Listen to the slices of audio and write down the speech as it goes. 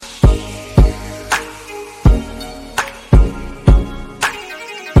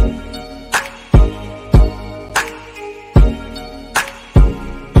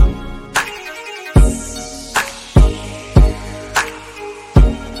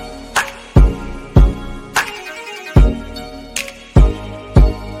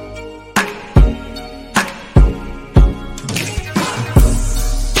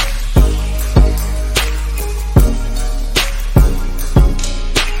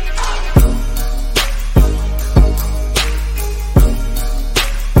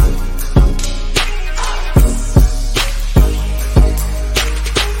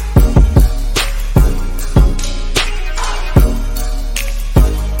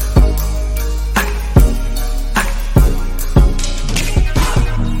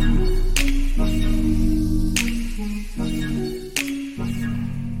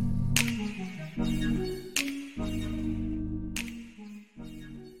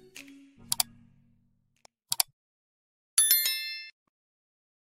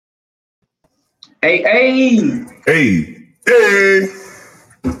Hey, hey. Hey.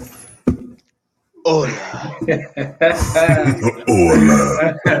 Hola.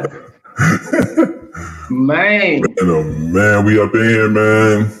 Hola. Man. Man, we up in here,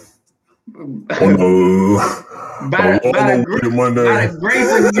 man. On By the Monday. the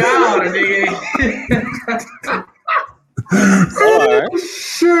grace of God, nigga. All right.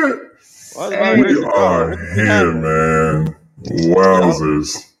 Shit. We are here, man.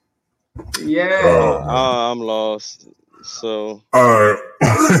 Wowzers. Yeah. I'm lost. So. All right.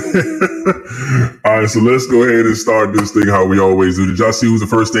 All right, so let's go ahead and start this thing how we always do. Did y'all see who's the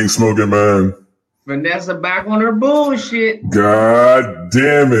first thing smoking, man? Vanessa back on her bullshit. God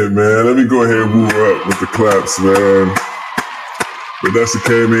damn it, man. Let me go ahead and move her up with the claps, man. Vanessa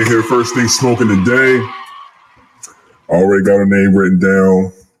came in here first thing smoking today. Already got her name written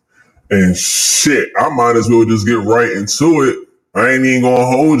down. And shit, I might as well just get right into it. I ain't even gonna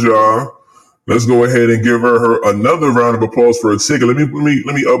hold y'all. Let's go ahead and give her another round of applause for a ticket. Let me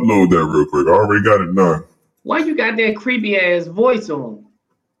upload that real quick. I already got it done. Why you got that creepy ass voice on?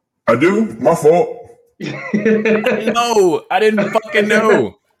 I do? My fault. No, I didn't fucking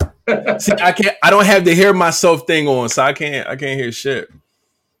know. See, I don't have the hear myself thing on, so I can't hear shit.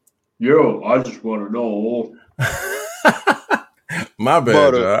 Yo, I just want to know. My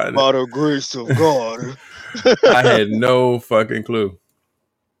bad, by the grace of God. I had no fucking clue.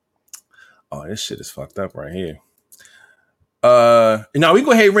 Oh, this shit is fucked up right here. Now we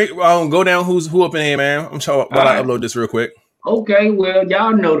go ahead and go down who up in here, man. I'm sure while I upload this real quick. Okay, well,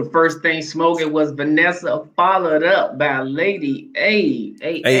 y'all know the first thing smoking was Vanessa, followed up by Lady A.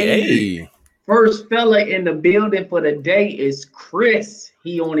 Hey. First fella in the building for the day is Chris.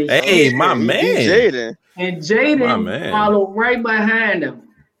 He on his shit. My man. Jaden. And Jaden followed right behind him.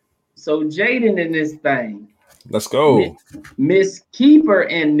 So Jaden in this thing. Let's go. Miss Keeper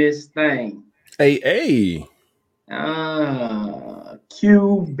in this thing. Hey.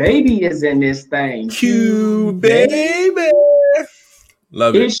 Q Baby is in this thing. Q Baby.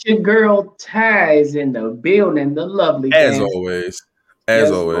 Love it. It's your girl Ty is in the building. The lovely As always.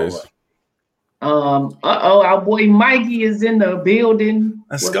 Our boy Mikey is in the building.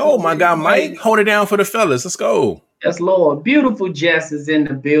 Let's go, my guy Mike. Hold it down for the fellas. Let's go. Yes, Lord. Beautiful Jess is in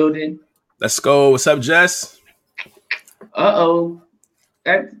the building. Let's go. What's up, Jess? I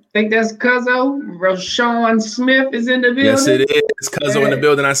think that's Cuzzo. Rashawn Smith is in the building. Yes, it is. Cuzzo in the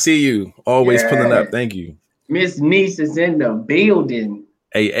building. I see you. Always pulling up. Thank you. Miss Niece is in the building.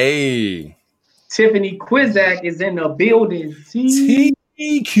 Hey. Tiffany Quizak is in the building. TQ.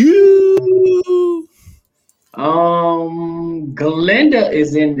 Glenda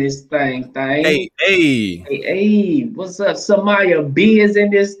is in this thing. Hey. What's up? Samaya B is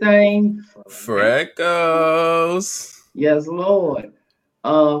in this thing. Freckles. Yes, Lord.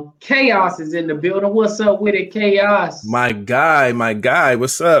 Chaos is in the building. What's up with it, Chaos? My guy.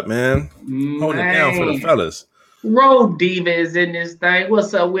 What's up, man? Hold it down for the fellas. Rogue Diva is in this thing.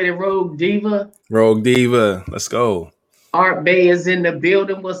 What's up with it, Rogue Diva? Let's go. Art Bay is in the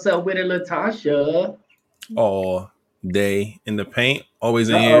building. What's up with it, Latasha? All day in the paint. Always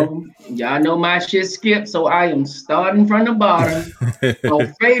in here. Y'all know my shit skipped, so I am starting from the bottom. My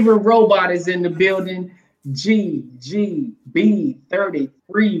favorite robot is in the building.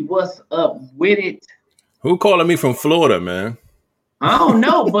 GGB33. What's up with it? Who calling me from Florida, man? I don't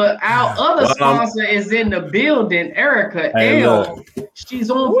know, but our other sponsor is in the building, Erica L.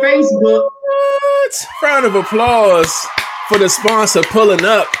 She's on Facebook. What? Round of applause for the sponsor pulling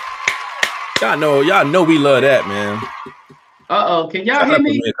up. Y'all know we love that, man. Can y'all hear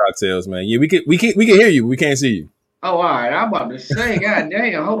me? Premier Cocktails, man. Yeah, we can hear you. We can't see you. Oh, all right. I'm about to say, god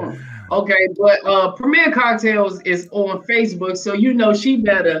damn, hold on. Okay, but Premier Cocktails is on Facebook, so you know she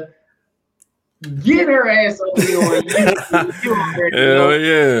better get her ass over here on YouTube. You already know.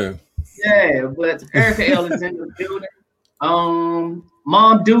 Yeah. Yeah, but Erica L is in the building.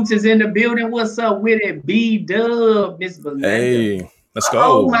 Mom Dukes is in the building. What's up with it? B-Dub, Miss Belinda. Hey, let's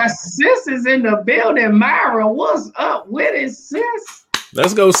go. Oh, my sis is in the building. Myra, what's up with it, sis?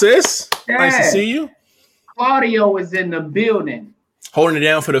 Let's go, sis. Yeah. Nice to see you. Claudio is in the building. Holding it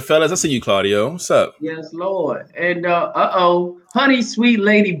down for the fellas. I see you, Claudio. What's up? Yes, Lord. And Honey Sweet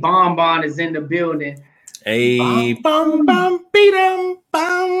Lady Bonbon is in the building. Hey, bum bum beat 'em,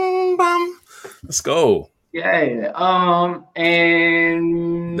 bum. Let's go. Yeah.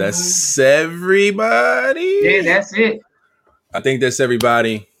 And that's everybody. Yeah, that's it. I think that's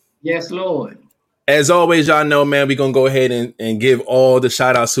everybody. Yes, Lord. As always, y'all know, man, we're gonna go ahead and give all the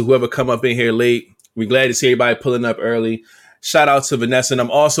shout outs to whoever come up in here late. We're glad to see everybody pulling up early. Shout out to Vanessa. And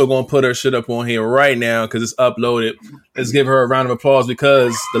I'm also going to put her shit up on here right now because it's uploaded. Let's give her a round of applause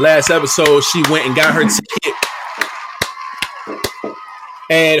because the last episode, she went and got her ticket.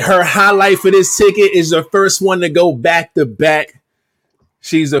 And her highlight for this ticket is the first one to go back to back.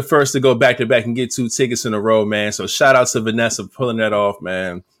 She's the first to go back to back and get 2 tickets in a row, man. So shout out to Vanessa for pulling that off,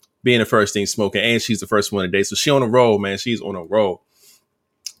 man. Being the first thing smoking. And she's the first one today. So she on a roll, man. She's on a roll.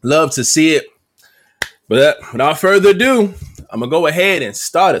 Love to see it. But without further ado, I'm going to go ahead and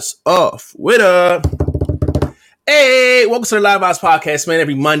start us off with Hey, welcome to the Live Vibes Podcast, man.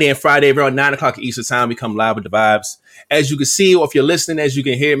 Every Monday and Friday around 9 o'clock Eastern time, we come live with the vibes. As you can see, or if you're listening, as you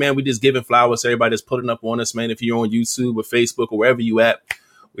can hear, man, we just giving flowers to everybody that's putting up on us, man. If you're on YouTube or Facebook or wherever you at,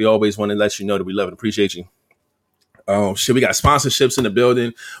 we always want to let you know that we love and appreciate you. We got sponsorships in the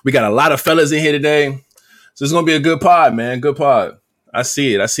building. We got a lot of fellas in here today. So it's going to be a good pod, man. Good pod. I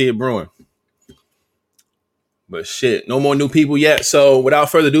see it brewing. But shit, no more new people yet. So without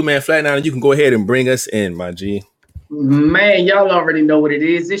further ado, man, Flatliner, you can go ahead and bring us in, my G. Man, y'all already know what it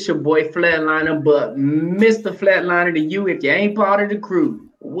is. It's your boy Flatliner, but Mr. Flatliner to you if you ain't part of the crew.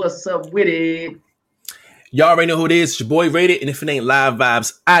 What's up with it? Y'all already know who it is. It's your boy Rated, and if it ain't Live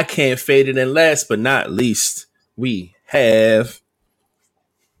Vibes, I can't fade it. And last but not least, we have...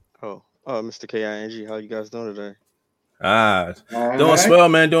 Mr. KING, how you guys doing today? Doing swell,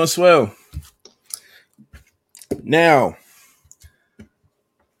 man. Doing swell. Now,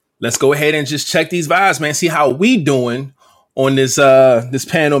 let's go ahead and just check these vibes, man. See how we doing on this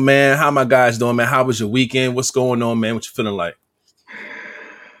panel, man. How my guys doing, man? How was your weekend? What's going on, man? What you feeling like?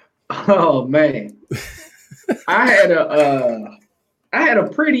 Oh man, I had a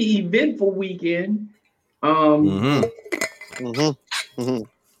pretty eventful weekend.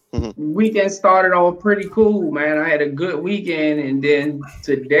 Weekend started off pretty cool, man. I had a good weekend, and then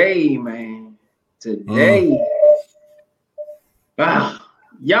today, man,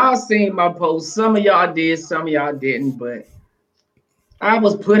 y'all seen my post. Some of y'all did, some of y'all didn't, but I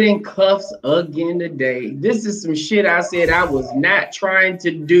was put in cuffs again today. This is some shit I said I was not trying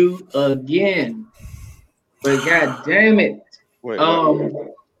to do again. But god damn it.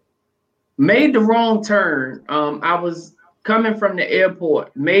 Made the wrong turn. I was coming from the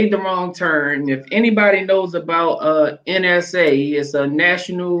airport, made the wrong turn. If anybody knows about NSA, it's a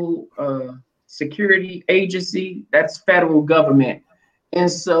national security agency. That's federal government.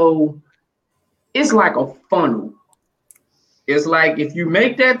 And so it's like a funnel. It's like if you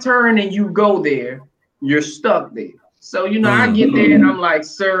make that turn and you go there, you're stuck there. So, I get there and I'm like,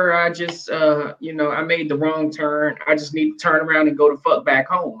 sir, I just, I made the wrong turn. I just need to turn around and go the fuck back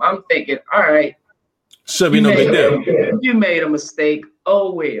home. I'm thinking, all right. Should be no big deal. You made a mistake.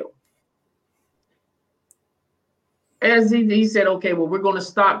 Oh, well. As he said, okay, well, we're going to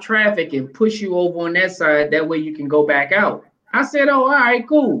stop traffic and push you over on that side. That way you can go back out. I said, oh, all right,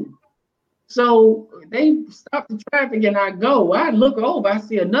 cool. So they stop the traffic and I go. I look over. I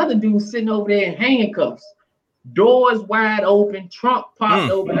see another dude sitting over there in handcuffs. Doors wide open. Trunk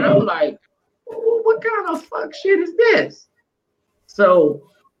popped open. And I'm like, what kind of fuck shit is this? So,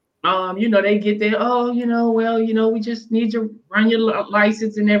 they get there. Oh, we just need you to run your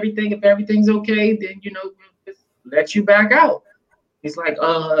license and everything. If everything's okay, then, we'll just let you back out. It's like,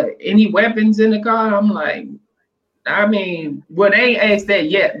 any weapons in the car? I'm like, they ain't asked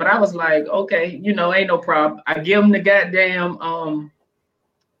that yet, but I was like, okay, ain't no problem. I give them the goddamn,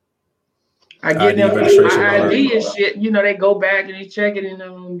 I give them my ID and shit. They go back and they check it,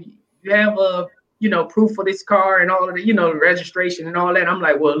 and you have a, proof for this car and all of the, registration and all that. I'm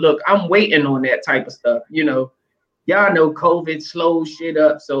like, well, look, I'm waiting on that type of stuff. Y'all know COVID slows shit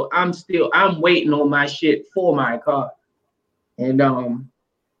up, so I'm waiting on my shit for my car. And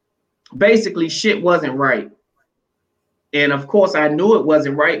basically, shit wasn't right. And of course, I knew it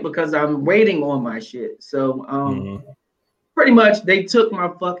wasn't right because I'm waiting on my shit. So pretty much, they took my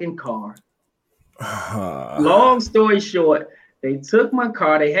fucking car. Long story short, they took my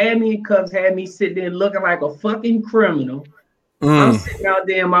car. They had me in cuffs, had me sitting there looking like a fucking criminal. I'm sitting out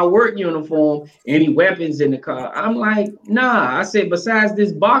there in my work uniform, any weapons in the car. I'm like, nah. I said, besides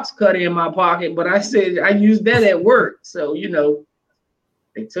this box cutter in my pocket, but I said I used that at work. So,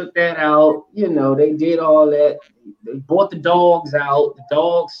 they took that out. They did all that. They brought the dogs out. The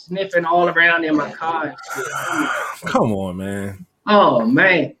dogs sniffing all around in my car and shit. Come on, man. Oh,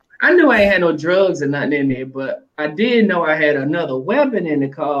 man. I knew I ain't had no drugs or nothing in there, but I did know I had another weapon in the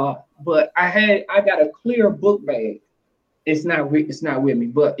car. But I got a clear book bag. It's not with me,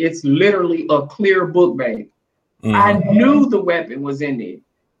 but it's literally a clear book bag. I knew the weapon was in there,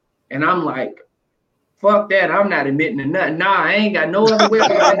 and I'm like, fuck that. I'm not admitting to nothing. Nah, I ain't got no other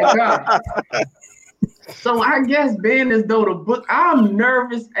weapon in the car. So I guess being as though the book, I'm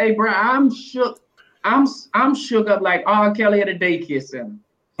nervous. Hey, bro, I'm shook. I'm shook up like R. Kelly at a daycare center.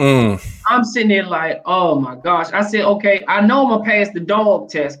 I'm sitting there like, oh my gosh. I said, okay, I know I'm gonna pass the dog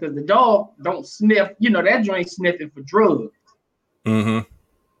test because the dog don't sniff. You know that joint sniffing for drugs. Mm-hmm.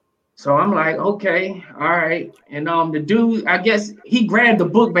 So I'm like, okay, all right. And the dude, I guess he grabbed the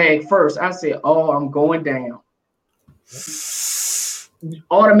book bag first. I said, oh, I'm going down.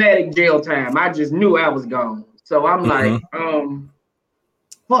 Automatic jail time. I just knew I was gone. So I'm like,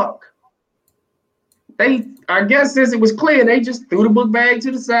 fuck. I guess since it was clear, they just threw the book bag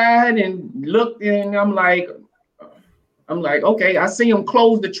to the side and looked, and I'm like, okay. I see him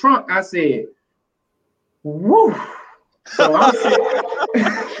close the trunk. I said, woo. So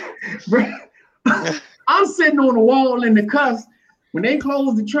I'm sitting on the wall in the cuffs. When they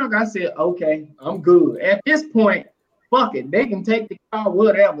closed the trunk, I said, okay, I'm good. At this point, fuck it. They can take the car,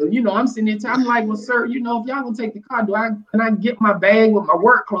 whatever. You know, I'm sitting there. I'm like, well, sir, you know, if y'all gonna take the car, can I get my bag with my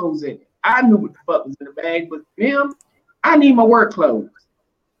work clothes in it? I knew what the fuck was in the bag, but them, I need my work clothes.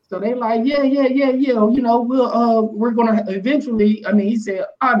 So they like, yeah. You know, we're gonna eventually. I mean, he said,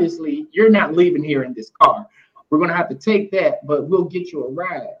 obviously, you're not leaving here in this car. We're gonna have to take that, but we'll get you a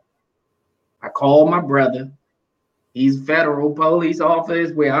ride. I called my brother. He's federal police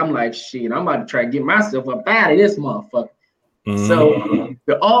officer. Where I'm like, shit, I'm about to try to get myself up out of this motherfucker. So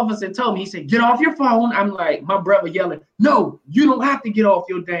the officer told me, he said, get off your phone. I'm like, my brother yelling, no, you don't have to get off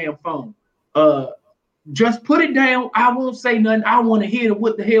your damn phone. Just put it down. I won't say nothing. I want to hear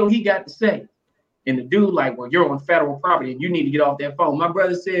what the hell he got to say. And the dude like, well, you're on federal property and you need to get off that phone. My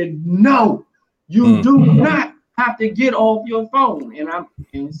brother said, no, you do not have to get off your phone.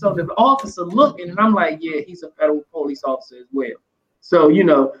 And so the officer looking, and I'm like, yeah, he's a federal police officer as well. So, you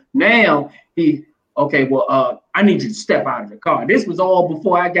know, now okay, well, I need you to step out of the car. This was all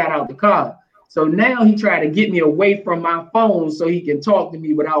before I got out the car. So now he tried to get me away from my phone so he can talk to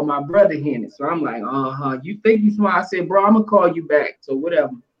me without my brother hearing it. So I'm like, you think you smart? I said, bro, I'm gonna call you back. So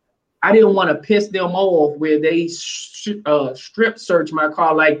whatever. I didn't want to piss them off where they strip search my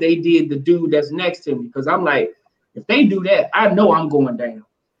car like they did the dude that's next to me. Because I'm like, if they do that, I know I'm going down.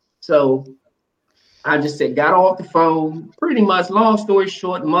 So I just got off the phone. Pretty much, long story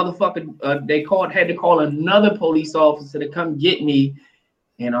short, motherfucker, they had to call another police officer to come get me.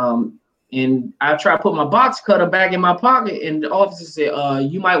 And I tried to put my box cutter back in my pocket, and the officer said,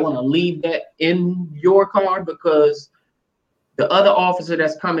 you might want to leave that in your car because the other officer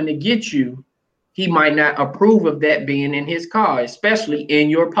that's coming to get you, he might not approve of that being in his car, especially in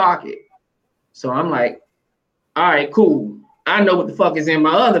your pocket. So I'm like, all right, cool. I know what the fuck is in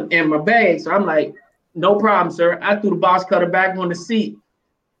my bag. So I'm like, no problem, sir. I threw the box cutter back on the seat.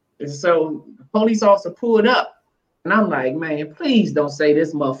 And so the police officer pulled up. And I'm like, man, please don't say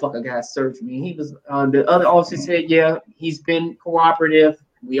this motherfucker got searched me. He was the other officer said, yeah, he's been cooperative.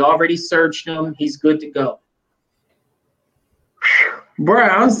 We already searched him. He's good to go. Bro,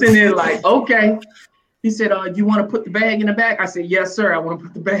 I'm sitting there like, okay. He said, you want to put the bag in the back? I said, yes, sir. I want to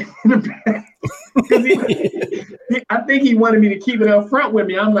put the bag in the back. I think he wanted me to keep it up front with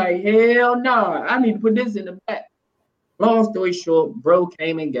me. I'm like, hell no, I need to put this in the back. Long story short, bro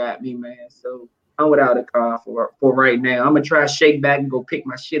came and got me, man. So I'm without a car for right now. I'm gonna try to shake back and go pick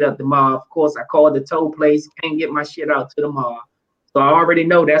my shit up tomorrow. Of course, I called the tow place, can't get my shit out to tomorrow. So I already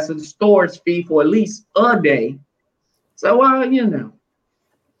know that's a storage fee for at least a day. So you know.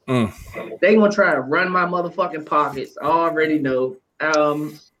 They gonna try to run my motherfucking pockets. I already know.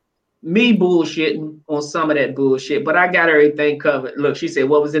 Me bullshitting on some of that bullshit, but I got everything covered. Look, she said,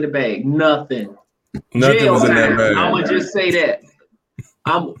 what was in the bag? Nothing. Nothing was in that bag. I'm gonna just say that.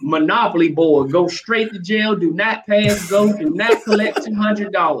 I'm Monopoly board. Go straight to jail. Do not pass go. Do not collect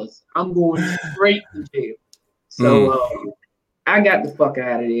 $200. I'm going straight to jail. So I got the fuck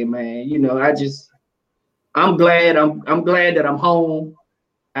out of there, man. You know, I'm glad that I'm home.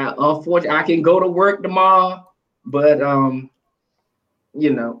 Unfortunately, I can go to work tomorrow, but you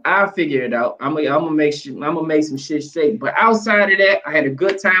know, I'll figure it out. I'm gonna make some shit shake. But outside of that, I had a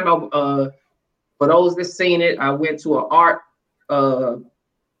good time. For those that seen it, I went to an art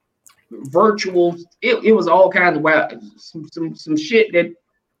virtual. It was all kinds of wild, some shit that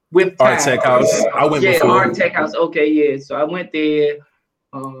with Art Tech House. I went before. Art Tech House. Okay, yeah. So I went there.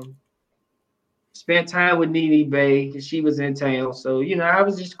 Spent time with Nene Bay because she was in town. So, you know, I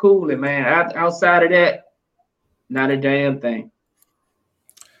was just cooling, man. Outside of that, not a damn thing.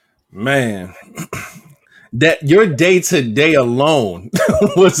 Man, that your day to day alone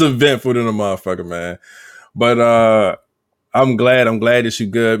was eventful to the motherfucker, man. But I'm glad that you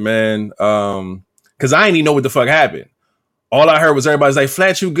good, man. Cause I ain't even know what the fuck happened. all I heard was everybody's like,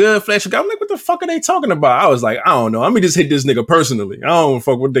 Flat, you good? Flat, you good? I'm like, what the fuck are they talking about? I was like, I don't know. Let me just hit this nigga personally. I don't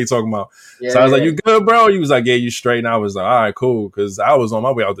fuck what they talking about. Yeah, so I was like, you good, bro? He was like, yeah, you straight. And I was like, all right, cool. Cause I was on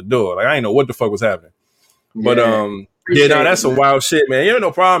my way out the door. Like, I didn't know what the fuck was happening. But that's some wild shit, man. You ain't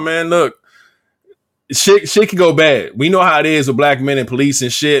no problem, man. Look, shit can go bad. We know how it is with black men and police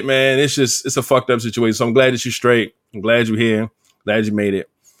and shit, man. It's a fucked up situation. So I'm glad that you're straight. I'm glad you're here. Glad you made it.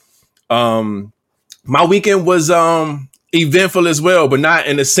 My weekend was eventful as well, but not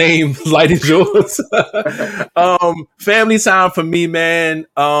in the same light as yours. Family time for me, man.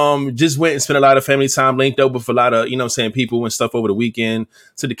 Just went and spent a lot of family time, linked up with a lot of, people and stuff over the weekend,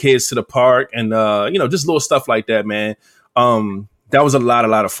 to the kids, to the park, and just little stuff like that, man. That was a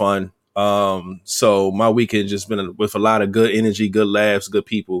lot of fun. So my weekend just been with a lot of good energy, good laughs, good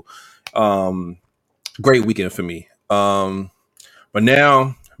people. Great weekend for me. But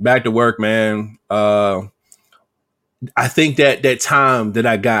now back to work, man. I think that time that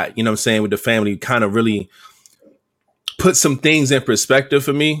I got, with the family kind of really put some things in perspective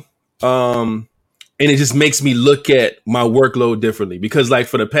for me. And it just makes me look at my workload differently, because like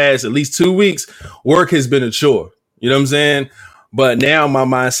for the past at least 2 weeks, work has been a chore. You know what I'm saying? But now my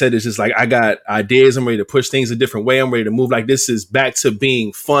mindset is just like, I got ideas. I'm ready to push things a different way. I'm ready to move. Like, this is back to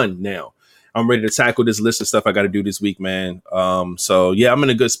being fun now. I'm ready to tackle this list of stuff I got to do this week, man. So yeah, I'm in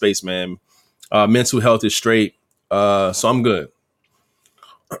a good space, man. Mental health is straight. So I'm good.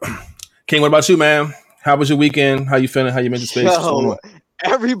 King, what about you, man? How was your weekend? How you feeling? How you mental space? Yo,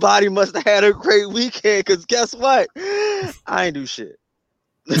 everybody must have had a great weekend, because guess what? I ain't do shit.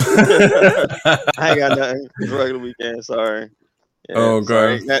 I ain't got nothing. It's a regular weekend. Sorry. Yeah,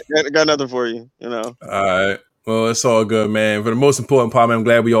 God. Got nothing for you, All right. Well, it's all good, man. For the most important part, man, I'm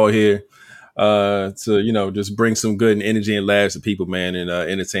glad we all here to, just bring some good and energy and laughs to people, man, and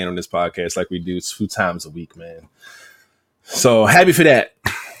entertain on this podcast like we do 2 times a week, man. So happy for that.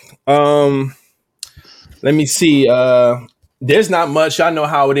 Let me see. There's not much. I know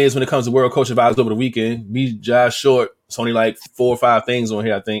how it is when it comes to World Culture Vibes over the weekend. We just short. It's only like 4 or 5 things on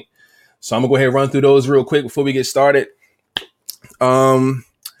here, I think. So I'm gonna go ahead and run through those real quick before we get started. In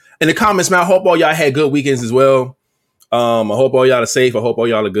the comments, man, I hope all y'all had good weekends as well. I hope all y'all are safe. I hope all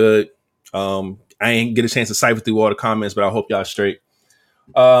y'all are good. I ain't get a chance to cipher through all the comments, but I hope y'all straight.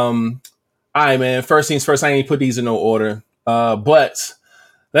 All right, man. First things first, I ain't put these in no order. But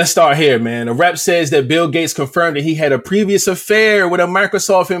let's start here, man. The rep says that Bill Gates confirmed that he had a previous affair with a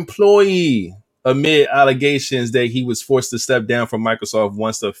Microsoft employee amid allegations that he was forced to step down from Microsoft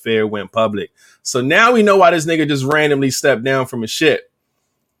once the affair went public. So now we know why this nigga just randomly stepped down from his shit.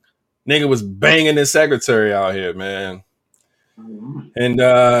 Nigga was banging his secretary out here, man. And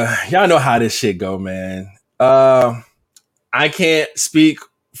y'all know how this shit go, man. I can't speak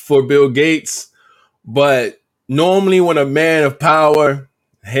for Bill Gates, but normally when a man of power,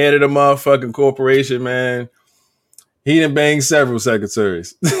 head of the motherfucking corporation, man, he done banged several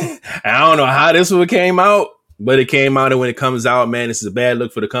secretaries. I don't know how this one came out, but it came out, and when it comes out, man, this is a bad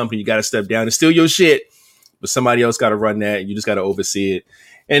look for the company. You got to step down. It's still your shit, but somebody else got to run that. You just got to oversee it.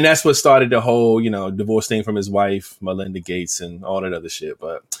 And that's what started the whole, divorce thing from his wife, Melinda Gates, and all that other shit.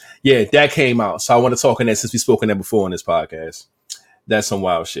 But yeah, that came out. So I want to talk on that since we've spoken that before on this podcast. That's some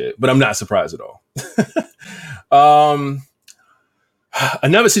wild shit, but I'm not surprised at all.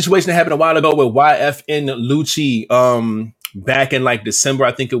 Another situation that happened a while ago with YFN Lucci, back in like December,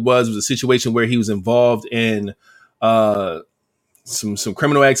 I think it was a situation where he was involved in some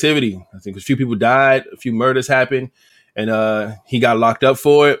criminal activity. I think a few people died, a few murders happened, and he got locked up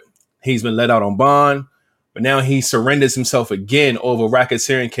for it. He's been let out on bond, but now he surrenders himself again over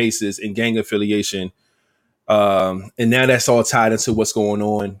racketeering cases and gang affiliation. And now that's all tied into what's going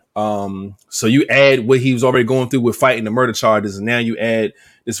on. So you add what he was already going through with fighting the murder charges, and now you add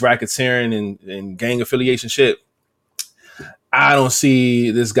this racketeering and gang affiliation shit. I don't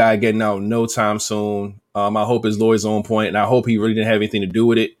see this guy getting out no time soon. I hope his lawyer's on point, and I hope he really didn't have anything to do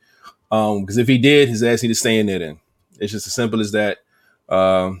with it. Because if he did, his ass need to stay in there then. It's just as simple as that.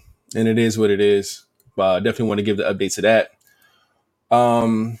 And it is what it is. But I definitely want to give the update to that.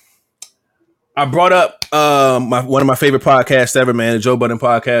 I brought up one of my favorite podcasts ever, man, the Joe Budden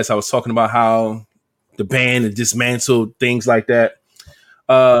podcast. I was talking about how the band had dismantled things like that.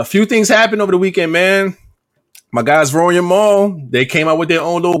 A few things happened over the weekend, man. My guys, Rory and Maul, they came out with their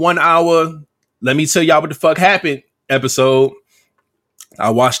own little 1 hour, let me tell y'all what the fuck happened episode.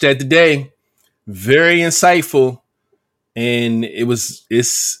 I watched that today. Very insightful. And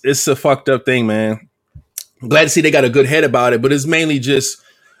it's a fucked up thing, man. I'm glad to see they got a good head about it, but it's mainly just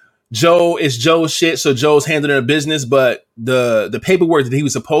it's Joe's shit. So Joe's handling their business, but the paperwork that he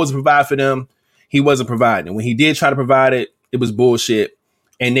was supposed to provide for them, he wasn't providing. When he did try to provide it, it was bullshit.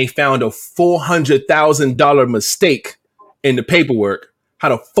 And they found a $400,000 mistake in the paperwork. How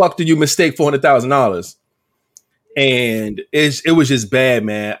the fuck do you mistake $400,000? And it was just bad,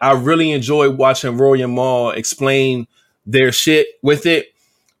 man. I really enjoyed watching Rory and Mal explain their shit with it.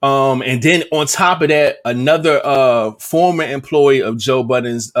 And then on top of that, another former employee of Joe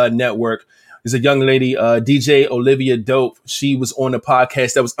Budden's network is a young lady, DJ Olivia Dope. She was on the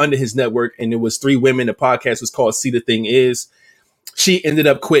podcast that was under his network, and it was 3 women. The podcast was called See the Thing Is. She ended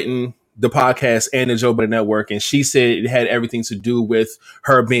up quitting the podcast and the Joe Budden network, and she said it had everything to do with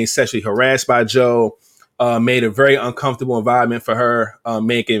her being sexually harassed by Joe. Made a very uncomfortable environment for her,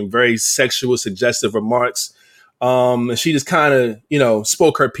 making very sexual, suggestive remarks. She just kind of,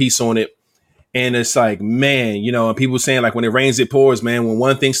 spoke her piece on it. And it's like, man, and people saying like when it rains, it pours, man. When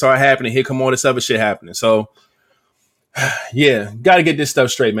one thing start happening, here come all this other shit happening. So, yeah, got to get this stuff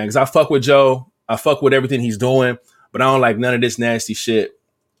straight, man. Because I fuck with Joe. I fuck with everything he's doing. But I don't like none of this nasty shit.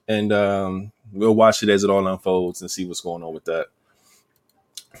 And we'll watch it as it all unfolds and see what's going on with that.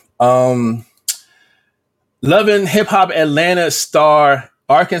 Loving Hip Hop Atlanta star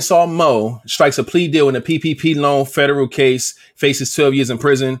Arkansas Mo strikes a plea deal in a PPP loan federal case, faces 12 years in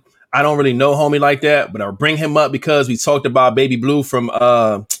prison. I don't really know homie like that, but I'll bring him up because we talked about Baby Blue from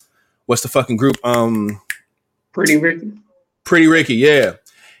what's the fucking group? Pretty Ricky. Pretty Ricky, yeah.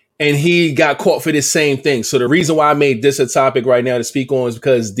 And he got caught for this same thing. So the reason why I made this a topic right now to speak on is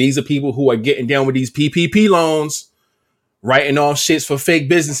because these are people who are getting down with these PPP loans, writing off shits for fake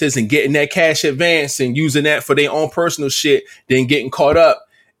businesses and getting that cash advance and using that for their own personal shit, then getting caught up.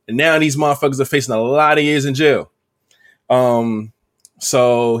 And now these motherfuckers are facing a lot of years in jail.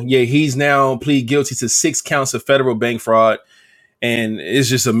 So yeah, he's now plead guilty to 6 counts of federal bank fraud, and it's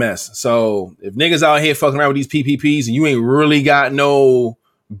just a mess. So if niggas out here fucking around with these PPPs and you ain't really got no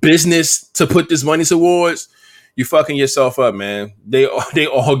business to put this money towards, you fucking yourself up, man. They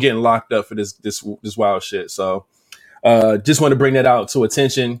all getting locked up for this wild shit. So just want to bring that out to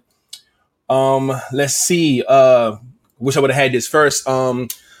attention. Let's see. Wish I would have had this first.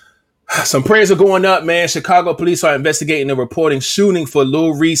 Some prayers are going up, man. Chicago police are investigating a reporting shooting for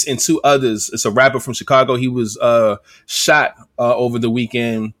Lil Reese and 2 others. It's a rapper from Chicago. He was shot over the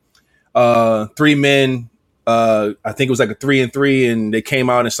weekend. 3 men. I think it was like a 3-and-3, and they came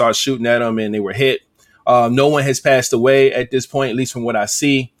out and started shooting at him, and they were hit. No one has passed away at this point, at least from what I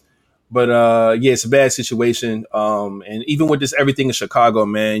see. But yeah, it's a bad situation. And even with this everything in Chicago,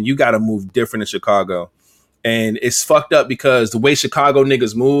 man, you got to move different in Chicago. And it's fucked up because the way Chicago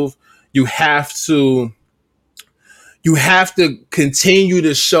niggas move, you have to continue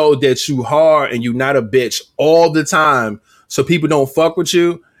to show that you hard and you not a bitch all the time, so people don't fuck with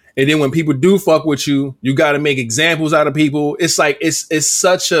you. And then when people do fuck with you, you got to make examples out of people. It's like it's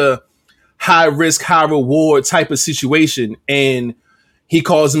such a high risk, high reward type of situation. And he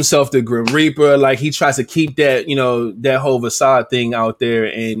calls himself the Grim Reaper. Like he tries to keep that, that whole facade thing out there,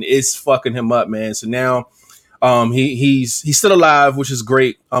 and it's fucking him up, man. So now he's still alive, which is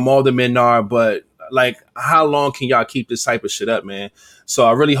great. All the men are, but like, how long can y'all keep this type of shit up, man? So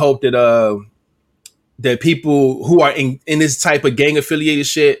I really hope that that people who are in this type of gang affiliated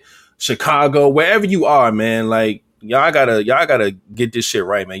shit, Chicago, wherever you are, man, like y'all gotta get this shit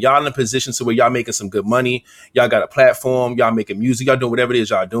right, man. Y'all in a position to where y'all making some good money. Y'all got a platform. Y'all making music. Y'all doing whatever it is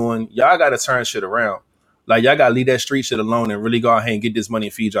y'all doing. Y'all gotta turn shit around. Like y'all gotta leave that street shit alone and really go ahead and get this money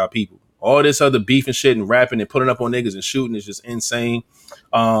and feed y'all people. All this other beef and shit and rapping and putting up on niggas and shooting is just insane.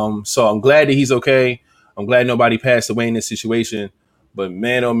 So I'm glad that he's okay. I'm glad nobody passed away in this situation. But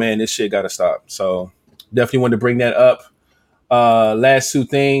man, oh man, this shit gotta stop. So definitely wanted to bring that up. Last 2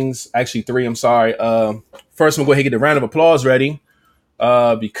 things, actually 3, I'm sorry. First, we'll go ahead and get the round of applause ready.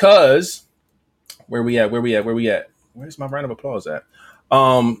 Because where we at? Where's my round of applause at?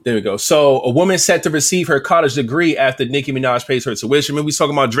 There we go. So a woman set to receive her college degree after Nicki Minaj pays her tuition. Remember we was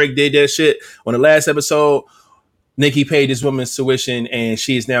talking about Drake did that shit on the last episode. Nicki paid this woman's tuition and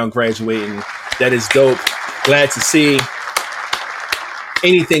she is now graduating. That is dope. Glad to see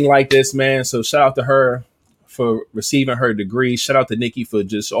anything like this, man. So shout out to her for receiving her degree. Shout out to Nicki for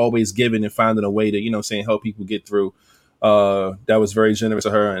just always giving and finding a way to, help people get through. That was very generous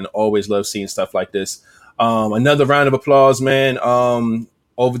of her, and always love seeing stuff like this. Another round of applause, man.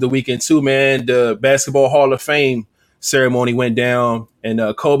 Over the weekend too, man, the Basketball Hall of Fame ceremony went down, and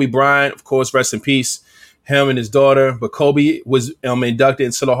Kobe Bryant, of course, rest in peace, him and his daughter. But Kobe was inducted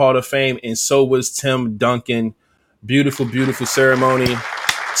into the Hall of Fame, and so was Tim Duncan. Beautiful, beautiful ceremony.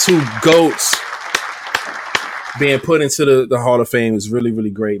 2 GOATs being put into the Hall of Fame is really, really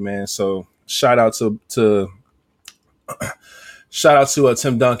great, man. So shout out to Shout out to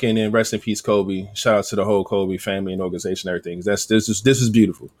Tim Duncan and rest in peace, Kobe. Shout out to the whole Kobe family and organization, and everything. This is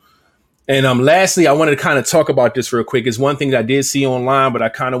beautiful. And lastly, I wanted to kind of talk about this real quick. It's one thing that I did see online, but I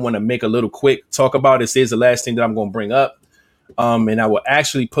kind of want to make a little quick talk about. This is the last thing that I'm going to bring up. And I will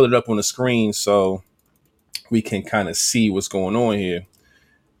actually pull it up on the screen so we can kind of see what's going on here.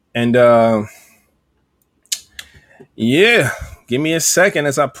 And yeah, give me a second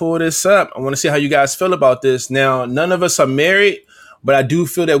as I pull this up. I want to see how you guys feel about this. Now, none of us are married, but I do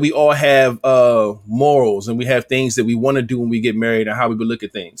feel that we all have morals and we have things that we want to do when we get married and how we would look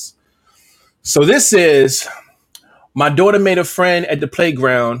at things. So this is, my daughter made a friend at the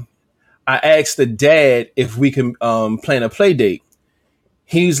playground. I asked the dad if we can plan a play date.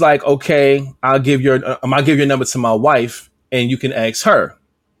 He's like, okay, I'll give your number to my wife and you can ask her.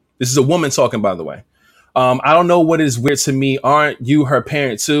 This is a woman talking, by the way. I don't know what is weird to me. Aren't you her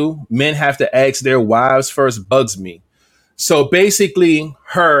parent too? Men have to ask their wives first, bugs me. So basically,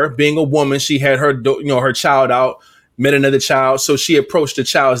 her being a woman, she had her child out, met another child. So she approached the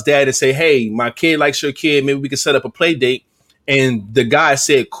child's dad and say, hey, my kid likes your kid. Maybe we can set up a play date. And the guy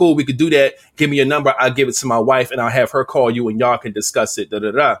said, cool, we could do that. Give me your number. I'll give it to my wife and I'll have her call you and y'all can discuss it.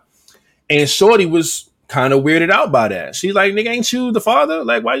 And Shorty was kind of weirded out by that. She's like, nigga, ain't you the father?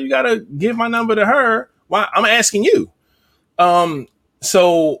 Like, why you got to give my number to her? Why? I'm asking you.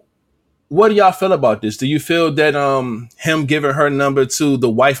 So what do y'all feel about this? Do you feel that him giving her number to the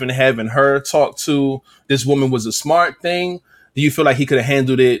wife and having her talk to this woman was a smart thing? Do you feel like he could have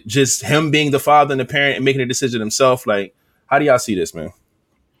handled it just him being the father and the parent and making a decision himself? Like, how do y'all see this, man?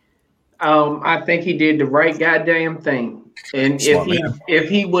 I think he did the right goddamn thing. And Smart, if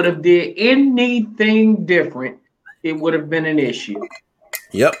he would have did anything different, it would have been an issue.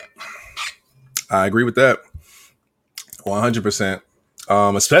 Yep. I agree with that. 100%.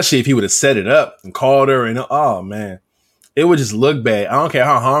 Especially if he would have set it up and called her and oh man, it would just look bad. I don't care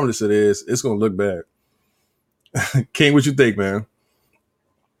how harmless it is. It's going to look bad. King, what you think, man?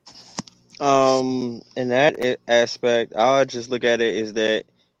 In that aspect, I'll just look at it is that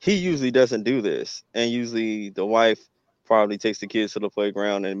he usually doesn't do this. And usually the wife probably takes the kids to the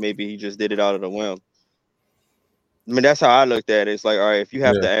playground and maybe he just did it out of the whim. I mean, that's how I looked at it. It's like, all right, if you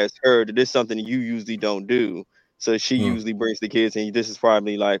have to ask her, this is something you usually don't do. So she usually brings the kids and this is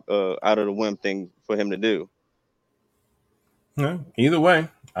probably like out of the whim thing for him to do. Yeah, either way,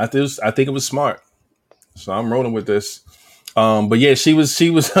 I think it was smart. So I'm rolling with this. But yeah, she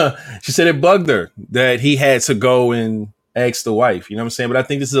said it bugged her that he had to go and ask the wife. You know what I'm saying? But I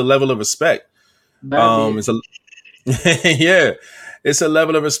think this is a level of respect. It's a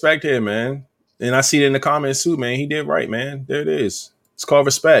level of respect here, man. And I see it in the comments too, man. He did right, man. There it is. It's called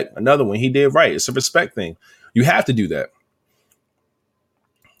respect. Another one. He did right. It's a respect thing. You have to do that.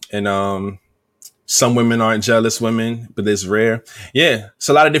 And some women aren't jealous women, but it's rare. Yeah, it's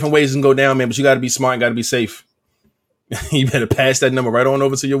a lot of different ways it can go down, man. But you got to be smart and got to be safe. You better pass that number right on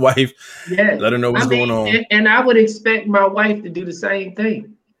over to your wife. Yeah, let her know what's going on. And I would expect my wife to do the same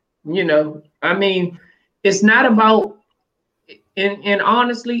thing. You know, I mean, it's not about. And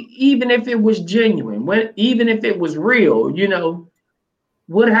honestly, even if it was genuine, even if it was real, you know,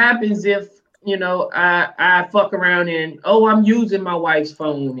 what happens if, you know, I fuck around and, I'm using my wife's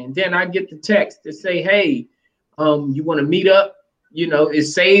phone. And then I get the text to say, hey, you want to meet up? You know,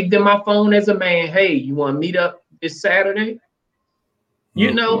 it's saved in my phone as a man. Hey, you want to meet up this Saturday?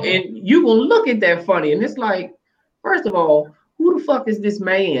 You know, and you will look at that funny. And it's like, first of all, who the fuck is this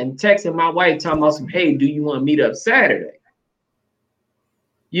man texting my wife talking about some, hey, do you want to meet up Saturday?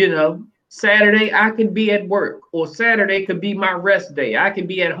 You know, Saturday I could be at work or Saturday could be my rest day. I could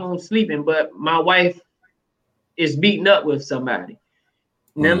be at home sleeping, but my wife is beating up with somebody.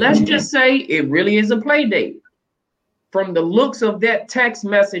 Now, let's just say it really is a play date. From the looks of that text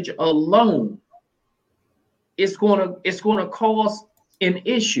message alone, it's gonna cause an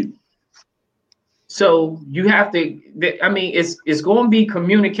issue. So you have to, I mean, it's going to be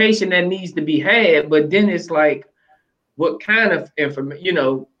communication that needs to be had, but then it's like, what kind of information, you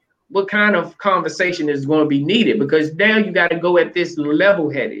know, what kind of conversation is going to be needed? Because now you got to go at this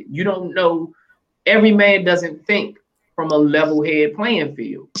level-headed. You don't know, every man doesn't think from a level-head playing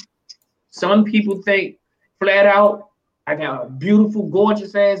field. Some people think flat out, I got a beautiful,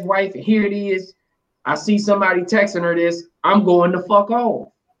 gorgeous ass wife, and here it is. I see somebody texting her this, I'm going to fuck off.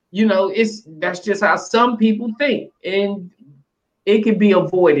 You know, that's just how some people think. And it can be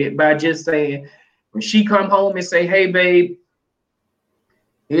avoided by just saying, when she come home and say, hey, babe,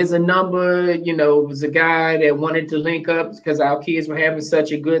 here's a number, you know, it was a guy that wanted to link up because our kids were having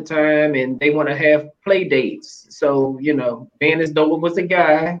such a good time and they want to have play dates. So, you know, being as though it was a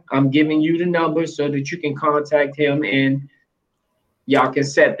guy, I'm giving you the number so that you can contact him and y'all can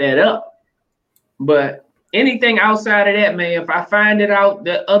set that up. But anything outside of that, man, if I find it out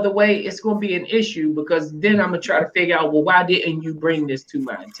the other way, it's gonna be an issue because then I'm gonna try to figure out, well, why didn't you bring this to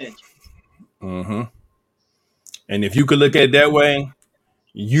my attention? Mm-hmm. And if you could look at it that way,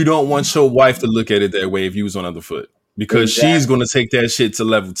 you don't want your wife to look at it that way if you was on other foot, because she's going to take that shit to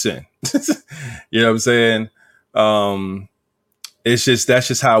level 10. You know what I'm saying? That's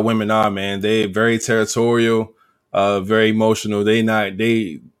just how women are, man. They're very territorial, very emotional. They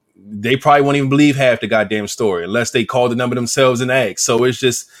probably won't even believe half the goddamn story unless they call the number themselves and ask. So it's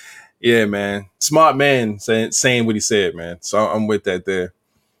just, yeah, man. Smart man saying what he said, man. So I'm with that there.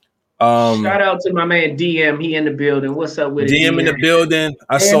 Shout out to my man DM. He in the building. What's up with DM in the building?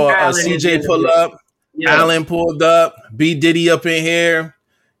 I saw CJ pull up. Yeah. Allen pulled up. B Diddy up in here.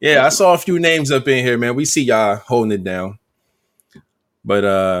 Yeah, I saw a few names up in here, man. We see y'all holding it down.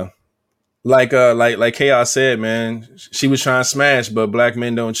 But like Chaos said, man, she was trying to smash, but black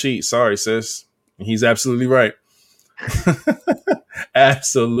men don't cheat. Sorry, sis. He's absolutely right.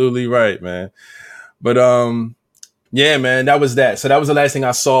 Absolutely right, man. But yeah, man, that was that. So that was the last thing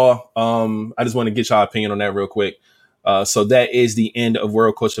I saw. I just want to get y'all opinion on that real quick. So that is the end of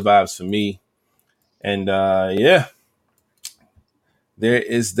World Culture Vibes for me. And yeah, there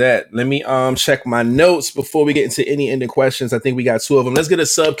is that. Let me check my notes before we get into any ending questions. I think we got 2 of them. Let's get a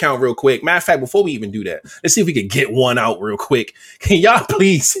sub count real quick. Matter of fact, before we even do that, let's see if we can get one out real quick. Can y'all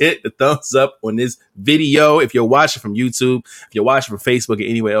please hit the thumbs up on this video if you're watching from YouTube, if you're watching from Facebook or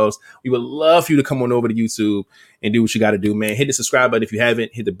anywhere else? We would love for you to come on over to YouTube and do what you got to do, man. Hit the subscribe button if you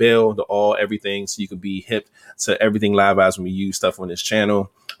haven't. Hit the bell, the all, everything, so you can be hip to everything Live Vibes when we use stuff on this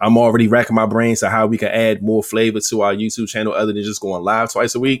channel. I'm already racking my brains to how we can add more flavor to our YouTube channel other than just going live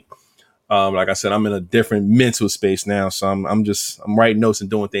twice a week. Like I said, I'm in a different mental space now, so I'm writing notes and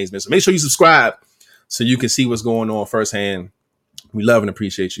doing things, man. So make sure you subscribe so you can see what's going on firsthand. We love and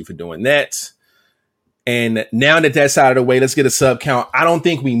appreciate you for doing that. And now that that's out of the way, let's get a sub count. I don't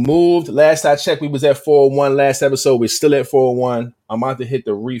think we moved. Last I checked, we was at 401 last episode. We're still at 401. I'm about to hit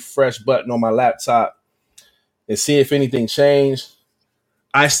the refresh button on my laptop and see if anything changed.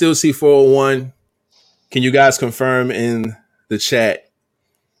 I still see 401. Can you guys confirm in the chat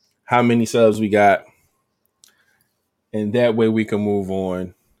how many subs we got? And that way we can move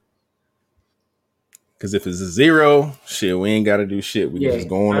on. Because if it's a 0, shit, we ain't got to do shit. We just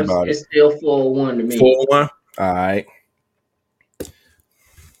go on about it. It's still 401 to me. 401? All right.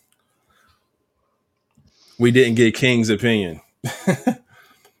 We didn't get King's opinion.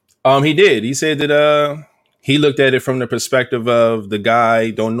 He did. He said that he looked at it from the perspective of the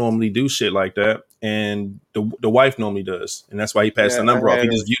guy don't normally do shit like that, and the wife normally does, and that's why he passed the number off. He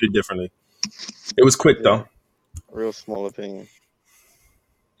just viewed it differently. It was quick though. Real small opinion.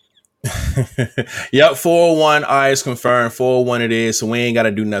 Yep, 401. Eyes confirmed. 401 it is. So we ain't got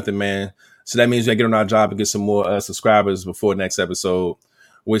to do nothing, man. So that means we got to get on our job and get some more subscribers before next episode,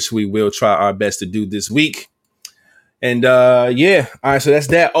 which we will try our best to do this week. And yeah, all right, so that's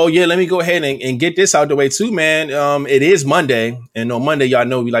that. Oh yeah, let me go ahead and get this out the way too, man. It is Monday, and on Monday, y'all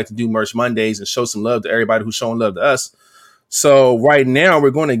know we like to do Merch Mondays and show some love to everybody who's showing love to us. So right now,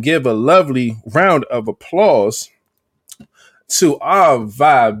 we're going to give a lovely round of applause to our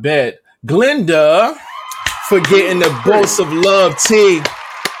Vibette Glenda for getting the bolts of love tee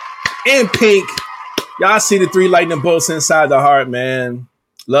in pink. Y'all see the 3 lightning bolts inside the heart, man.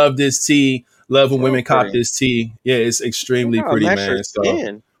 Love this tee. Love when women cop this tee. Yeah, it's extremely pretty, man.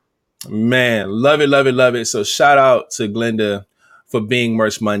 So, man, love it, love it, love it. So shout out to Glenda for being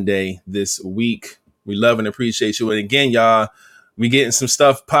Merch Monday this week. We love and appreciate you. And again, y'all, we getting some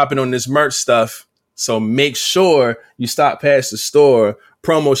stuff popping on this merch stuff. So make sure you stop past the store.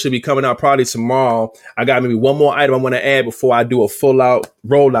 Promo should be coming out probably tomorrow. I got maybe one more item I want to add before I do a full out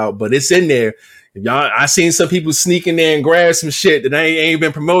rollout, but it's in there. Y'all, I seen some people sneak in there and grab some shit that ain't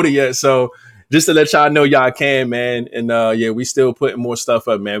been promoted yet. So just to let y'all know, y'all can, man. And yeah, we still putting more stuff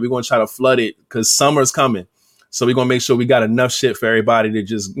up, man. We're going to try to flood it because summer's coming. So we're going to make sure we got enough shit for everybody to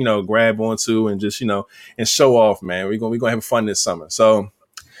just, grab onto and just, and show off, man. We're going to have fun this summer. So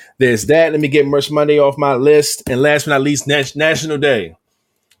there's that. Let me get Merch Monday off my list. And last but not least, National Day.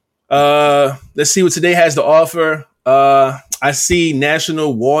 Let's see what today has to offer. I see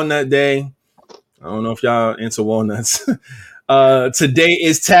National Walnut Day. I don't know if y'all into walnuts. Today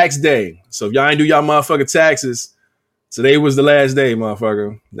is tax day. So if y'all ain't do y'all motherfucking taxes, today was the last day,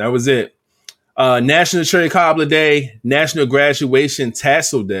 motherfucker. That was it. National Cherry Cobbler Day, National Graduation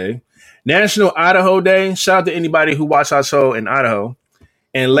Tassel Day, National Idaho Day. Shout out to anybody who watched our show in Idaho.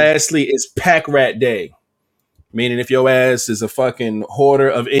 And lastly, it's Pack Rat Day. Meaning if your ass is a fucking hoarder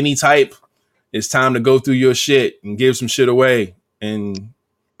of any type, it's time to go through your shit and give some shit away. and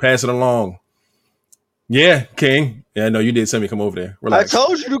pass it along. Yeah, King. Yeah, no, you did send me come over there. Relax. I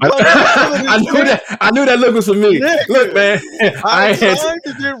told you to come. I knew that look was for me. Nigga, look, man. I had time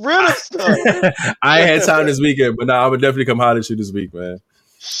to get rid of stuff. I had time this weekend, but I would definitely come holler at you this week, man.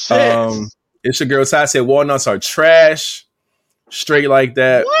 Shit. It's your girl Ty said walnuts are trash. Straight like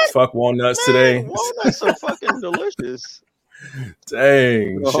that. What? Fuck walnuts Man, today. walnuts are fucking delicious.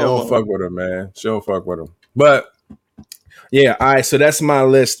 Dang. She don't fuck with them, man. She don't fuck with them. But yeah, all right. So that's my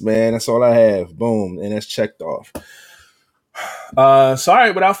list, man. That's all I have. Boom. And that's checked off.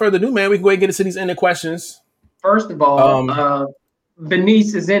 Sorry, without further ado, man, we can go ahead and get into these ending questions. First of all,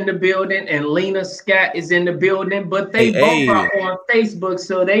 Venice is in the building and Lena Scott is in the building, but they both are on Facebook,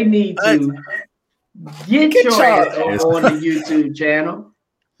 so they need to get your ass on the YouTube channel.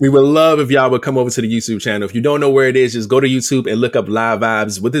 We would love if y'all would come over to the YouTube channel. If you don't know where it is, just go to YouTube and look up Live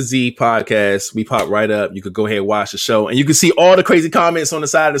Vibes with the Z podcast. We pop right up. You could go ahead and watch the show, and you can see all the crazy comments on the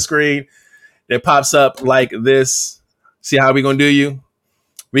side of the screen that pops up like this. See how we gonna do you?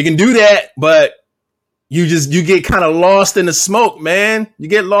 We can do that, but you get kind of lost in the smoke, man. You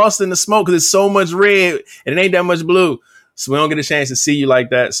get lost in the smoke because there's so much red and it ain't that much blue. So we don't get a chance to see you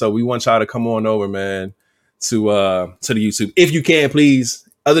like that. So we want y'all to come on over, man, to the YouTube. If you can, please.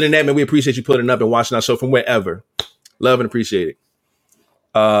 Other than that, man, we appreciate you putting up and watching our show from wherever. Love and appreciate it.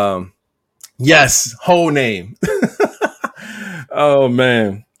 Yes, whole name. Oh,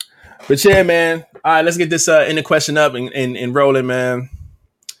 man. But yeah, man. All right, let's get this in the question up and rolling, man.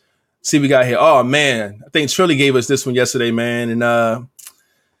 See what we got here. Oh, man. I think Trilly gave us this one yesterday, man. And I'll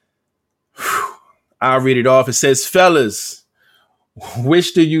read it off. It says, fellas,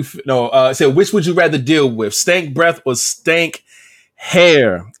 which would you rather deal with? Stank breath or stank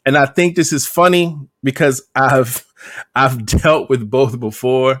hair? And I think this is funny because I've dealt with both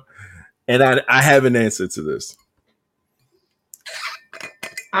before, and I have an answer to this.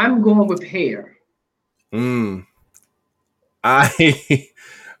 I'm going with hair.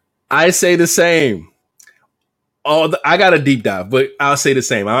 I say the same. I got a deep dive, but I'll say the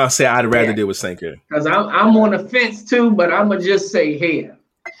same. I'll say I'd rather deal with stank hair. Because I'm on the fence too, but I'm gonna just say hair.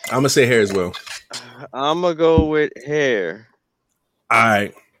 I'm gonna say hair as well. I'm gonna go with hair. All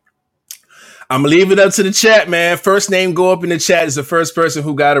right. I'm gonna leave it up to the chat, man. First name go up in the chat is the first person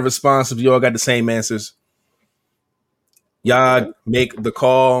who got a response. If you all got the same answers, y'all make the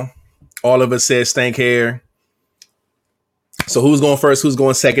call. All of us said stank hair. So who's going first? Who's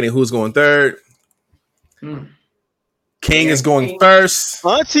going second? And who's going third? King is going first.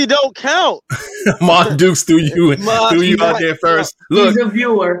 Auntie don't count. Mon Dukes threw you out there first. Look, he's a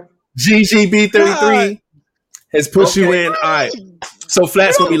viewer. GGB33 has pushed you in. All right. So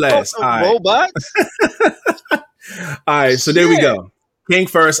Flat's gonna be last. All right. Robots. All right. So there we go. King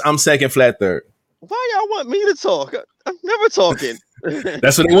first. I'm second. Flat third. Why y'all want me to talk? I'm never talking.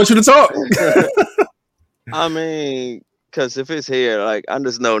 That's what they want you to talk. I mean, because if it's hair, like I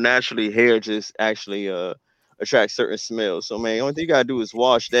just know naturally hair just actually attracts certain smells. So man, the only thing you gotta do is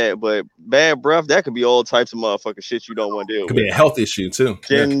wash that. But bad breath, that could be all types of motherfucking shit you don't want to deal with. Could be a health issue too.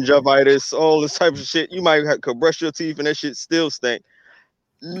 Gingivitis, all this type of shit. You might could brush your teeth and that shit still stink.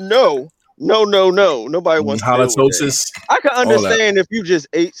 No. Nobody wants halitosis. I can understand if you just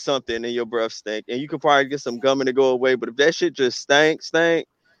ate something and your breath stank, and you could probably get some gum and it go away. But if that shit just stank,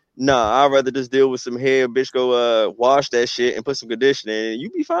 nah, I'd rather just deal with some hair. Bitch, go wash that shit and put some conditioner in, and you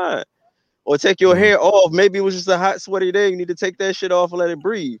be fine. Or take your hair off. Maybe it was just a hot, sweaty day. You need to take that shit off and let it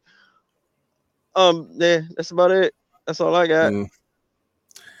breathe. Yeah, that's about it. That's all I got.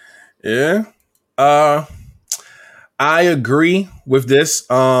 Yeah. I agree with this.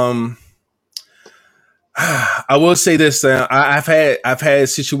 I will say this. I've had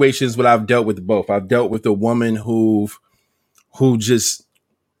situations where I've dealt with both. I've dealt with a woman who just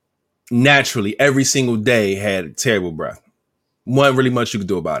naturally every single day had terrible breath. Wasn't really much you could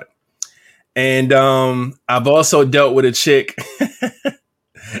do about it. And I've also dealt with a chick,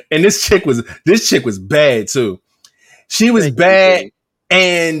 and this chick was bad too. She was bad,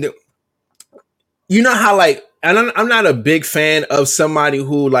 and you know how like, and I'm not a big fan of somebody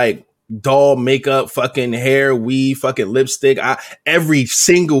who like doll makeup, fucking hair, weave, fucking lipstick. Every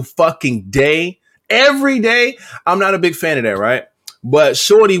single fucking day, every day. I'm not a big fan of that, right? But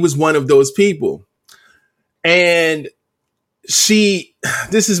Shorty was one of those people, and this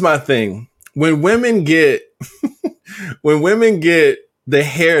is my thing. When women get the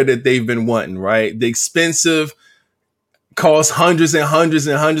hair that they've been wanting, right? The expensive, costs hundreds and hundreds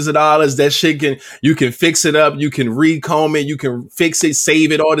and hundreds of dollars. That shit you can fix it up. You can recomb it. You can fix it,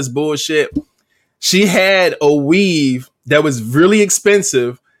 save it, all this bullshit. She had a weave that was really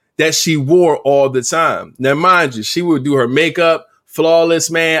expensive that she wore all the time. Now, mind you, she would do her makeup, flawless,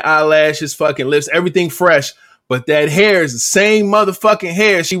 man, eyelashes, fucking lips, everything fresh. But that hair is the same motherfucking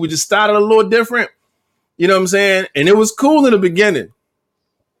hair. She would just style it a little different. You know what I'm saying? And it was cool in the beginning.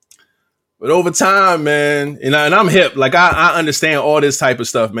 But over time, man, and I'm hip. Like, I understand all this type of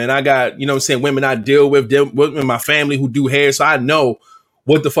stuff, man. I got, you know what I'm saying, women I deal with in my family who do hair, so I know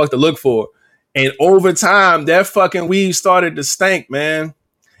what the fuck to look for. And over time, that fucking weave started to stink, man.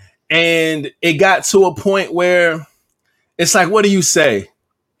 And it got to a point where it's like, what do you say?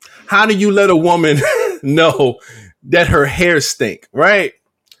 How do you let a woman know that her hair stink, right?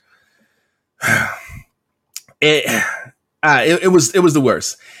 It was the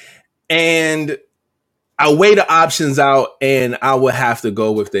worst. And I weigh the options out, and I would have to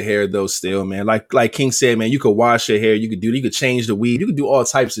go with the hair though still, man. Like King said, man, you could wash your hair, you could change the weave, you could do all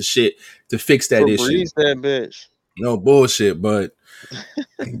types of shit to fix that issue. Freeze that bitch. No bullshit, but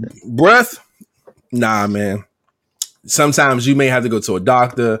breath, nah, man. Sometimes you may have to go to a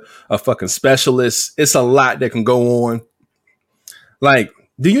doctor, a fucking specialist. It's a lot that can go on. Like,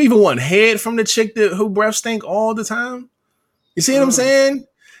 do you even want head from the chick who breath stink all the time? You see what I'm saying?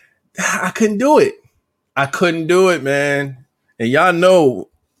 I couldn't do it. I couldn't do it, man. And y'all know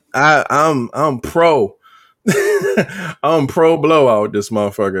I'm pro. I'm pro blowout this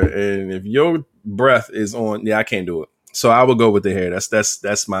motherfucker. And if your breath is on, I can't do it. So I will go with the hair.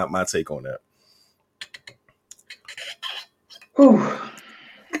 That's my take on that. Whew.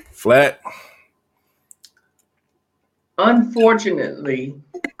 Flat. Unfortunately,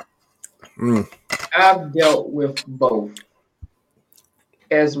 I've dealt with both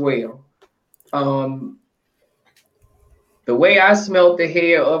as well. The way I smelt the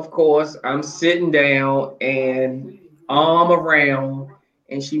hair, of course, I'm sitting down and arm around,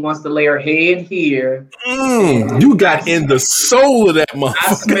 and she wants to lay her head here. You got in the soul of that motherfucker.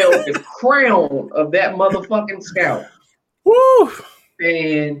 I smelled the crown of that motherfucking scalp. Woo!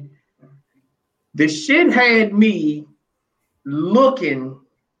 And the shit had me looking.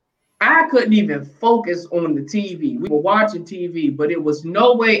 I couldn't even focus on the TV. We were watching TV, but it was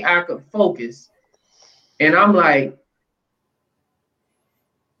no way I could focus. And I'm like,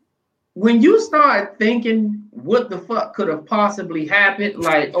 when you start thinking what the fuck could have possibly happened,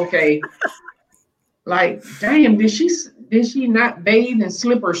 like, okay, like, damn, did she not bathe and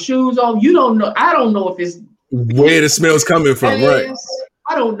slip her shoes off? You don't know. I don't know if it's where the smell's coming from, right?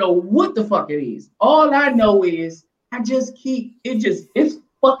 I don't know what the fuck it is. All I know is it's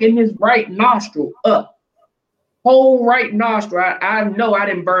fucking this right nostril up. Whole right nostril. I know I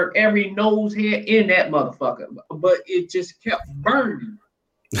didn't burn every nose hair in that motherfucker, but it just kept burning.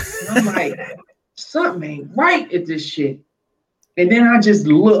 And I'm like, something ain't right at this shit. And then I just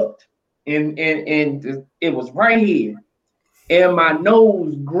looked, and it was right here. And my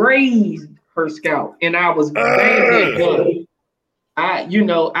nose grazed her scalp, and I was bad.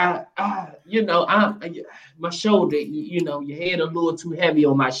 My shoulder, your head a little too heavy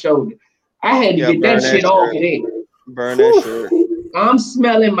on my shoulder. I had to get that shit off of there. Burn that shirt. I'm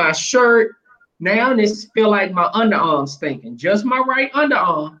smelling my shirt. Now this feel like my underarm stinking. Just my right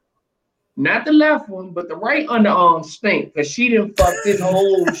underarm. Not the left one, but the right underarm stink because she didn't fuck this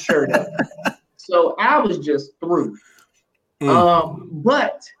whole shirt up. So I was just through.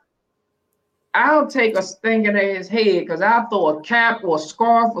 But I'll take a stinking ass head because I'll throw a cap or a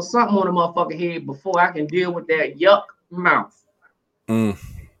scarf or something on the motherfucking head before I can deal with that yuck mouth.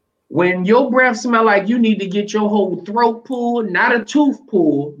 When your breath smell like you need to get your whole throat pulled, not a tooth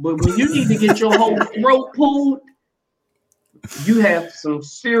pulled, but when you need to get your whole throat pulled, you have some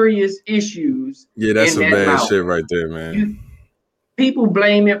serious issues. Yeah, that's some bad shit right there, man. People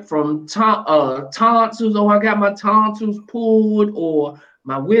blame it from tonsils. Oh, I got my tonsils pulled, or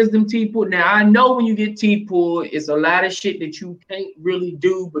my wisdom teeth pulled. Now, I know when you get teeth pulled, it's a lot of shit that you can't really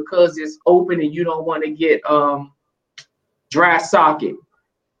do because it's open and you don't want to get dry socket.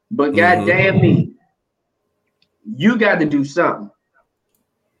 But goddamn me, you got to do something.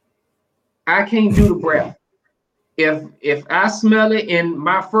 I can't do the breath. If I smell it and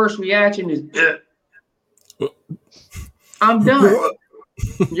my first reaction is, I'm done.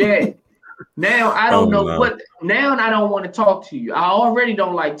 Yeah. Now I don't know what. Now I don't want to talk to you. I already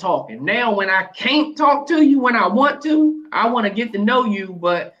don't like talking. Now when I can't talk to you when I want to, I want to get to know you.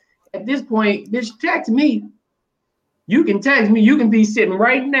 But at this point, bitch, text me. You can text me. You can be sitting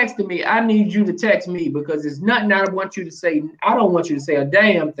right next to me. I need you to text me because there's nothing I want you to say. I don't want you to say a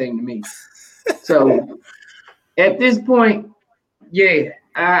damn thing to me. So at this point, yeah,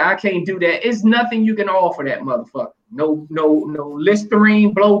 I can't do that. It's nothing you can offer that motherfucker. No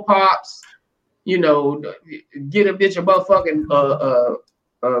Listerine, blow pops. Get a bitch a motherfucking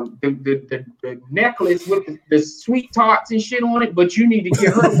the necklace with the sweet tarts and shit on it, but you need to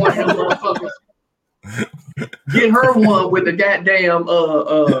get her one of them motherfuckers. Get her one with the goddamn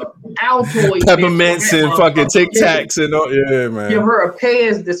Altoid peppermints and fucking Tic Tacs and all. Yeah, man. Give her a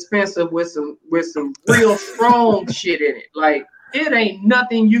Pez dispenser with some real strong shit in it. Like, it ain't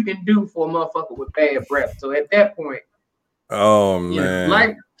nothing you can do for a motherfucker with bad breath. So at that point, oh man,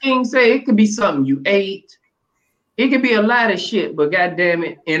 like King say, it could be something you ate. It could be a lot of shit, but goddamn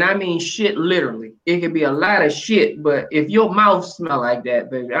it, and I mean shit literally. It could be a lot of shit, but if your mouth smell like that,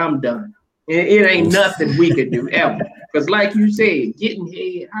 baby, I'm done. It ain't nothing we could do ever. Because like you said, getting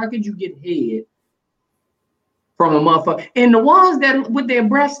head, how could you get head from a motherfucker? And the ones that with their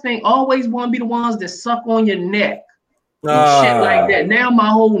breath stink always want to be the ones that suck on your neck and shit like that. Now my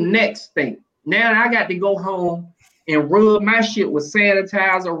whole neck stink. Now I got to go home and rub my shit with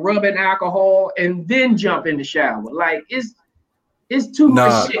sanitizer, rubbing alcohol, and then jump in the shower. Like, it's too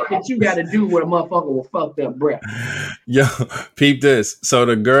much shit that you got to do with a motherfucker with fucked up breath. Yo, peep this. So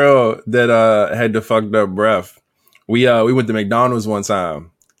the girl that had the fucked up breath, we went to McDonald's one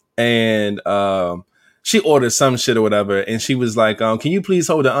time, and she ordered some shit or whatever, and she was like, "Can you please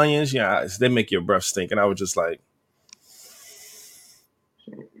hold the onions? Yeah, they make your breath stink." And I was just like,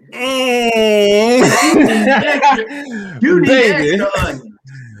 You need extra onions.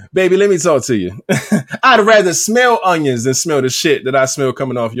 Baby, let me talk to you. I'd rather smell onions than smell the shit that I smell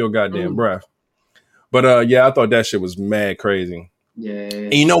coming off your goddamn breath. But yeah, I thought that shit was mad crazy. Yeah.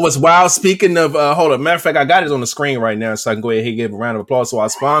 And you know what's wild? Speaking of, hold up. Matter of fact, I got it on the screen right now, so I can go ahead and give a round of applause to our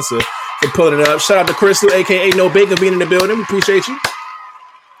sponsor for pulling it up. Shout out to Crystal, aka No Bacon, being in the building. We appreciate you.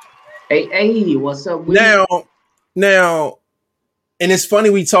 Hey, what's up? Now, and it's funny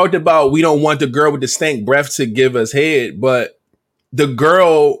we talked about we don't want the girl with the stank breath to give us head, but the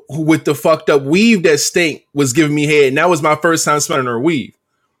girl with the fucked up weave that stink was giving me head, and that was my first time smelling her weave.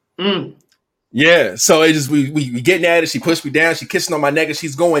 Yeah, so it just we getting at it. She pushed me down. She kissing on my neck, and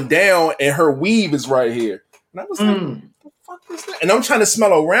she's going down, and her weave is right here. And I was like, "What the fuck is that?" And I'm trying to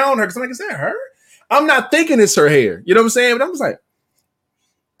smell around her because I'm like, "Is that her?" I'm not thinking it's her hair. You know what I'm saying? But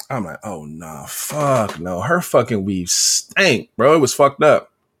I'm like, "Oh nah, fuck no." Her fucking weave stank, bro. It was fucked up.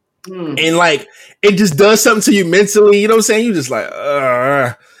 And like, it just does something to you mentally. You know what I'm saying? You just like,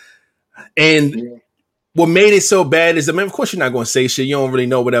 and what made it so bad is, I mean, of course you're not going to say shit. You don't really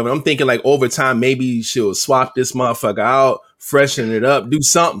know whatever. I'm thinking like over time, maybe she'll swap this motherfucker out, freshen it up, do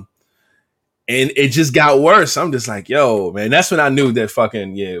something. And it just got worse. I'm just like, yo, man, that's when I knew that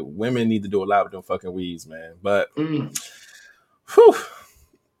fucking, yeah, women need to do a lot with them fucking weeds, man. But, whew.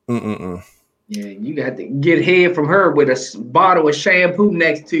 Yeah, you got to get head from her with a bottle of shampoo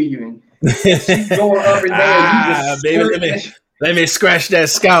next to you, and she's going up and down. Baby, let me scratch that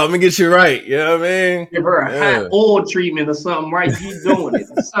scalp. Let me get you right. You know what I mean? Give her a hot oil treatment or something, right? She's doing it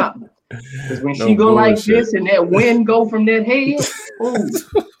or something. Because when she go like this and that wind go from that head,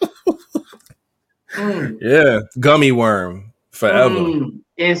 yeah, gummy worm forever.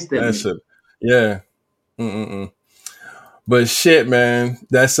 Instantly. That shit. Yeah. But shit, man,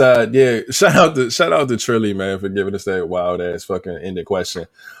 that's yeah. Shout out to Trilly, man, for giving us that wild ass fucking ended question.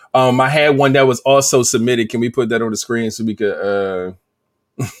 I had one that was also submitted. Can we put that on the screen so we could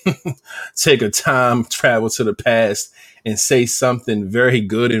take a time travel to the past and say something very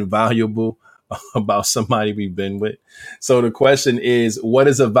good and valuable about somebody we've been with? So the question is, what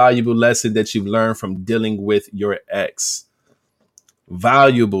is a valuable lesson that you've learned from dealing with your ex?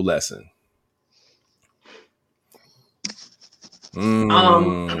 Valuable lesson.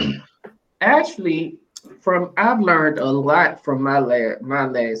 Actually, I've learned a lot from my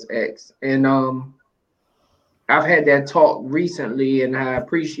last ex, and I've had that talk recently, and I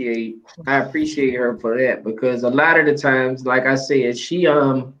appreciate her for that, because a lot of the times, like I said, she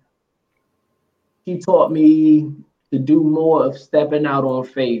taught me to do more of stepping out on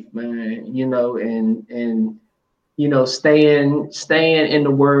faith, man, you know, and you know, staying in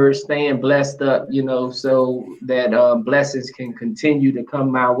the word, staying blessed up, you know, so that blessings can continue to come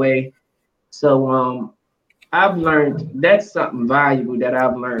my way. So I've learned that's something valuable that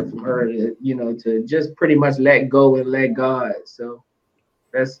I've learned from her, you know, to just pretty much let go and let God. So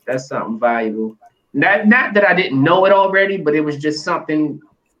that's something valuable. Not that I didn't know it already, but it was just something.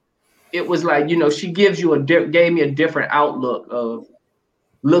 It was like, you know, she gave me a different outlook of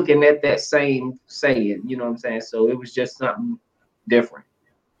looking at that same saying, you know what I'm saying? So it was just something different.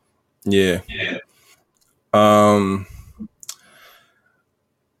 Yeah.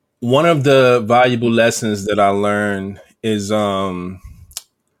 One of the valuable lessons that I learned is how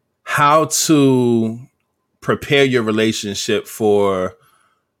to prepare your relationship for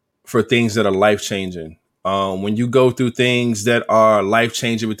things that are life-changing. When you go through things that are life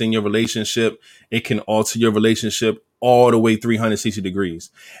changing within your relationship, it can alter your relationship all the way 360 degrees.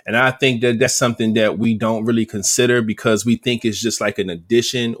 And I think that that's something that we don't really consider because we think it's just like an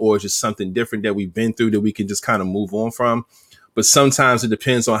addition or just something different that we've been through that we can just kind of move on from. But sometimes it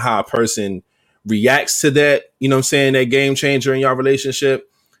depends on how a person reacts to that, you know what I'm saying, that game changer in your relationship.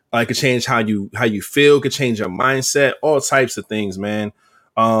 It could change how you feel, could change your mindset, all types of things, man.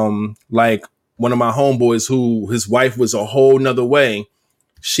 Like one of my homeboys who his wife was a whole nother way.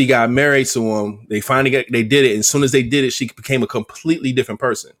 She got married to him. They did it. And as soon as they did it, she became a completely different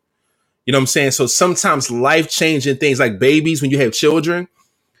person. You know what I'm saying? So sometimes life changing things like babies, when you have children,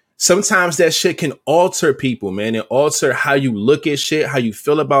 sometimes that shit can alter people, man, and alter how you look at shit, how you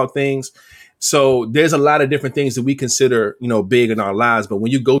feel about things. So there's a lot of different things that we consider, you know, big in our lives. But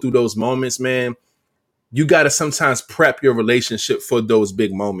when you go through those moments, man, you got to sometimes prep your relationship for those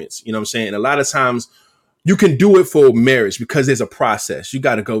big moments. You know what I'm saying? And a lot of times you can do it for marriage because there's a process. You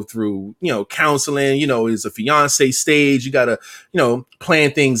got to go through, you know, counseling, you know, it's a fiance stage. You got to, you know,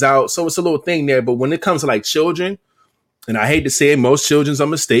 plan things out. So it's a little thing there. But when it comes to like children, and I hate to say it, most children's a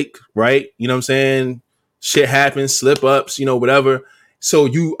mistake, right? You know what I'm saying? Shit happens, slip ups, you know, whatever. So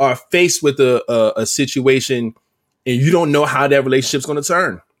you are faced with a situation and you don't know how that relationship's going to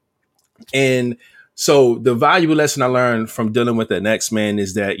turn. And so the valuable lesson I learned from dealing with that next man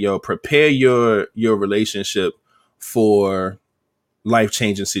is that, prepare your relationship for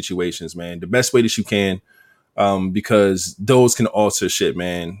life-changing situations, man. The best way that you can, because those can alter shit,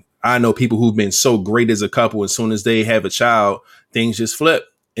 man. I know people who've been so great as a couple. As soon as they have a child, things just flip.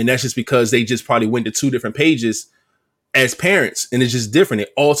 And that's just because they just probably went to two different pages as parents. And it's just different.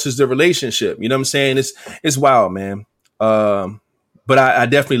 It alters the relationship. You know what I'm saying? It's wild, man. But I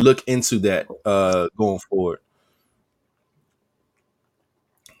definitely look into that going forward.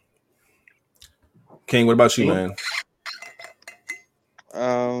 King, what about you, man?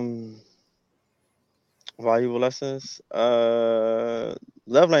 Valuable lessons.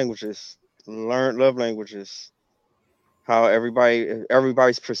 Love languages. Learn love languages. How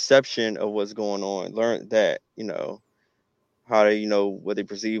everybody's perception of what's going on. Learn that, you know, how they, you know, what they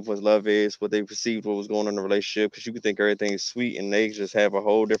perceive what love is, what they perceived what was going on in the relationship, because you could think everything is sweet and they just have a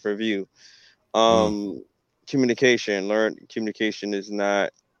whole different view. Communication. Learn communication is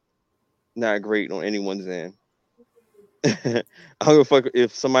not great on anyone's end. I don't give a fuck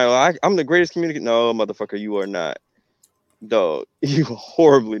if somebody like, I'm the greatest communicator. No, motherfucker, you are not. Dog, you are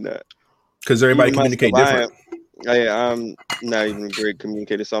horribly not. Because everybody communicate different. I'm not even a great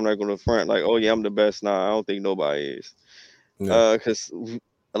communicator, so I'm not going to front like, oh yeah, I'm the best. Nah, I don't think nobody is. Because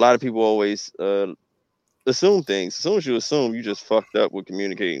a lot of people always assume things. As soon as you assume, you just fucked up with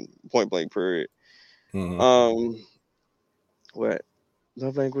communicating. Point blank. Period. What?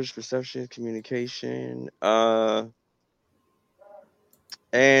 Love language, perception, communication,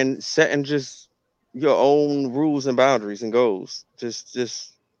 and setting just your own rules and boundaries and goals.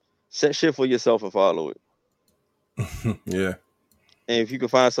 Just set shit for yourself and follow it. Yeah. And if you can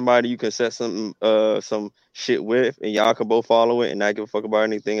find somebody you can set some shit with, and y'all can both follow it and not give a fuck about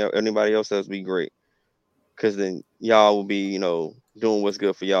anybody else, that'd be great. Because then y'all will be, you know, doing what's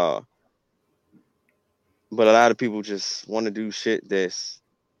good for y'all. But a lot of people just want to do shit that's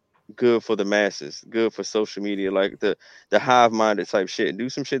good for the masses, good for social media, like the hive-minded type shit. Do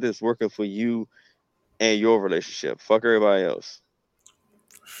some shit that's working for you and your relationship. Fuck everybody else.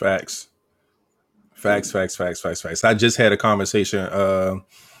 Facts. I just had a conversation the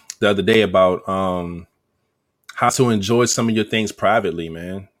other day about how to enjoy some of your things privately,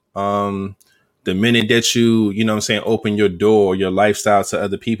 man. The minute that you know what I'm saying, open your door, your lifestyle to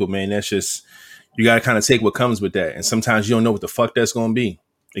other people, man, that's just, you got to kind of take what comes with that. And sometimes you don't know what the fuck that's going to be.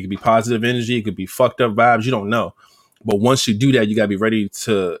 It could be positive energy. It could be fucked up vibes. You don't know. But once you do that, you got to be ready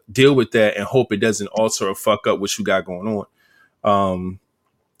to deal with that and hope it doesn't alter or fuck up what you got going on.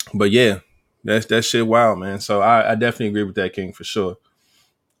 But yeah, that shit wild, man. So I definitely agree with that, King, for sure.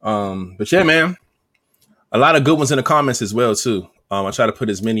 But yeah, man, a lot of good ones in the comments as well, too. I try to put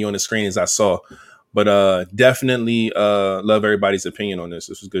as many on the screen as I saw. But definitely love everybody's opinion on this.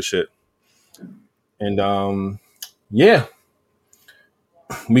 This was good shit. And yeah,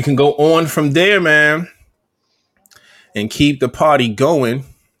 we can go on from there, man, and keep the party going.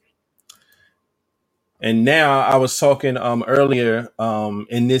 And now I was talking earlier,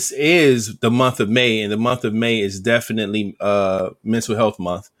 and this is the month of May, and the month of May is definitely mental health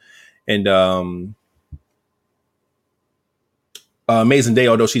month. And Amazing Day,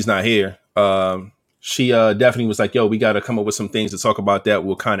 although she's not here, she definitely was like, yo, we got to come up with some things to talk about that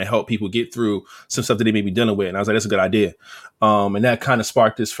will kind of help people get through some stuff that they may be dealing with. And I was like, that's a good idea. And that kind of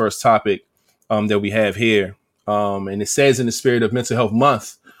sparked this first topic. that we have here. And it says in the spirit of Mental Health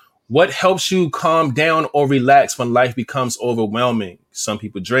Month, what helps you calm down or relax when life becomes overwhelming? Some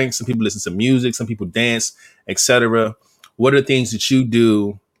people drink, some people listen to music, some people dance, etc. What are the things that you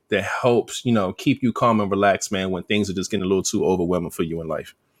do that helps, keep you calm and relaxed, man, when things are just getting a little too overwhelming for you in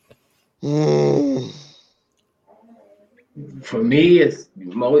life? For me, it's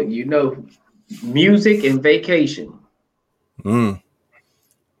music and vacation.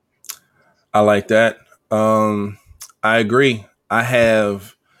 I like that. I agree. I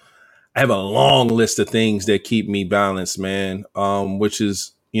have a long list of things that keep me balanced, man. Which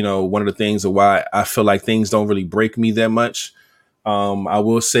is, one of the things of why I feel like things don't really break me that much. I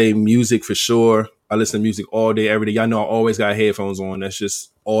will say music for sure. I listen to music all day, every day. Y'all know I always got headphones on. That's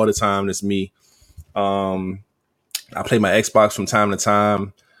just all the time. That's me. I play my Xbox from time to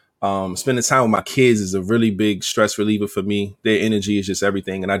time. Spending time with my kids is a really big stress reliever for me. Their energy is just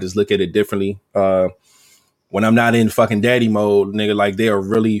everything. And I just look at it differently. When I'm not in fucking daddy mode, nigga, like they are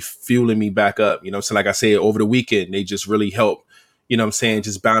really fueling me back up. So like I said, over the weekend, they just really help,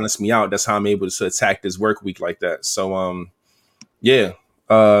 just balance me out. That's how I'm able to attack this work week like that. So, yeah.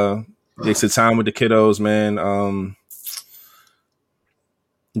 It's a time with the kiddos, man.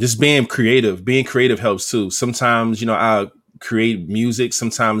 Just being creative helps too. Sometimes, I'll create music.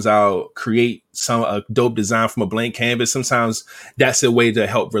 Sometimes I'll create a dope design from a blank canvas. Sometimes that's a way to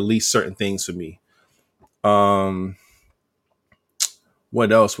help release certain things for me. What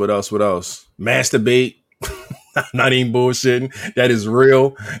else? Masturbate. Not even bullshitting. That is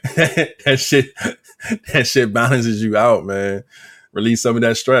real. that shit balances you out, man. Release some of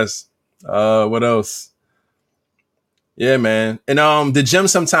that stress. What else? Yeah, man. And the gym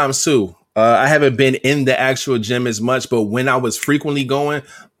sometimes too. I haven't been in the actual gym as much, but when I was frequently going,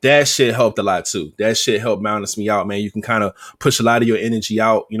 that shit helped a lot too. That shit helped balance me out, man. You can kind of push a lot of your energy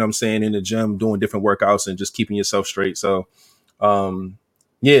out, in the gym, doing different workouts and just keeping yourself straight. So,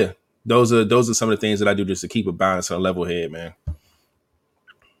 yeah, those are some of the things that I do just to keep a balance and a level head, man.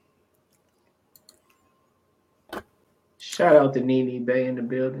 Shout out to Nene Bay in the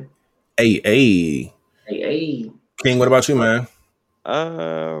building. Hey. King, what about you, man?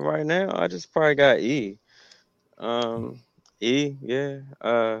 Right now, I just probably got E. Yeah.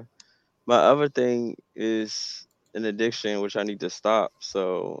 My other thing is an addiction, which I need to stop.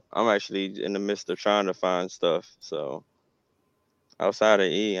 So I'm actually in the midst of trying to find stuff. So outside of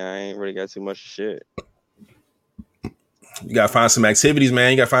E, I ain't really got too much shit. You gotta find some activities,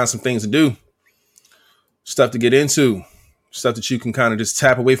 man. You gotta find some things to do, stuff to get into, stuff that you can kind of just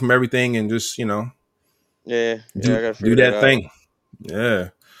tap away from everything and just, I gotta do that thing. Yeah.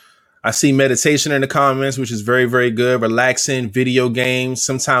 I see meditation in the comments, which is very, very good. Relaxing, video games,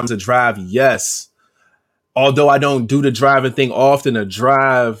 sometimes a drive. Yes. Although I don't do the driving thing often, a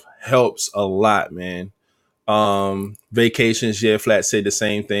drive helps a lot, man. Vacations, yeah, Flat said the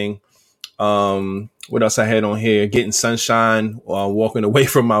same thing. What else I had on here? Getting sunshine, walking away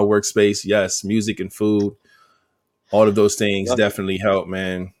from my workspace. Yes. Music and food. All of those things definitely help,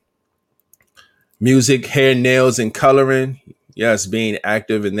 man. Music, hair, nails, and coloring. Yes, being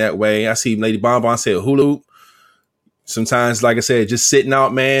active in that way. I see Lady Bonbon said hula hoop. Sometimes, like I said, just sitting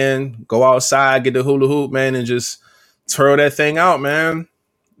out, man. Go outside, get the hula hoop, man, and just twirl that thing out, man.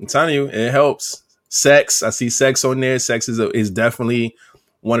 I'm telling you, it helps. Sex, I see sex on there. Sex is definitely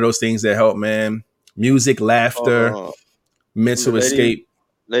one of those things that help, man. Music, laughter, mental escape.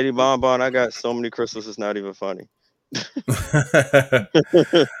 Lady Bonbon, I got so many crystals, it's not even funny. Yeah,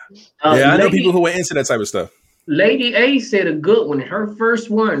 I know people who are into that type of stuff. Lady A said a good one, her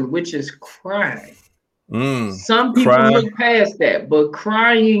first one, which is cry. Some people look past that, but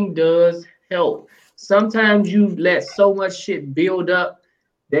crying does help. Sometimes you let so much shit build up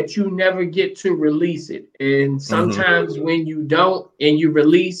that you never get to release it. And sometimes when you don't and you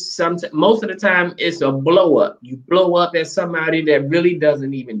release, most of the time it's a blow up. You blow up at somebody that really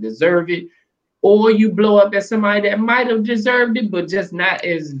doesn't even deserve it. Or you blow up at somebody that might have deserved it, but just not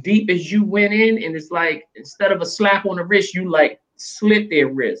as deep as you went in. And it's like, instead of a slap on the wrist, you like slit their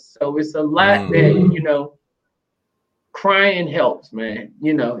wrist. So it's a lot that, crying helps, man.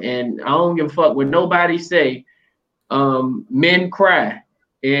 And I don't give a fuck what nobody say. Men cry.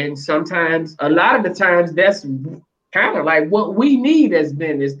 And sometimes, a lot of the times, that's kind of like what we need as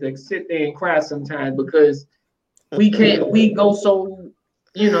men, is to sit there and cry sometimes, because we go so,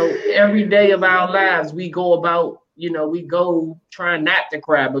 every day of our lives, we go about, we go trying not to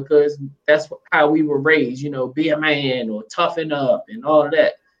cry because that's how we were raised, be a man or toughen up and all of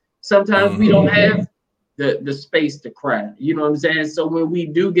that. Sometimes we don't have the space to cry, you know what I'm saying? So when we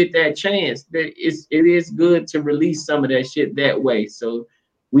do get that chance, it is good to release some of that shit that way. So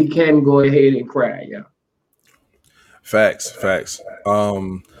we can go ahead and cry, yeah. Facts.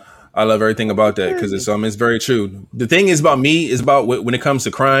 I love everything about that because it's very true. The thing is about me is about when it comes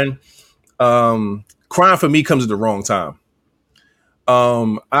to crying. Crying for me comes at the wrong time.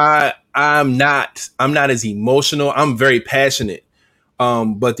 I'm not as emotional. I'm very passionate.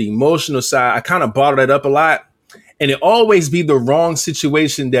 But the emotional side, I kind of bottle that up a lot. And it always be the wrong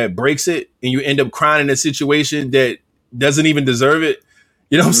situation that breaks it. And you end up crying in a situation that doesn't even deserve it.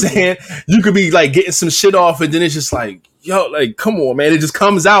 You know what I'm saying? You could be like getting some shit off and then it's just like, yo, like, come on, man. It just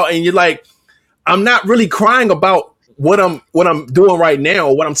comes out and you're like, I'm not really crying about what I'm doing right now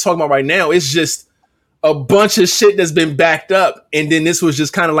or what I'm talking about right now. It's just a bunch of shit that's been backed up. And then this was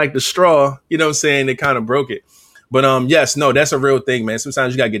just kind of like the straw, you know what I'm saying? It kind of broke it. But yes, no, that's a real thing, man.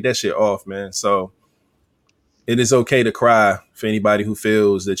 Sometimes you gotta get that shit off, man. So it is okay to cry for anybody who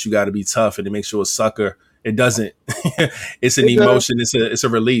feels that you got to be tough and it makes you a sucker. It doesn't. It's an emotion. It's a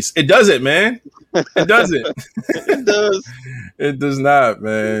release. It doesn't, man. It doesn't. It does. It does not,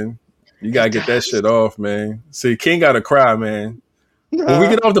 man. You gotta get that shit off, man. See, King gotta cry, man. When we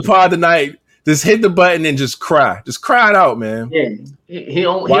get off the pod tonight, just hit the button and just cry. Just cry it out, man. Yeah, he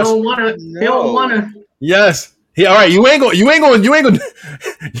don't wanna. Yes. All right. You ain't gonna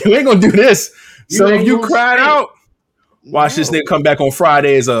do this. So if you cried out, watch this nigga come back on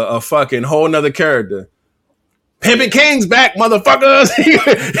Friday as a fucking whole nother character. Pimpin' King's back, motherfuckers.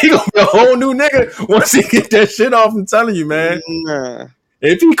 He gonna be a whole new nigga once he get that shit off. I'm telling you, man. Nah.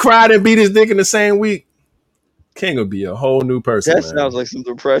 If he cried and beat his dick in the same week, King will be a whole new person. That man. sounds like some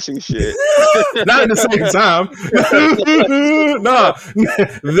depressing shit. Not at the same time. No,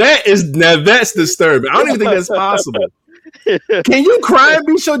 that's disturbing. I don't even think that's possible. Can you cry and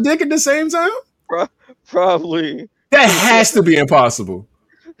beat your dick at the same time? Probably. That has to be impossible.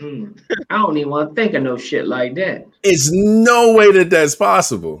 I don't even want to think of no shit like that. It's no way that that's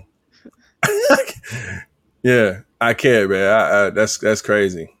possible. Yeah, I can't, man. That's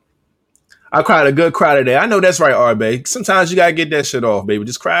crazy. I cried a good cry today. I know that's right, R-Bay. Sometimes you gotta get that shit off, baby.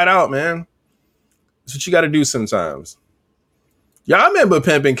 Just cry it out, man. That's what you gotta do sometimes. Y'all remember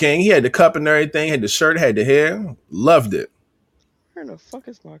Pimpin' King? He had the cup and everything, had the shirt, had the hair. Loved it. Where the fuck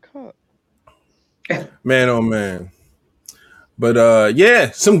is my cup? Man, oh man. But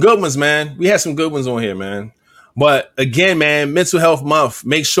yeah, some good ones, man. We had some good ones on here, man. But again, man, Mental Health Month.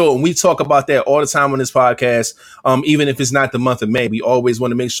 Make sure, and we talk about that all the time on this podcast. Even if it's not the month of May, we always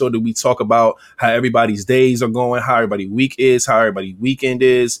want to make sure that we talk about how everybody's days are going, how everybody's week is, how everybody's weekend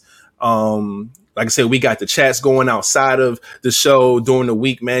is. Like I said, we got the chats going outside of the show during the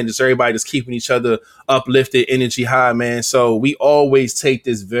week, man. Just everybody just keeping each other uplifted, energy high, man. So we always take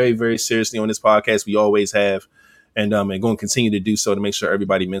this very, very seriously on this podcast. We always have. And going to continue to do so to make sure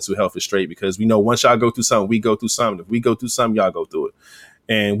everybody's mental health is straight, because we know once y'all go through something, we go through something. If we go through something, y'all go through it.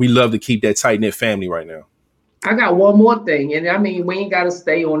 And we love to keep that tight-knit family right now. I got one more thing. And I mean, we ain't got to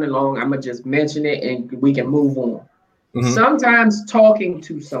stay on it long. I'm going to just mention it and we can move on. Mm-hmm. Sometimes talking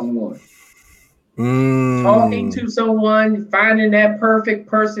to someone, finding that perfect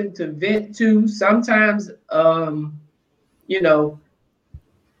person to vent to. Sometimes, you know,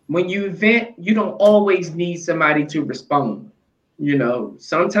 when you vent, you don't always need somebody to respond. You know,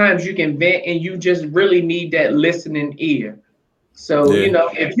 sometimes you can vent and you just really need that listening ear. So, you know,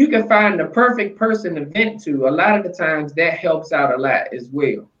 if you can find the perfect person to vent to, a lot of the times that helps out a lot as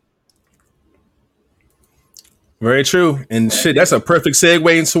well. Very true. And shit, that's a perfect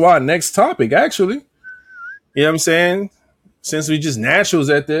segue into our next topic, actually. You know what I'm saying? Since we just naturals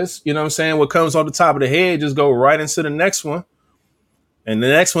at this, you know what I'm saying? What comes on the top of the head, just go right into the next one. And the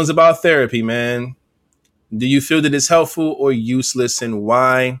next one's about therapy, man. Do you feel that it's helpful or useless, and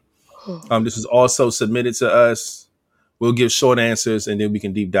why? This was also submitted to us. We'll give short answers and then we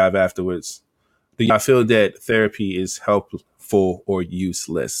can deep dive afterwards. Do y'all feel that therapy is helpful or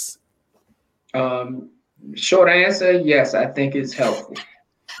useless? Short answer, yes, I think it's helpful.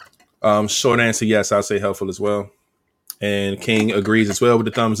 Short answer, yes, I'll say helpful as well. And King agrees as well with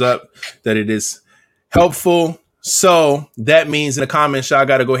the thumbs up that it is helpful. So that means in the comments, y'all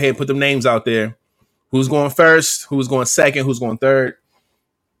got to go ahead and put them names out there. Who's going first? Who's going second? Who's going third?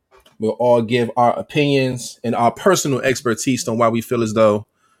 We'll all give our opinions and our personal expertise on why we feel as though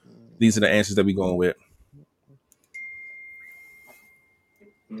these are the answers that we're going with.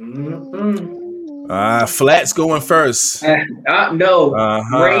 Flat's going first. No,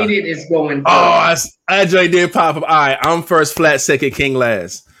 Rated is going first. Oh, Ajay did pop up. All right, I'm first, Flat second, King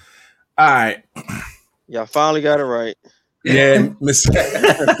last. All right. Y'all finally got it right. Yeah, Miss.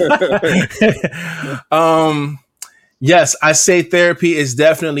 Yes, I say therapy is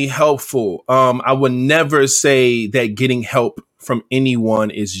definitely helpful. I would never say that getting help from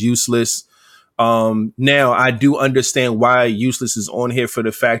anyone is useless. Now I do understand why useless is on here, for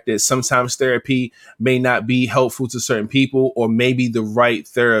the fact that sometimes therapy may not be helpful to certain people, or maybe the right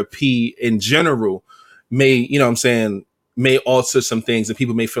therapy in general may, you know what I'm saying, may alter some things and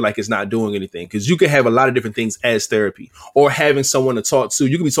people may feel like it's not doing anything. Cause you can have a lot of different things as therapy, or having someone to talk to.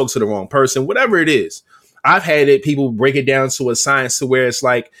 You can be talking to the wrong person, whatever it is. I've had it, people break it down to a science to where it's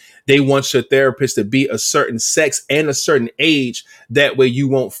like they want your therapist to be a certain sex and a certain age. That way you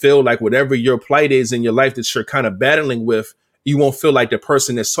won't feel like whatever your plight is in your life that you're kind of battling with, you won't feel like the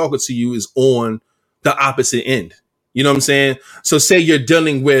person that's talking to you is on the opposite end. You know what I'm saying? So say you're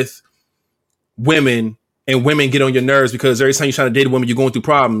dealing with women and women get on your nerves because every time you're trying to date a woman, you're going through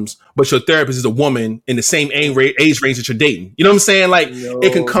problems, but your therapist is a woman in the same age range that you're dating. You know what I'm saying? Like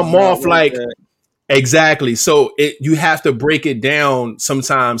it can come off like that. Exactly. So you have to break it down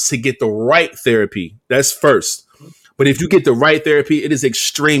sometimes to get the right therapy. That's first. But if you get the right therapy, it is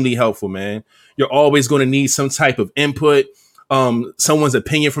extremely helpful, man. You're always going to need some type of input, someone's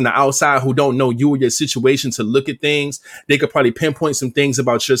opinion from the outside who don't know you or your situation to look at things. They could probably pinpoint some things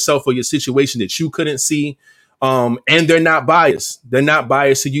about yourself or your situation that you couldn't see. And they're not biased. They're not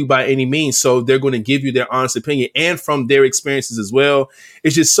biased to you by any means. So they're going to give you their honest opinion and from their experiences as well.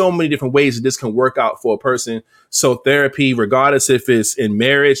 It's just so many different ways that this can work out for a person. So therapy, regardless if it's in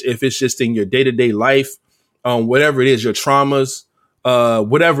marriage, if it's just in your day-to-day life, whatever it is, your traumas,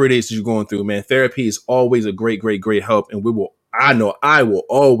 whatever it is that you're going through, man, therapy is always a great, great, great help. And I will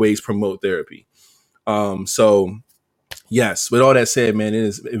always promote therapy. So yes, with all that said, man, it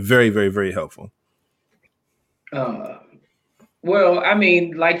is very, very, very helpful. Well, I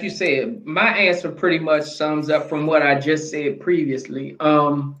mean, like you said, my answer pretty much sums up from what I just said previously.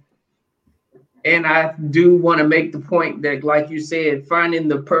 And I do want to make the point that, like you said, finding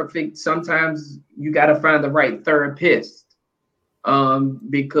the perfect, sometimes you got to find the right therapist.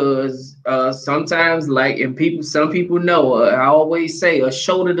 Because sometimes, like, and some people know, I always say a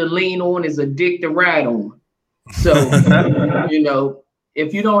shoulder to lean on is a dick to ride on. So,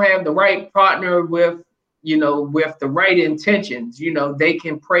 if you don't have the right partner with the right intentions, they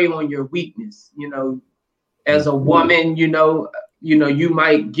can prey on your weakness. As a woman, you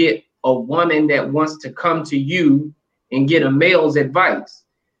might get a woman that wants to come to you and get a male's advice.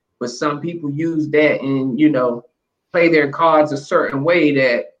 But some people use that and, play their cards a certain way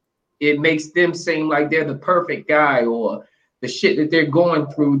that it makes them seem like they're the perfect guy, or the shit that they're going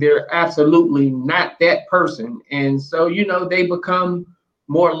through, they're absolutely not that person. And so, they become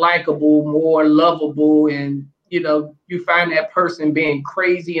more likable, more lovable, and you find that person being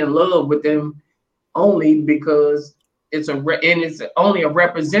crazy in love with them only because it's only a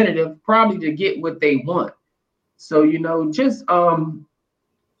representative, probably to get what they want. So just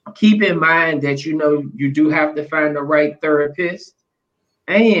keep in mind that you do have to find the right therapist,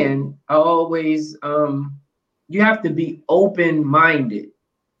 and always you have to be open-minded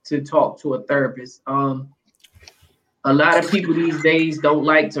to talk to a therapist. A lot of people these days don't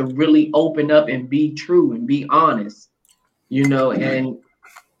like to really open up and be true and be honest, and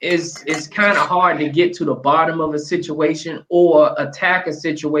it's kind of hard to get to the bottom of a situation or attack a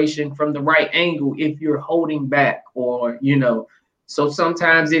situation from the right angle if you're holding back, or, so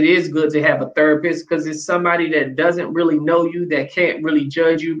sometimes it is good to have a therapist because it's somebody that doesn't really know you, that can't really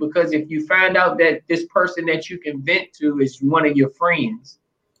judge you. Because if you find out that this person that you can vent to is one of your friends,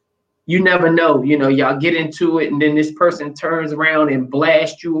 you never know, y'all get into it, and then this person turns around and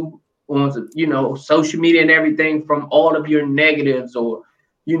blasts you on, social media and everything from all of your negatives, or,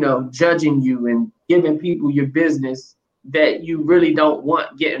 judging you and giving people your business that you really don't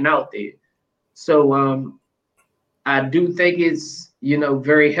want getting out there. So I do think it's,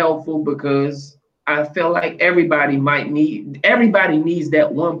 very helpful, because I feel like everybody needs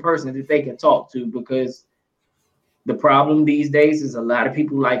that one person that they can talk to, because the problem these days is a lot of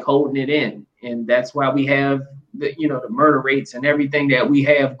people like holding it in. And that's why we have the murder rates and everything that we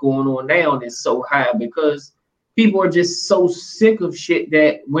have going on now is so high, because people are just so sick of shit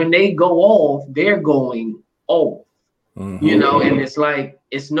that when they go off, they're going off, and it's like,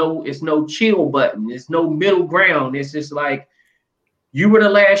 it's no chill button. There's no middle ground. It's just like, you were the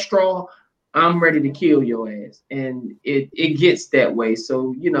last straw, I'm ready to kill your ass. And it gets that way.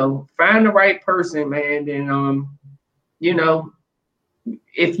 So, find the right person, man. And,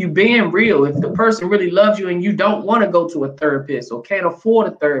 if you being real, if the person really loves you and you don't want to go to a therapist or can't afford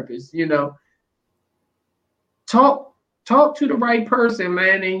a therapist, talk to the right person,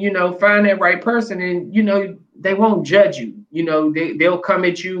 man. And, find that right person, and, they won't judge you. They'll come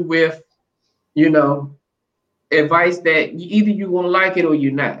at you with, advice that either you won't like it or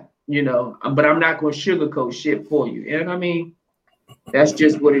you're not, but I'm not going to sugarcoat shit for you. And I mean, That's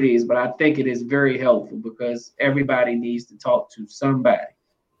just what it is. But I think it is very helpful because everybody needs to talk to somebody.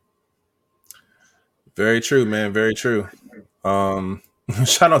 Very true, man. Very true.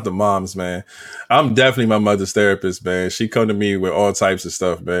 Shout out to moms, man. I'm definitely my mother's therapist, man. She come to me with all types of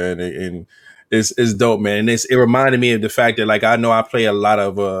stuff, man, and it's dope, man. And it reminded me of the fact that, like, I know I play a lot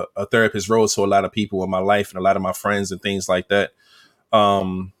of a therapist role to a lot of people in my life and a lot of my friends and things like that.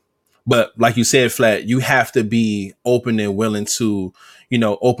 But like you said, Flat, you have to be open and willing to,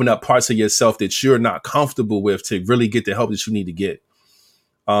 open up parts of yourself that you're not comfortable with to really get the help that you need to get.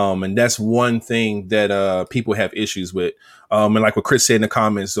 And that's one thing that people have issues with. And like what Chris said in the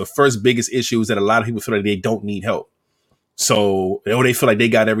comments, the first biggest issue is that a lot of people feel like they don't need help. So, or they feel like they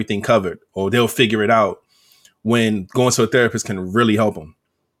got everything covered, or they'll figure it out, when going to a therapist can really help them.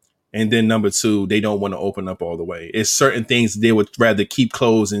 And then number two, they don't want to open up all the way. It's certain things they would rather keep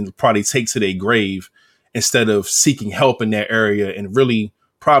closed and probably take to their grave instead of seeking help in that area and really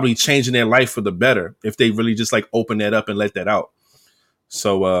probably changing their life for the better if they really just like open that up and let that out.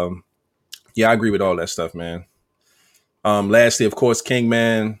 So, yeah, I agree with all that stuff, man. Lastly, of course, King,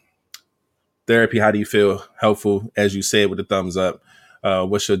 man, therapy, how do you feel? Helpful, as you said, with the thumbs up.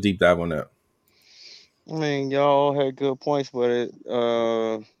 What's your deep dive on that? I mean, y'all had good points, but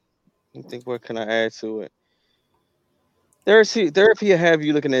I think, what can I add to it? Therapy will have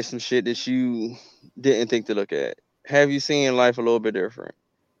you looking at some shit that you didn't think to look at. Have you seen life a little bit different?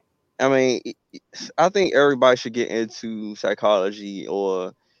 I mean, I think everybody should get into psychology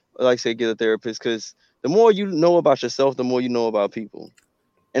or, like I say, get a therapist, because the more you know about yourself, the more you know about people.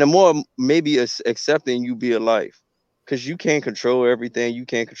 And the more maybe accepting you be a life, because you can't control everything. You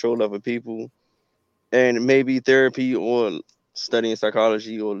can't control other people. And maybe therapy or studying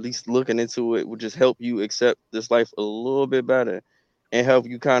psychology, or at least looking into it, would just help you accept this life a little bit better and help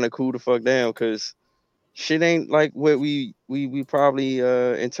you kind of cool the fuck down, because shit ain't like what we probably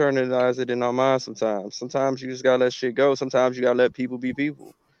internalize it in our minds sometimes. Sometimes you just gotta let shit go. Sometimes you gotta let people be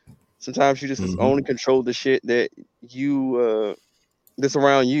people. Sometimes you just only control the shit that you that's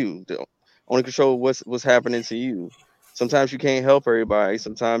around you. Only control what's happening to you. Sometimes you can't help everybody.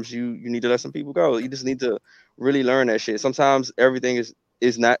 Sometimes you need to let some people go. You just need to really learn that shit. Sometimes everything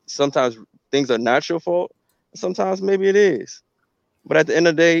is not. Sometimes things are not your fault. Sometimes maybe it is. But at the end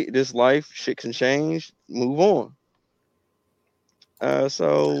of the day, this life shit can change. Move on.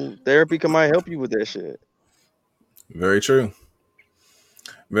 So therapy might help you with that shit. Very true.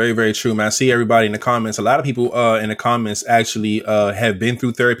 Very, very true, man. I see everybody in the comments. A lot of people in the comments actually have been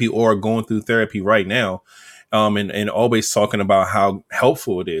through therapy or are going through therapy right now. And always talking about how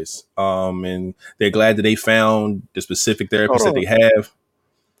helpful it is. And they're glad that they found the specific therapist that they have.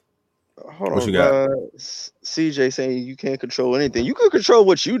 Hold on, you got? CJ saying you can't control anything. You can control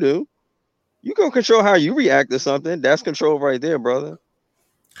what you do. You can control how you react to something. That's control right there, brother.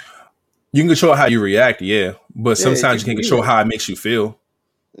 You can control how you react, yeah. But sometimes you can control how it makes you feel.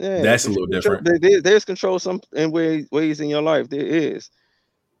 Yeah, that's a little different. There's control in ways in your life. There is.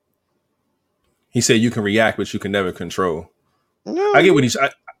 He said you can react, but you can never control. No, I get what he's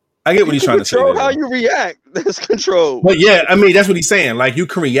trying to say. Control how you react. That's control. But yeah, I mean, that's what he's saying. Like, you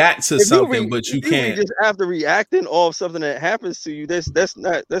can react to something, but you can't. Just after reacting off something that happens to you, that's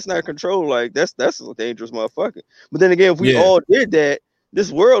not control. Like, that's a dangerous motherfucker. But then again, if we all did that,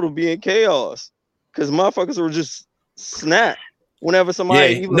 this world would be in chaos, because motherfuckers would just snap whenever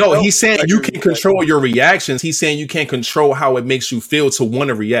somebody. Yeah, no, he's saying you can control your reactions. He's saying you can't control how it makes you feel to want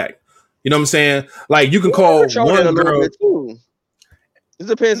to react. You know what I'm saying? Like, you can call one girl. It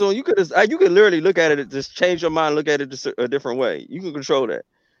depends on you could literally look at it, just change your mind, look at it just a different way. You can control that.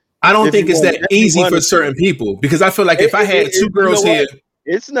 I don't think it's that easy for certain people, because I feel like if I had two girls here,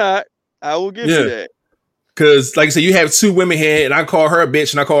 it's not. I will give you that. Because, like I said, you have two women here, and I call her a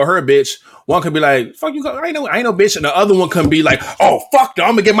bitch, and I call her a bitch. One can be like, "Fuck you, I ain't no bitch," and the other one can be like, "Oh fuck,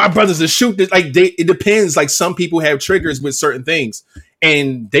 I'm gonna get my brothers to shoot this." Like, it depends. Like, some people have triggers with certain things,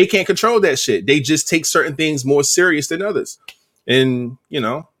 and they can't control that shit. They just take certain things more serious than others. And,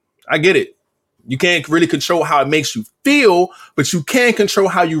 I get it. You can't really control how it makes you feel, but you can control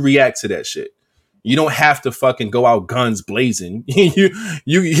how you react to that shit. You don't have to fucking go out guns blazing.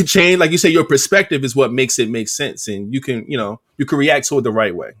 you change, like you say, your perspective is what makes it make sense. And you can react to it the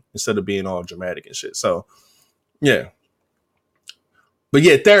right way instead of being all dramatic and shit. So, yeah. But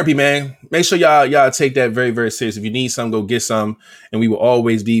yeah, therapy, man. Make sure y'all take that very, very serious. If you need some, go get some. And we will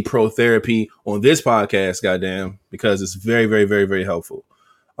always be pro therapy on this podcast, goddamn, because it's very, very, very, very helpful.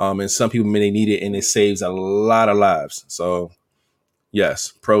 And some people may need it, and it saves a lot of lives. So,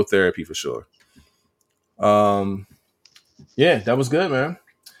 yes, pro therapy for sure. Yeah, that was good, man.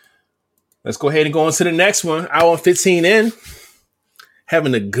 Let's go ahead and go on to the next one. Hour 15 in.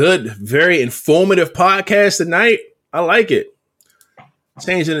 having a good, very informative podcast tonight. I like it.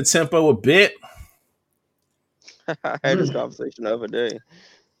 Changing the tempo a bit. I had this conversation the other day.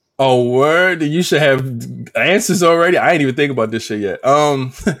 Oh, word! You should have answers already. I ain't even think about this shit yet.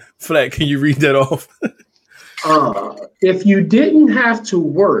 Flat, can you read that off? If you didn't have to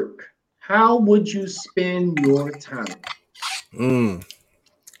work, how would you spend your time?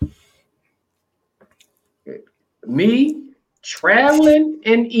 Me, traveling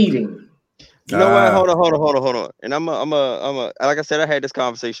and eating. You know what? Hold on. And I'm a. Like I said, I had this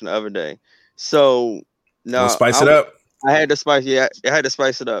conversation the other day. So now spice it up. I had to spice. Yeah, I had to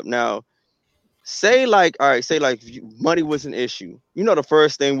spice it up. Now, say like money was an issue. You know, the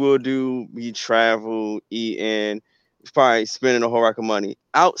first thing we'll do, we travel, eating, probably spending a whole rack of money.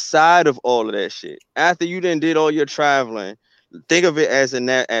 Outside of all of that shit, after you then did all your traveling, think of it as in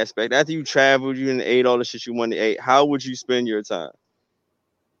that aspect. After you traveled, you didn't ate all the shit you wanted to eat. How would you spend your time?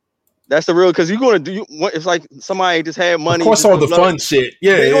 That's the real, because you're gonna do. It's like somebody just had money. Of course, all the fun shit.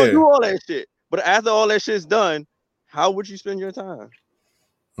 Yeah, they're gonna do all that shit. But after all that shit's done, how would you spend your time?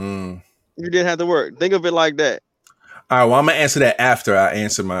 If you didn't have to work. Think of it like that. All right. Well, I'm gonna answer that after I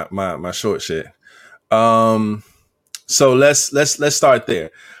answer my short shit. So let's start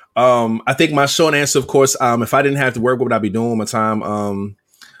there. I think my short answer, of course, if I didn't have to work, what would I be doing with my time?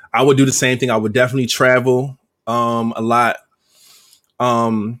 I would do the same thing. I would definitely travel a lot.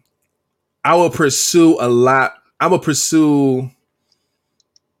 I will pursue a lot. I will pursue,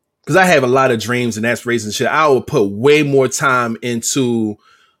 because I have a lot of dreams and aspirations and shit. I will put way more time into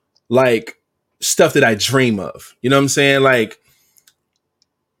like stuff that I dream of. You know what I'm saying? Like,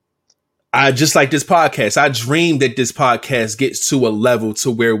 I just like this podcast. I dream that this podcast gets to a level to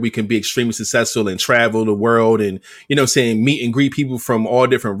where we can be extremely successful and travel the world and, you know what I'm saying, meet and greet people from all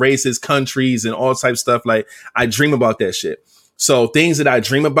different races, countries, and all types of stuff. Like, I dream about that shit. So things that I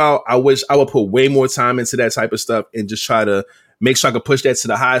dream about, I wish I would put way more time into that type of stuff and just try to make sure I can push that to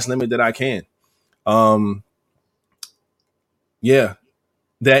the highest limit that I can. Yeah,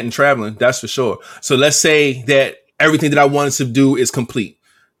 that and traveling, that's for sure. So let's say that everything that I wanted to do is complete.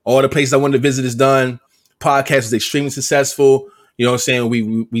 All the places I wanted to visit is done. Podcast is extremely successful. You know what I'm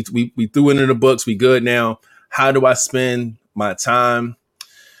saying? We threw it in the books. We good now. How do I spend my time?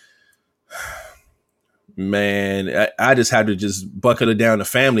 Man, I just had to just bucket it down to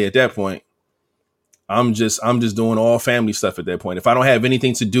family at that point. I'm just doing all family stuff at that point. If I don't have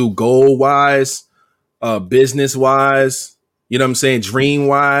anything to do goal wise, business wise, you know what I'm saying, dream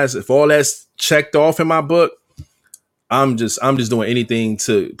wise, if all that's checked off in my book, I'm just doing anything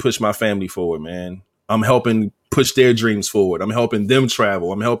to push my family forward, man. I'm helping push their dreams forward. I'm helping them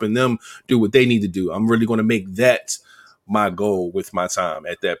travel. I'm helping them do what they need to do. I'm really going to make that my goal with my time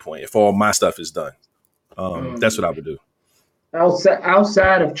at that point, if all my stuff is done. That's what I would do.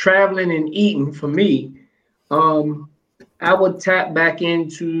 Outside of traveling and eating, for me, I would tap back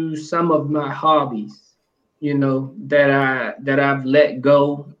into some of my hobbies, you know, that I've let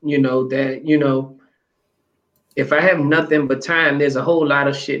go, if I have nothing but time, there's a whole lot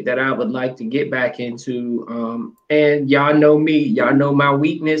of shit that I would like to get back into. And y'all know me, y'all know my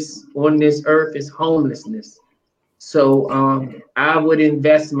weakness on this earth is homelessness. So I would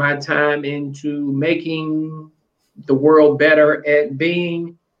invest my time into making the world better at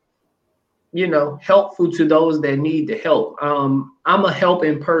being, helpful to those that need the help. I'm a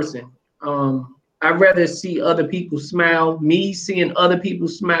helping person. I'd rather see other people smile. Me seeing other people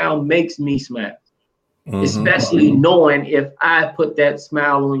smile makes me smile. Mm-hmm. Especially knowing if I put that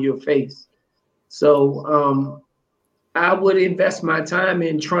smile on your face. So I would invest my time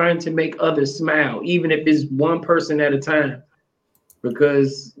in trying to make others smile, even if it's one person at a time,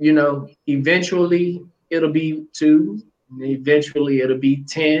 because, eventually it'll be 2, and eventually it'll be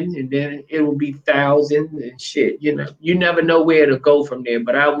 10, and then it will be 1,000 and shit. You never know where to go from there,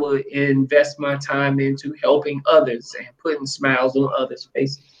 but I would invest my time into helping others and putting smiles on others'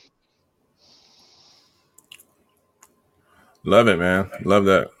 faces. Love it, man. Love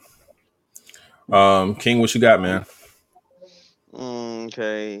that. King, what you got, man?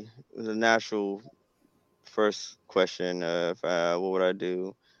 Okay, the natural first question. What would I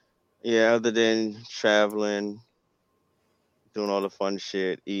do? Yeah, other than traveling, doing all the fun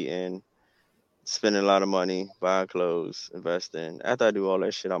shit, eating, spending a lot of money, buying clothes, investing. After I do all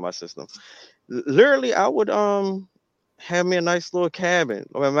that shit on my system, literally, I would have me a nice little cabin. As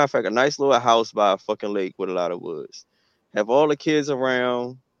a matter of fact, a nice little house by a fucking lake with a lot of woods. Have all the kids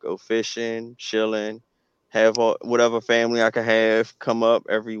around, go fishing, chilling, have whatever family I could have come up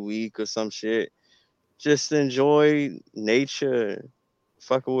every week or some shit. Just enjoy nature,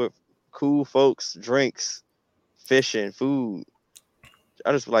 fucking with cool folks, drinks, fishing, food.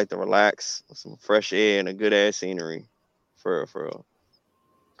 I just like to relax with some fresh air and a good ass scenery. For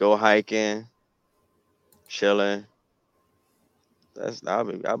go hiking, chilling.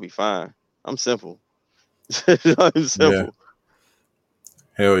 I'll be fine. I'm simple. I'm Yeah. simple.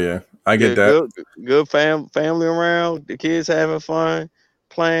 Hell yeah. I get Good, that. good family around. The kids having fun,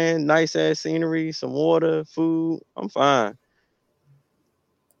 playing, nice ass scenery, some water, food. I'm fine.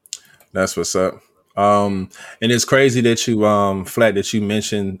 That's what's up. And it's crazy that you Flat, that you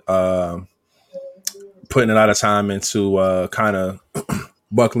mentioned putting a lot of time into kind of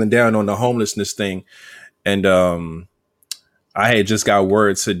buckling down on the homelessness thing. And I had just got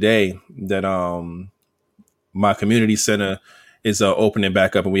word today that my community center is opening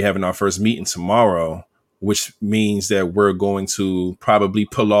back up, and we're having our first meeting tomorrow, which means that we're going to probably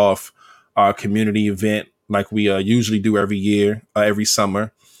pull off our community event like we usually do every year, every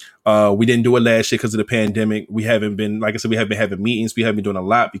summer. We didn't do it last year because of the pandemic. We haven't been, like I said, we haven't been having meetings. We haven't been doing a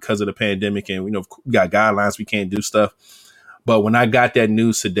lot because of the pandemic, and we got guidelines. We can't do stuff. But when I got that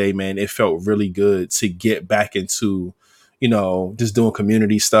news today, man, it felt really good to get back into, just doing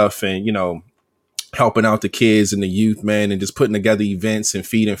community stuff and, helping out the kids and the youth, man, and just putting together events and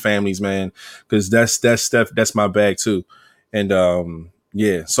feeding families, man, because that's my bag too. And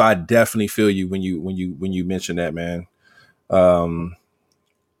yeah, so I definitely feel you when you mention that, man.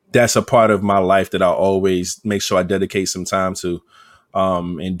 That's a part of my life that I always make sure I dedicate some time to,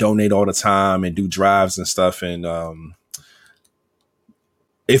 and donate all the time and do drives and stuff. And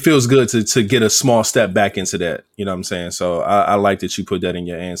it feels good to get a small step back into that. You know what I'm saying? So I like that you put that in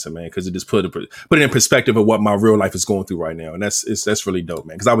your answer, man, because it just put it in perspective of what my real life is going through right now. And that's really dope,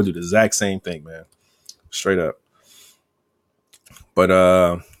 man, because I would do the exact same thing, man. Straight up. But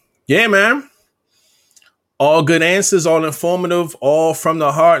yeah, man. All good answers, all informative, all from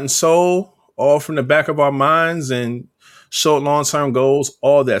the heart and soul, all from the back of our minds, and short, long-term goals,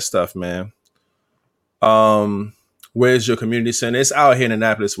 all that stuff, man. Where's your community center? It's out here in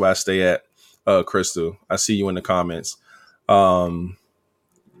Annapolis where I stay at, Crystal. I see you in the comments. Yeah,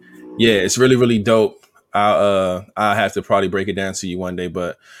 it's really, really dope. I'll have to probably break it down to you one day,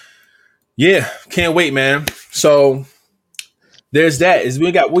 but yeah, can't wait, man. So there's that.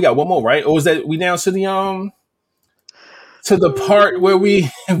 We got one more, right? Or is that we down to the part where we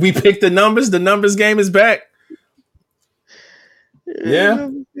pick the numbers? The numbers game is back. Yeah,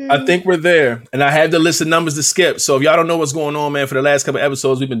 I think we're there. And I have the list of numbers to skip. So if y'all don't know what's going on, man, for the last couple of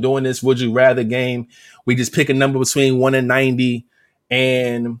episodes, we've been doing this Would You Rather game. We just pick a number between 1 and 90.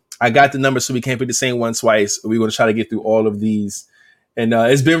 And I got the number, so we can't pick the same one twice. We're going to try to get through all of these. And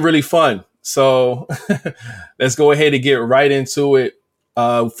it's been really fun. So let's go ahead and get right into it.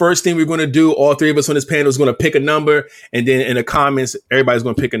 First thing we're going to do, all three of us on this panel is going to pick a number, and then in the comments, everybody's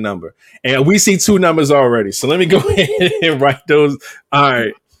going to pick a number. And we see two numbers already. So let me go ahead and write those. All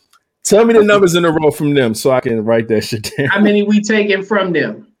right. Tell me the numbers in a row from them so I can write that shit down. How many we taking from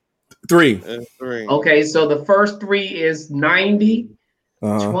them? Three. Okay, so the first three is 90,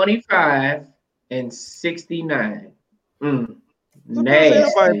 25, and 69.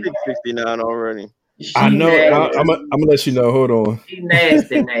 Nobody picked 69 already. I know. I'm gonna let you know. Hold on. She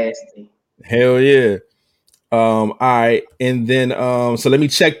nasty. Hell yeah. All right, and then so let me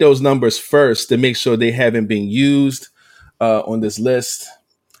check those numbers first to make sure they haven't been used on this list.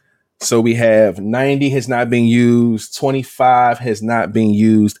 So we have 90 has not been used, 25 has not been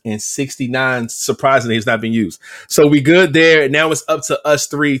used, and 69 surprisingly has not been used. So we good there. Now it's up to us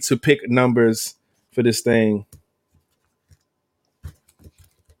three to pick numbers for this thing.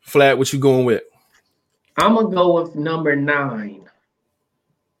 Flat, what you going with? I'm gonna go with number 9.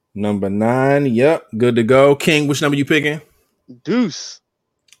 Number 9, yep, good to go. King, which number you picking? Deuce.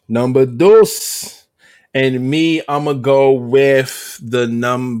 Number deuce. And me, I'm gonna go with the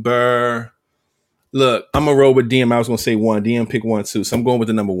number. Look, I'm gonna roll with DM. I was gonna say 1. DM pick 1 too, so I'm going with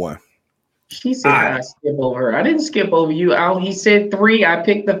the number 1. She said I skip over her. I didn't skip over you. He said 3. I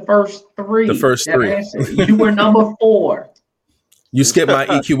picked the first 3. The first 3. You were number 4. You skipped my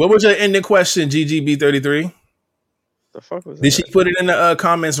EQ. What was your ending question, GGB33? The fuck was that? Did she put it in the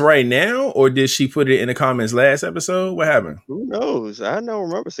comments right now, or did she put it in the comments last episode? What happened? Who knows? I don't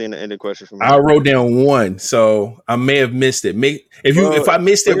remember seeing the ending question from her. I wrote down 1, so I may have missed it. If I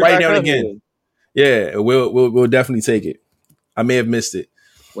missed it, write down again. Yeah, we'll definitely take it. I may have missed it.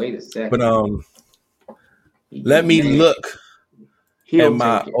 Wait a second. But let me look at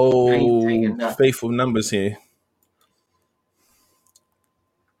my old faithful numbers here.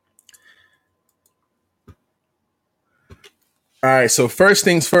 All right, so first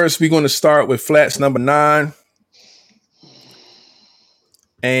things first, we're going to start with Flats number 9.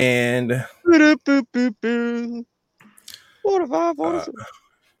 And 45, 46.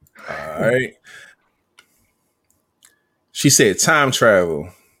 All right. She said time travel.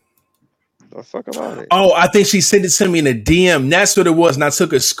 The fuck about it? Oh, I think she sent it to me in a DM. That's what it was. And I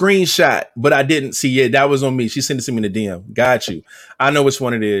took a screenshot, but I didn't see it. That was on me. She sent it to me in a DM. Got you. I know which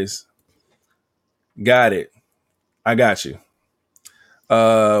one it is. Got it. I got you.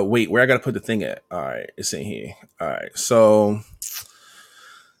 Wait, where I gotta put the thing at? All right, it's in here. All right, so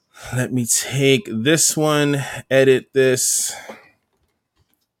let me take this one, edit this,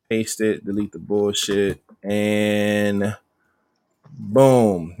 paste it, delete the bullshit, and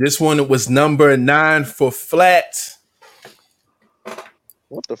boom. This one was number 9 for flat.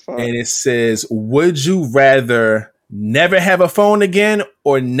 What the fuck? And it says, would you rather never have a phone again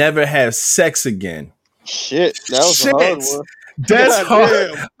or never have sex again? Shit, that was a hard one. That's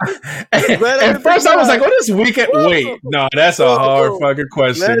hard. At first, I was like, "Oh, this weekend." Wait, no, that's a hard fucking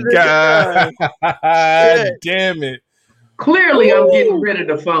question. God damn it! Clearly, I'm getting rid of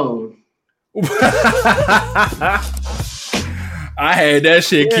the phone. I had that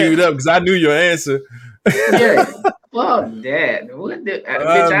shit queued up because I knew your answer. Yeah, fuck that. What the,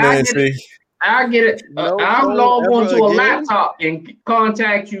 bitch, I get it. I'll log onto a laptop and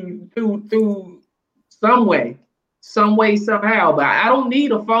contact you through some way, somehow. But I don't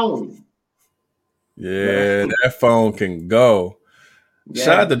need a phone. Yeah, that phone can go. Yeah.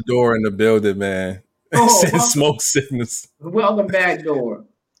 Shout out the door in the building, man. Smoke signals. Welcome back, door.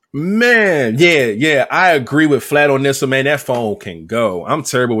 Man, yeah, I agree with Flat on this one, man. That phone can go. I'm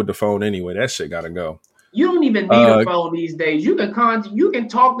terrible with the phone anyway. That shit gotta go. You don't even need a phone these days. You can talk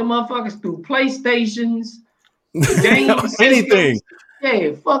to motherfuckers through PlayStations, games, anything.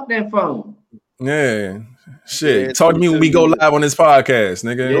 Yeah, fuck that phone. Yeah, shit. Yeah, talk to me when we go live on this podcast,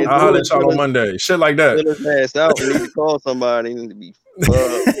 nigga. I'll holler at y'all on Monday. Shit like that. Pass out. We need to call somebody. Need to be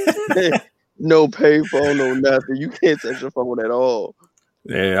no payphone, no nothing. You can't touch your phone at all.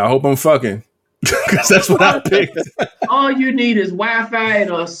 Yeah, I hope I'm fucking. Because that's what I picked. All you need is Wi-Fi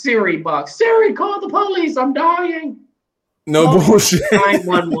and a Siri box. Siri, call the police. I'm dying. No bullshit.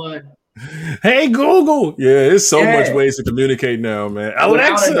 911. Hey, Google. Yeah, there's so much ways to communicate now, man.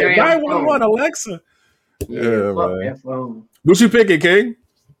 Alexa. 911, Alexa. Yeah, man. What you picking, King?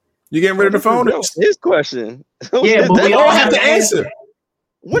 You getting rid of the phone? His question. Yeah, but we all have to answer.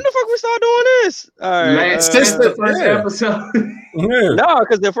 When the fuck we start doing this? All right. Since the first episode. Yeah. No,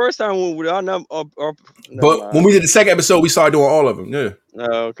 because the first time when we all but when we did the second episode, we started doing all of them. Yeah.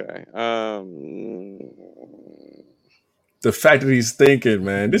 Oh, okay. The fact that he's thinking,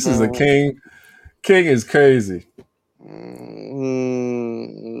 man, this is a king. King is crazy.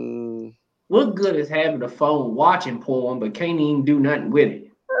 What good is having a phone watching porn, but can't even do nothing with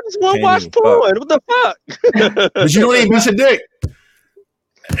it? I just want to watch porn. What the fuck? But you don't even beat your dick.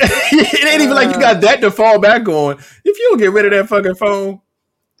 It ain't even like you got that to fall back on. If you don't get rid of that fucking phone.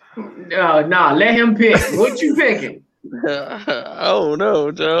 Nah, let him pick. What you picking? Oh no,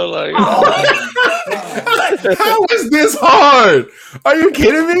 Joe. Like, how is this hard? Are you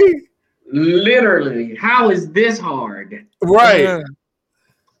kidding me? Literally, how is this hard? Right.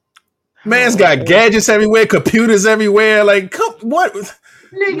 Man's got gadgets everywhere, computers everywhere. Like, what?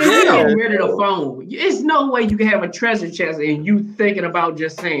 Nigga, you get rid of the phone. There's no way you can have a treasure chest and you thinking about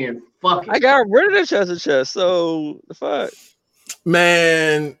just saying, fuck it. I got rid of the treasure chest, so the fuck.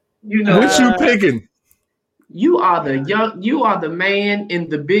 Man, you know what you picking? You are the man in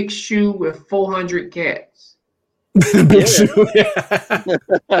the big shoe with 400 cats. The big shoe.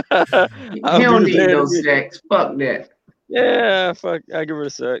 You don't need no sex. Fuck that. Yeah, fuck. I get rid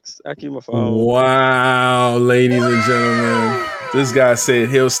of sex. I keep my phone. Wow, ladies and gentlemen. This guy said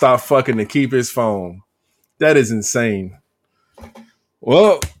he'll stop fucking to keep his phone. That is insane.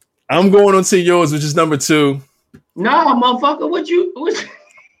 Well, I'm going on to yours, which is number 2. No, motherfucker, what you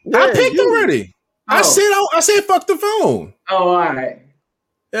I picked already. Oh. I said fuck the phone. Oh, all right.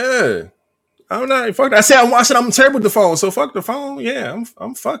 Yeah. I'm not fuck. I said I'm terrible with the phone, so fuck the phone. Yeah,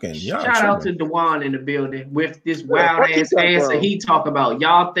 I'm fucking. Shout out to Dewan in the building with this wild ass answer he talk about.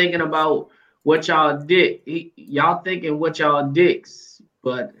 Y'all thinking about what y'all y'all thinking what y'all dicks,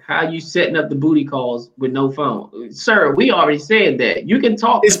 but how you setting up the booty calls with no phone, sir? We already said that you can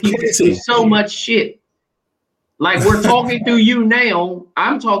talk to people through so much shit. Like we're talking through you now.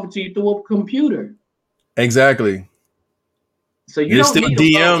 I'm talking to you through a computer. Exactly. So you don't still need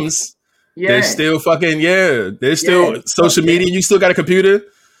DMs. Yeah. There's still fucking There's still social media. You still got a computer.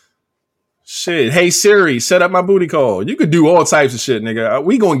 Shit. Hey Siri, set up my booty call. You could do all types of shit, nigga.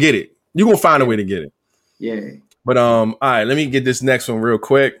 We gonna get it. You gonna find a way to get it. Yeah. But all right. Let me get this next one real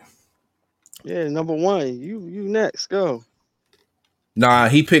quick. Yeah, number 1. You next. Go. Nah,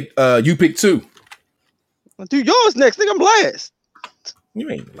 he picked. You picked 2. Dude, yours next. Nigga, I'm last. You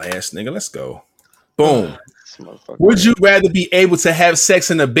ain't last, nigga. Let's go. Boom. This motherfucker. Would you rather be able to have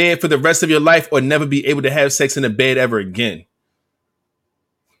sex in the bed for the rest of your life or never be able to have sex in the bed ever again?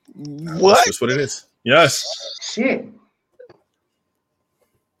 What? That's what it is. Yes. Shit.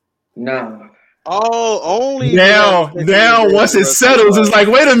 No. Oh, only Now, once it settles, it's like,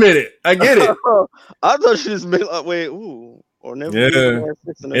 wait a minute. I get it. I thought she just meant like, wait, ooh, or never. Yeah.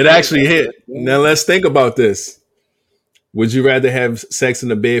 It actually hit. Now let's think about this. Would you rather have sex in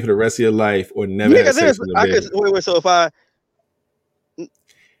the bed for the rest of your life or never have sex in the bed? Wait. So if I,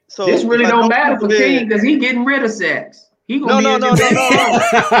 this really don't matter for King because he getting rid of sex. He gonna no.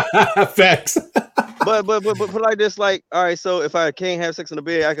 Facts. But like this, like, all right. So if I can't have sex in the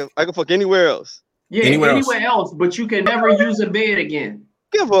bed, I can fuck anywhere else. Yeah, anywhere else, but you can never use a bed again.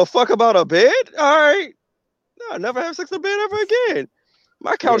 Give a fuck about a bed? All right. No, never have sex in the bed ever again.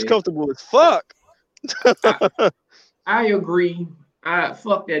 My couch comfortable as fuck. I agree. I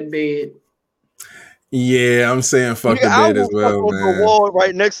fuck that bed. Yeah, I'm saying fuck the bed as well, man. The wall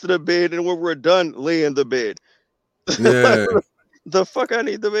right next to the bed, and when we're done, lay in the bed. Yeah. The fuck I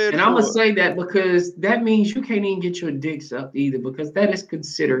need the bed. And I'm gonna say that because that means you can't even get your dick sucked either, because that is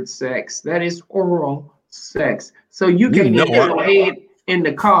considered sex. That is oral sex. So you can't even go ahead in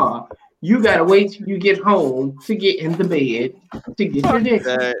the car. You gotta wait till you get home to get in the bed to get your dick.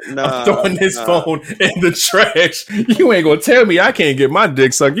 I'm throwing this phone in the trash. You ain't gonna tell me I can't get my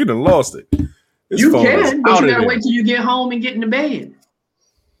dick sucked. You done lost it. You can, but you gotta wait till you get home and get in the bed.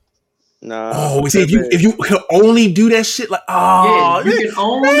 Nah. Oh, see, if you can only do that shit, like, oh, yeah, you can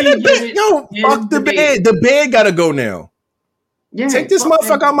only get it. Yo, fuck the bed. The bed gotta go now. Yeah, take this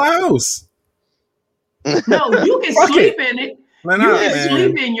motherfucker out my house. No, you can sleep in it. You can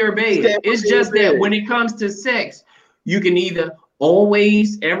sleep in your bed. It's just that when it comes to sex, you can either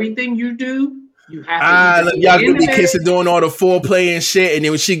always everything you do. You have to. Y'all gonna be kissing, doing all the foreplay and shit, and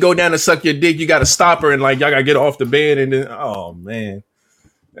then when she go down to suck your dick, you gotta stop her and like y'all gotta get off the bed, and then oh man.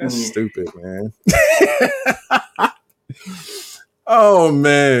 That's stupid, man. Oh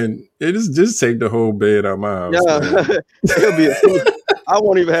man, it is just take the whole bed out of my house. Yeah, I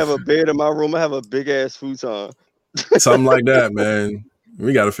won't even have a bed in my room. I have a big ass futon. Something like that, man.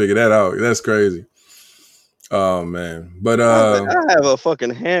 We got to figure that out. That's crazy. Oh man, but I have a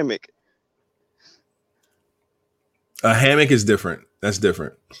fucking hammock. A hammock is different. That's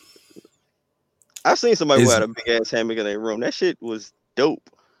different. I've seen somebody who had a big ass hammock in their room. That shit was dope.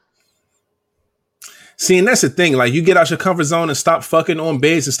 See, and that's the thing. Like, you get out your comfort zone and stop fucking on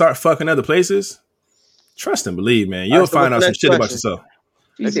beds and start fucking other places. Trust and believe, man. You'll find out some shit about yourself.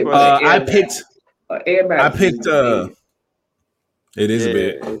 I picked. It is a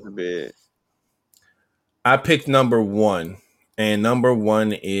bed. It's a bed. I picked number one, and number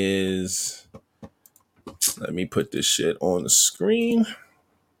one is. Let me put this shit on the screen.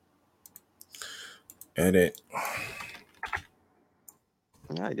 Edit.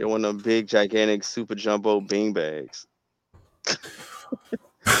 I get one of them big, gigantic, super jumbo bean bags.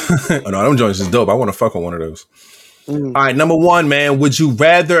 Oh, no, them joints is dope. I want to fuck on one of those. All right, number one, man. Would you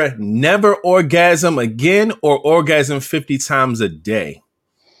rather never orgasm again or orgasm 50 times a day?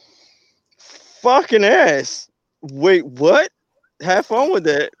 Fucking ass. Wait, what? Have fun with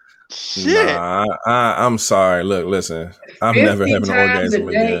that. Shit. Nah, I'm sorry. Look, listen. I'm never having an orgasm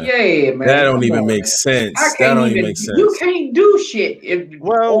again. Yeah, man. That don't even make sense. That don't even make sense. You can't do shit if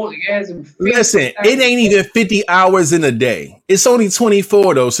orgasm. Listen, it ain't even 50 hours in a day. It's only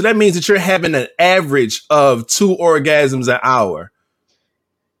 24 though. So that means that you're having an average of 2 orgasms an hour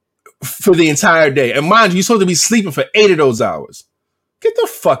for the entire day. And mind you, you're supposed to be sleeping for 8 of those hours. Get the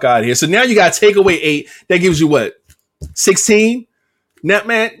fuck out of here. So now you got to take away 8. That gives you what? 16? Now,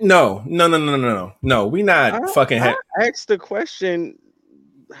 man, no. We not fucking. I asked the question: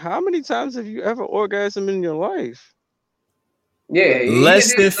 how many times have you ever orgasmed in your life? Yeah,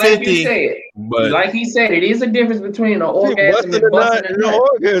 less than 50. But like he said, it is a difference between an orgasm and busting a nut.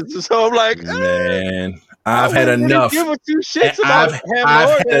 Orgasm. So I'm like, man, I've had enough. Give a few shits about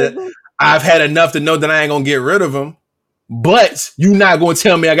I've had enough to know that I ain't gonna get rid of them. But you not gonna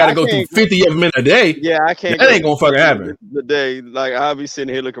tell me I gotta go through 50 of them in a day. Yeah, I can't. That ain't gonna fucking happen. The day, like, I'll be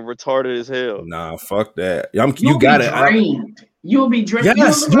sitting here looking retarded as hell. Nah, fuck that. You got it. You'll be drained.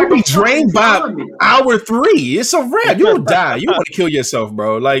 Yes, you'll be drained by hour 3. It's a wrap. You'll die. You want to kill yourself,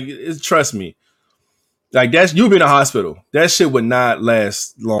 bro. Like, trust me. Like, you'll be in a hospital. That shit would not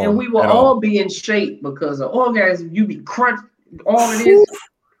last long. And we will all be in shape because of orgasm. You be crunched. All it is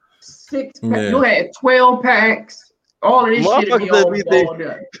 6 packs. You'll have 12 packs. All of this shit be all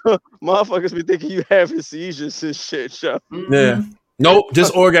done. Motherfuckers be thinking you having seizures and shit, yo. Yeah. Nope,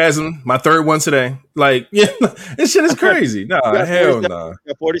 just orgasm. My third one today. Like, yeah, this shit is crazy. Nah, hell no. Nah.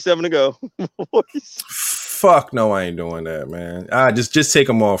 Got 47 to go. Fuck no, I ain't doing that, man. Just take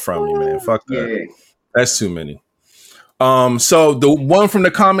them all from me, man. Fuck that. Yeah. That's too many. So the one from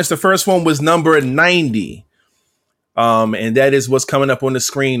the comments, the first one was number 90. And that is what's coming up on the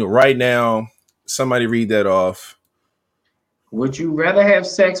screen right now. Somebody read that off. Would you rather have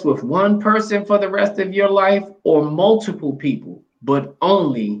sex with one person for the rest of your life or multiple people, but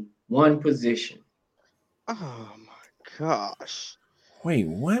only one position? Oh my gosh. Wait,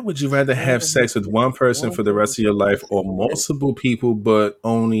 what? Would you rather have sex with one person for the rest of your life or multiple people, but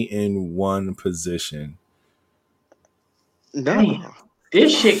only in one position? No. Damn.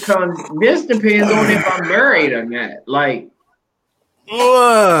 This depends on if I'm married or not. Like,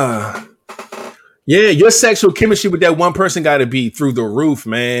 yeah, your sexual chemistry with that one person got to be through the roof,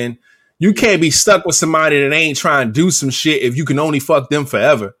 man. You can't be stuck with somebody that ain't trying to do some shit if you can only fuck them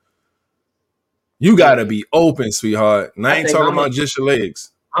forever. You got to be open, sweetheart. And I ain't talking about just your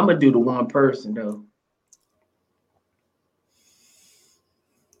legs. I'm going to do the one person, though.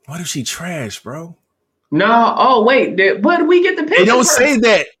 What if she trash, bro? No. Oh, wait. But do we get to pick They don't say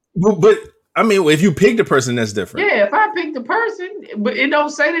that. But I mean, if you pick the person, that's different. Yeah, if I pick the person, but it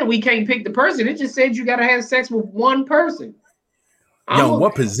don't say that we can't pick the person. It just said you got to have sex with one person.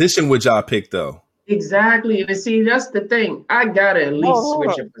 What position would y'all pick, though? Exactly. And see, that's the thing. I got to at least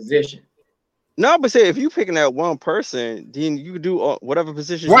switch a position. No, but say if you picking that one person, then you do whatever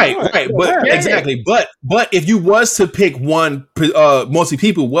position. Right. But exactly. But if you was to pick one, multi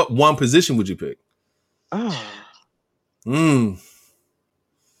people, what one position would you pick? Oh.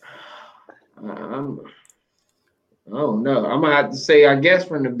 Oh no, I'm gonna have to say, I guess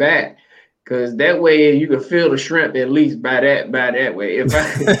from the back, because that way you can feel the shrimp at least by that way. If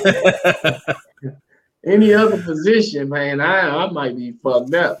I any other position, man, I might be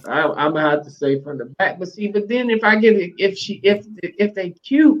fucked up. I'm gonna have to say from the back. But then if I get it, if they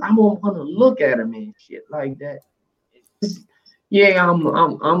cute, I'm gonna want to look at them and shit like that. Yeah, I'm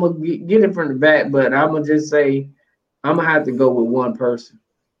gonna get it from the back, but I'm gonna just say I'm gonna have to go with one person.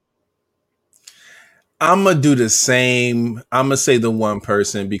 I'm gonna do the same. I'm gonna say the one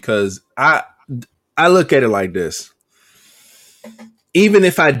person because I look at it like this. Even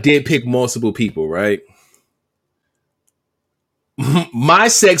if I did pick multiple people, right? My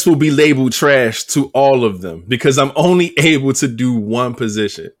sex will be labeled trash to all of them because I'm only able to do one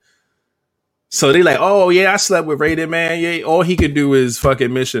position. So they like, oh yeah, I slept with Raiden, man. Yeah, all he could do is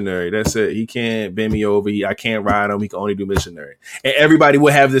fucking missionary. That's it. He can't bend me over. I can't ride him. He can only do missionary. And everybody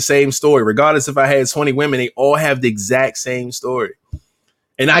will have the same story, regardless if I had 20 women. They all have the exact same story,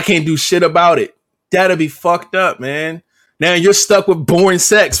 and I can't do shit about it. That'll be fucked up, man. Now you're stuck with boring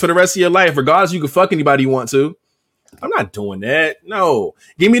sex for the rest of your life. Regardless, you can fuck anybody you want to. I'm not doing that. No,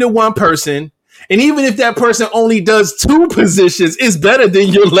 give me the one person. And even if that person only does two positions, it's better than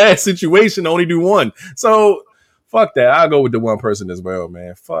your last situation to only do one. So fuck that. I'll go with the one person as well,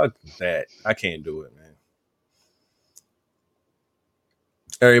 man. Fuck that. I can't do it, man.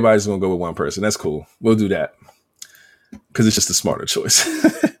 Everybody's going to go with one person. That's cool. We'll do that. Because it's just a smarter choice.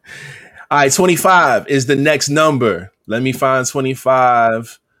 All right, 25 is the next number. Let me find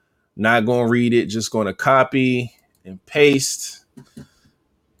 25. Not going to read it. Just going to copy and paste.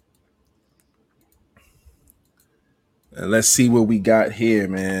 And let's see what we got here,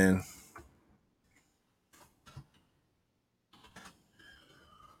 man.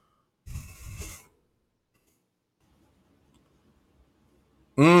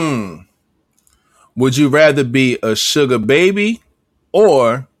 Would you rather be a sugar baby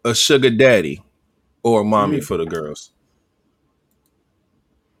or a sugar daddy or a mommy for the girls?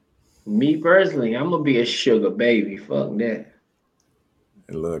 Me personally, I'm going to be a sugar baby. Fuck that.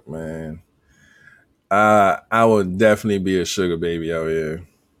 Hey, look, man. I would definitely be a sugar baby out here.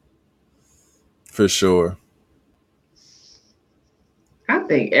 For sure. I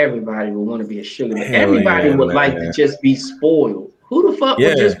think everybody would want to be a sugar baby. Everybody would like to just be spoiled. Who the fuck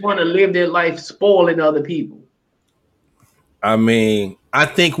would just want to live their life spoiling other people? I mean, I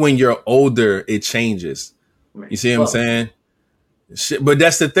think when you're older, it changes. You see what I'm saying? But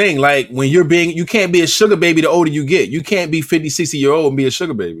that's the thing. Like when you can't be a sugar baby the older you get. You can't be 50, 60 year old and be a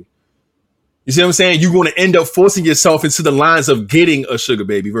sugar baby. You see what I'm saying? You're going to end up forcing yourself into the lines of getting a sugar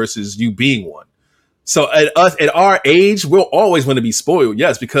baby versus you being one. So at our age, we'll always want to be spoiled.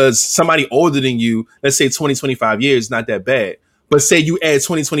 Yes, because somebody older than you, let's say 20, 25 years, not that bad. But say you add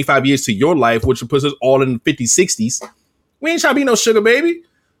 20, 25 years to your life, which puts us all in the 50s, 60s. We ain't trying to be no sugar baby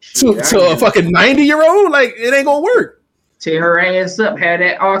to a fucking 90-year-old. Like, it ain't going to work. Tear her ass up. Have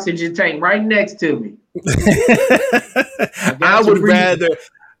that oxygen tank right next to me. I would rather.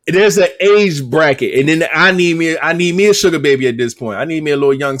 There's an age bracket, and then I need me a sugar baby at this point. I need me a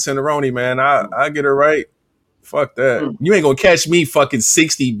little young Tenderoni, man. I get it right. Fuck that. You ain't gonna catch me fucking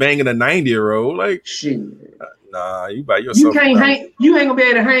 60 banging a 90-year-old. Like shit. Nah, you by yourself. You can't hang. You ain't gonna be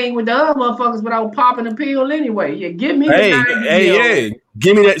able to hang with the other motherfuckers without popping a pill anyway. Yeah, give me. Yeah.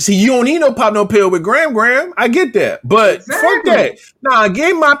 Give me that. See, you don't need no pop no pill with Gram. I get that, but fuck that. Nah,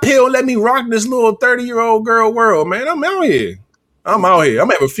 give my pill. Let me rock this little 30-year-old girl world, man. I'm out here. I'm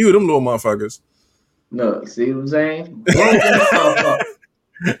having a few of them little motherfuckers. Look, see what I'm saying?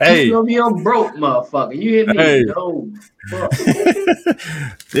 Hey, you gonna be a broke motherfucker. You hear me? Hey. No.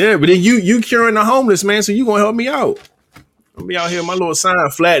 Yeah, but then you curing the homeless, man. So you gonna help me out? I'll be out here, my little sign,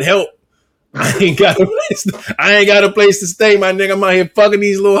 flat help. I ain't got a place to stay, my nigga. I'm out here fucking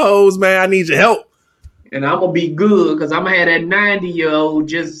these little hoes, man. I need your help. And I'm gonna be good because I'm gonna have that 90-year-old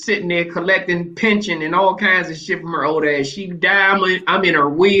just sitting there collecting pension and all kinds of shit from her old ass. She died. I'm in her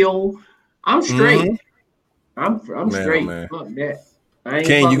will. I'm straight. I'm straight. Man. Fuck that.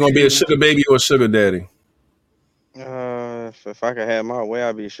 Ken, you gonna be a sugar baby or a sugar daddy? If I could have my way,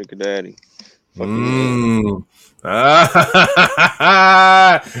 I'd be a sugar daddy. You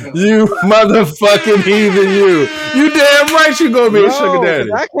motherfucking heathen, you damn right you gonna be a sugar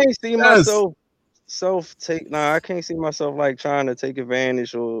daddy. I can't see myself I can't see myself like trying to take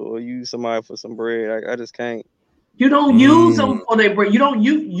advantage or use somebody for some bread. I just can't. You don't use them for their bread.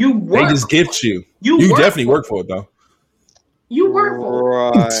 You work. They just gift you. You definitely work for it though. You work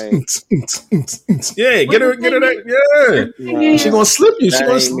for it. Yeah, get her that. Yeah. She gonna slip you. She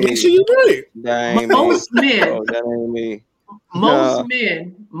gonna make sure you do it. Most men. That ain't me.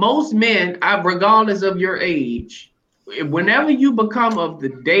 Most men, regardless of your age, whenever you become of the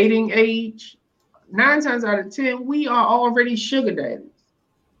dating age, 9 times out of 10, we are already sugar daddies.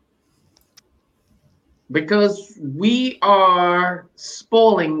 Because we are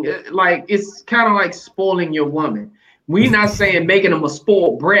spoiling, like it's kind of like spoiling your woman. We're not saying making them a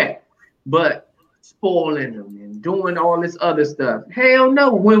spoiled brat, but spoiling them and doing all this other stuff. Hell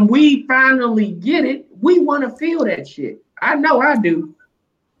no. When we finally get it, we want to feel that shit. I know I do.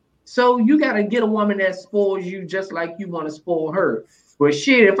 So you got to get a woman that spoils you just like you want to spoil her. But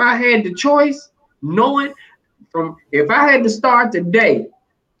shit, if I had the choice, if I had to start today,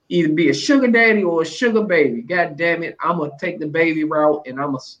 either be a sugar daddy or a sugar baby, god damn it, I'm going to take the baby route and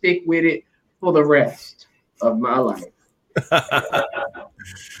I'm going to stick with it for the rest of my life.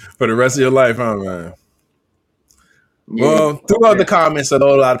 For the rest of your life, huh, man? Yeah, well, throughout the comments, a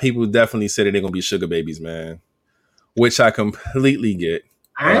lot of people definitely said that they're going to be sugar babies, man, which I completely get.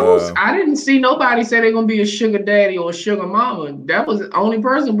 I didn't see nobody say they're going to be a sugar daddy or a sugar mama. That was the only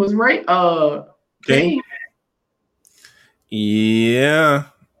person was right. King. Yeah.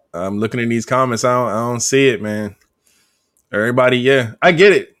 I'm looking at these comments. I don't see it, man. Everybody, yeah, I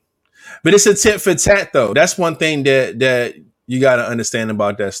get it. But it's a tit for tat, though. That's one thing that you got to understand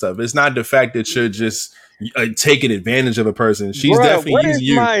about that stuff. It's not the fact that you're just taking advantage of a person. She's definitely using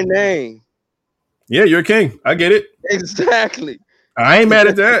you. What is my name? Yeah, you're a king. I get it. Exactly. I ain't mad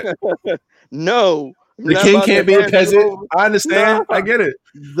at that. No. The king can't be a peasant. I understand. I get it.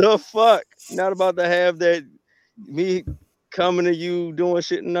 The fuck? Not about to have that me coming to you doing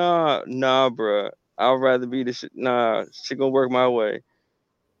shit. Nah, bro. I'd rather be the shit. Nah, shit gonna work my way.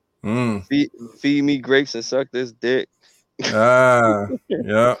 Feed me grapes and suck this dick. Yeah.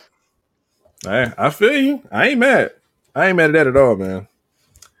 I feel you. I ain't mad at that at all, man.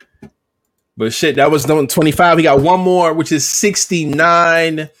 But shit, that was 25. We got one more, which is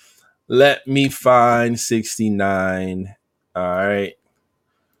 69. Let me find 69. All right.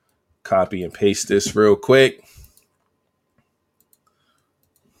 Copy and paste this real quick.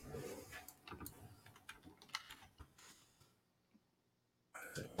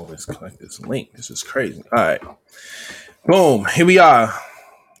 Always click this link. This is crazy. All right. Boom. Here we are.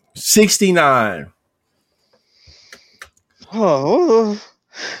 69. Oh.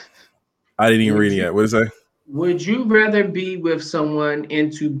 I didn't even read it yet. What is that? Would you rather be with someone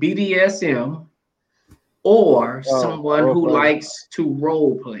into BDSM or someone who likes to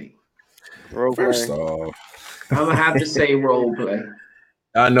role play? First off, I'm going to have to say role play.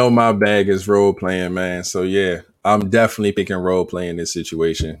 I know my bag is role playing, man. So yeah, I'm definitely picking role play in this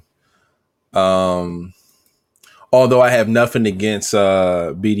situation. Although I have nothing against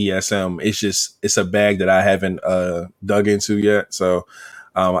BDSM, it's a bag that I haven't dug into yet. So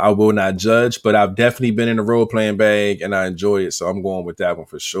I will not judge, but I've definitely been in the role playing bag and I enjoy it. So I'm going with that one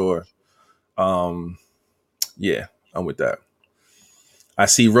for sure. Yeah, I'm with that. I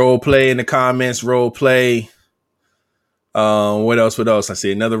see role play in the comments. Role play. What else? I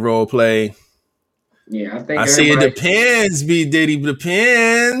see another role play. Yeah, I think I see it depends, B Diddy.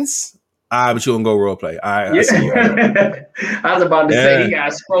 Depends. But you don't go role play. I see you. I was about to say he got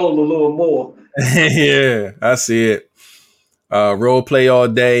to scroll a little more. Yeah, I see it. Role play all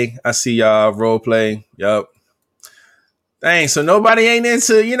day. I see y'all role play. Yup. Dang, so nobody ain't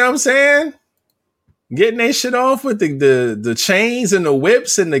into, you know what I'm saying? Getting their shit off with the chains and the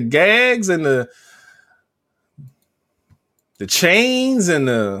whips and the gags and the chains and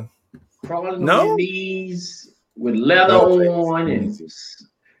the crawling on your knees with leather on and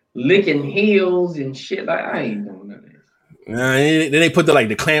licking heels and shit. Like, I ain't doing none of that. Then they put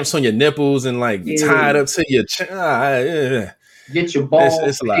the clamps on your nipples and tie it up to your chin. Get your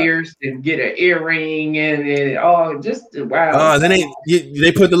balls pierced and get an earring and just wow. Then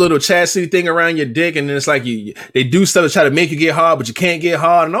they put the little chastity thing around your dick, and then it's like they do stuff to try to make you get hard, but you can't get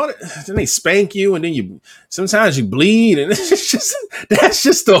hard, and all that. Then they spank you, and then sometimes you bleed, and it's just that's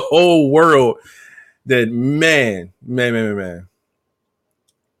just the whole world. That man.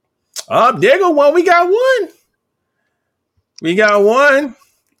 Oh, there go one. We got one.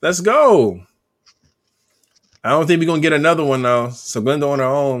 Let's go. I don't think we're going to get another one, though. So Glenda on her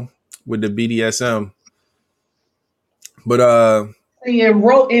own with the BDSM. But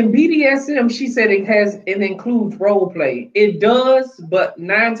in BDSM, she said it includes role play. It does, but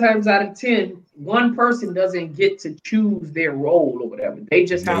 9 times out of 10, one person doesn't get to choose their role or whatever. They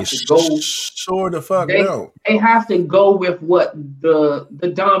just have to go. Sure the fuck no. They have to go with what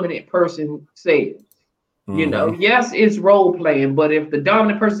the dominant person says. You know, yes, it's role playing, but if the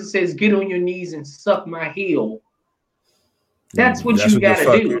dominant person says, "Get on your knees and suck my heel," that's what you got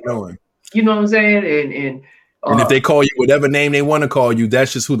to do. You know what I'm saying? And if they call you whatever name they want to call you,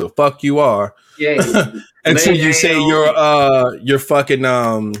 that's just who the fuck you are. Yeah. Until you say your fucking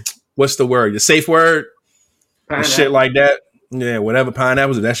what's the word? Your safe word, and shit like that. Yeah, whatever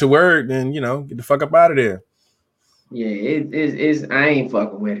pineapples. If that's your word, then get the fuck up out of there. Yeah, it's I ain't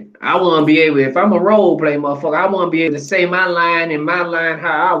fucking with it. I want to be able, if I'm a role play motherfucker, I want to be able to say my line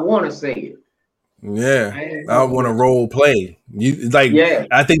how I want to say it. Yeah, I want to role play.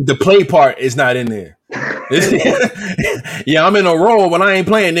 I think the play part is not in there. Yeah, I'm in a role when I ain't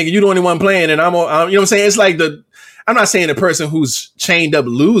playing, nigga. You the only one playing, and I'm you know what I'm saying? It's like I'm not saying the person who's chained up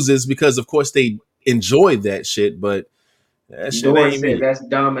loses, because of course they enjoy that shit, but that shit ain't me. That's a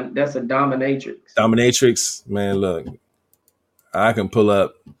dominatrix. Dominatrix, man. Look, I can pull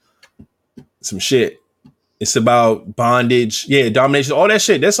up some shit. It's about bondage, domination, all that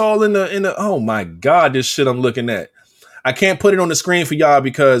shit. That's all in the. Oh my god, this shit I'm looking at. I can't put it on the screen for y'all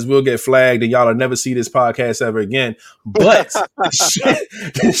because we'll get flagged and y'all will never see this podcast ever again. But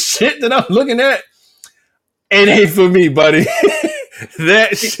the shit that I'm looking at, it ain't for me, buddy.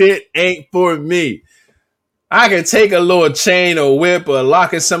 That shit ain't for me. I can take a little chain or whip or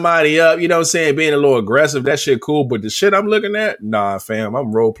locking somebody up, you know what I'm saying, being a little aggressive, that shit cool. But the shit I'm looking at, nah, fam,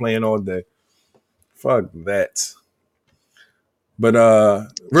 I'm role playing all day. Fuck that. But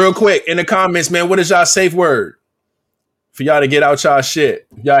real quick, in the comments, man, what is y'all safe word for y'all to get out y'all shit?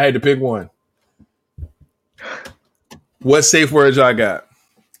 If y'all had to pick one. What safe words y'all got?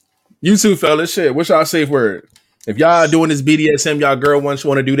 You two fellas, shit, what's y'all safe word? If y'all doing this BDSM, y'all girl wants you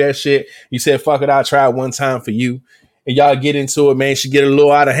want to do that shit, you said, fuck it, I'll try it one time for you. And y'all get into it, man, she get a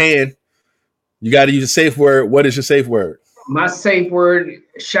little out of hand. You got to use a safe word. What is your safe word? My safe word,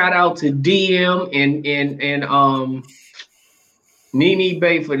 shout out to DM and Nene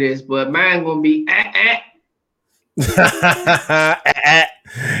Bay for this, but mine gonna be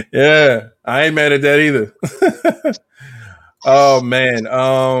Yeah, I ain't mad at that either. Oh man.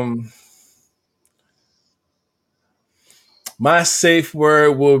 My safe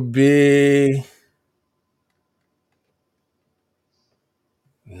word will be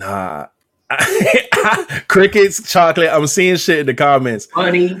crickets, chocolate. I'm seeing shit in the comments.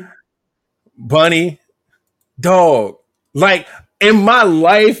 Bunny, dog. Like in my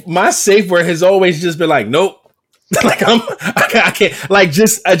life, my safe word has always just been like, nope. Like I can't. Like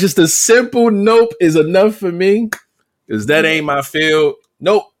just a simple nope is enough for me, because that ain't my field.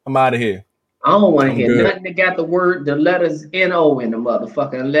 Nope, I'm out of here. I don't want to hear nothing that got the letters N-O in the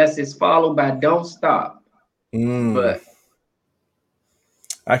motherfucker, unless it's followed by don't stop. But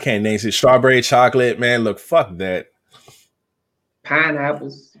I can't name it. Strawberry chocolate, man. Look, fuck that.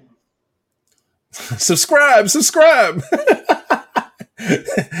 Pineapples. Subscribe. Get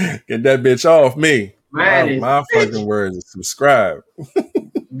that bitch off me. My fucking words is subscribe.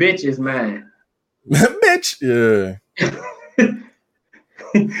 Bitch is mine. Bitch, yeah.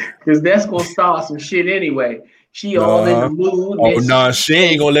 Because that's gonna start some shit anyway. She all in the mood. Oh no, she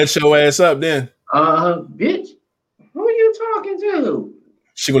ain't gonna let your ass up then. Bitch. Who you you talking to?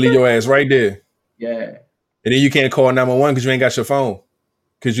 She gonna leave your ass right there. Yeah. And then you can't call 911 because you ain't got your phone.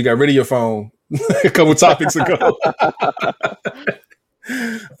 Because you got rid of your phone a couple topics ago.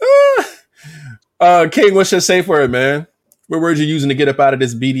 King, what's your safe word, man? What words you using to get up out of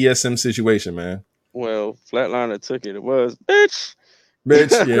this BDSM situation, man? Well, Flatliner took it. It was bitch.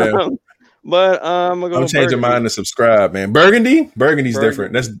 Yeah. But I'm gonna go. I'm changing mine to subscribe, man. Burgundy's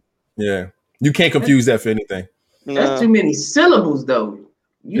different. That's You can't confuse that for anything. That's too many syllables, though.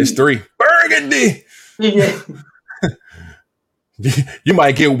 It's 3. Burgundy. Yeah. You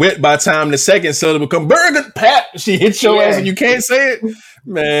might get wet by the time the second syllable come. Burgundy. Pat. She hits your ass and you can't say it.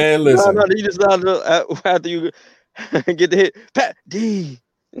 Man, listen. No, you just after you get the hit. Pat D.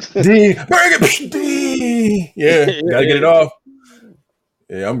 Burgundy. D. Yeah, gotta get it off.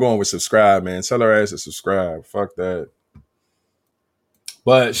 Yeah, I'm going with subscribe, man. Tell her ass to subscribe. Fuck that.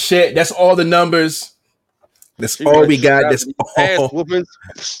 But shit, that's all the numbers. That's all we got. That's all.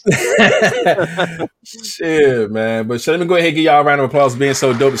 Shit, man. But let me go ahead and give y'all a round of applause for being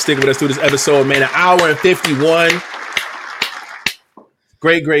so dope and sticking with us through this episode, man. 1 hour and 51.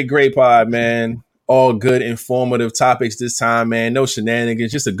 Great pod, man. All good, informative topics this time, man. No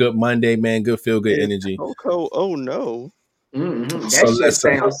shenanigans. Just a good Monday, man. Good feel-good energy. Coco, oh no. Mm-hmm. That shit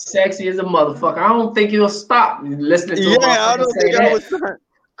sounds sexy as a motherfucker. I don't think you'll stop listening to I don't think I was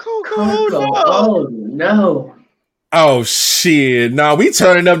Coco, oh no. Oh shit. Nah, we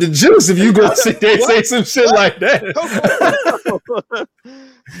turning up the juice if you go sit there and say some shit like that.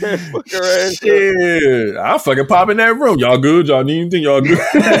 Shit. I'll fucking pop in that room. Y'all good? Y'all need anything? Y'all good?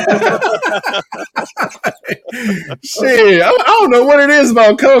 Shit. I don't know what it is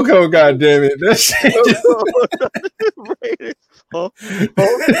about Coco, goddammit. That shit Y'all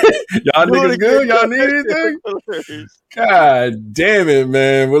niggas good? Y'all need anything? God damn it,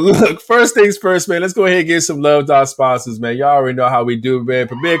 man. Well, look, first things first, man. Let's go ahead and give some love to our sponsors, man. Y'all already know how we do, man.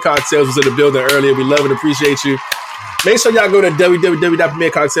 Premier Cocktails was in the building earlier. We love and appreciate you. Make sure y'all go to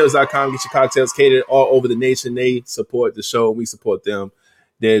www.premiercocktails.com. Get your cocktails catered all over the nation. They support the show. We support them.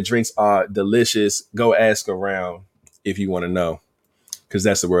 Their drinks are delicious. Go ask around if you want to know, because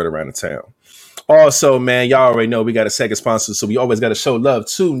that's the word around the town. Also, man, y'all already know we got a second sponsor, so we always got to show love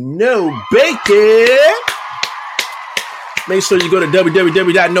to No Bacon. Make sure you go to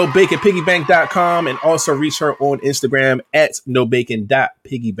www.nobaconpiggybank.com and also reach her on Instagram at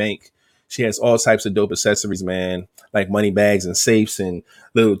nobacon.piggybank. She has all types of dope accessories, man, like money bags and safes and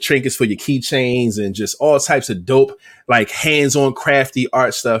little trinkets for your keychains and just all types of dope, like hands-on crafty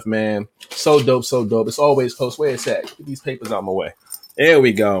art stuff, man. So dope, so dope. It's always close. Where it's at? Get these papers out my way. There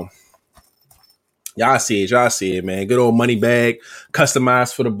we go. Y'all see it, man. Good old money bag,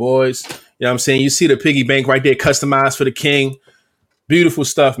 customized for the boys. You know what I'm saying? You see the piggy bank right there, customized for the king. Beautiful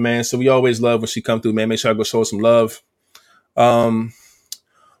stuff, man. So we always love when she come through, man. Make sure I go show her some love.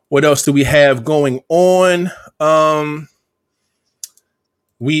 What else do we have going on?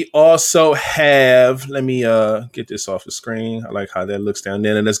 We also have, let me get this off the screen. I like how that looks down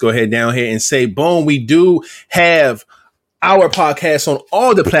there. And let's go ahead down here and say, boom, we do have our podcast on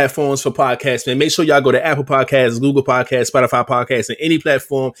all the platforms for podcasts, man. Make sure y'all go to Apple Podcasts, Google Podcasts, Spotify Podcasts, and any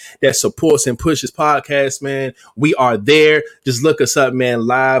platform that supports and pushes podcasts, man. We are there. Just look us up, man.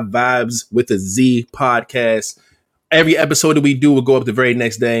 Live Vibes with a Z podcast. Every episode that we do will go up the very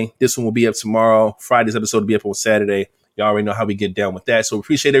next day. This one will be up tomorrow. Friday's episode will be up on Saturday. Y'all already know how we get down with that. So we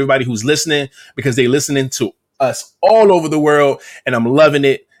appreciate everybody who's listening, because they're listening to us all over the world, and I'm loving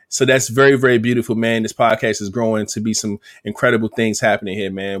it. So that's very, very beautiful, man. This podcast is growing to be some incredible things happening here,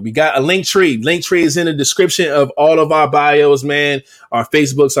 man. We got a link tree. Link tree is in the description of all of our bios, man. Our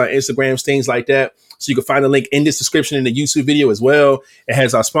Facebooks, our Instagrams, things like that. So you can find the link in this description in the YouTube video as well. It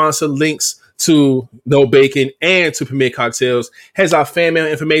has our sponsor links to No Bacon and to Premier Cocktails, has our fan mail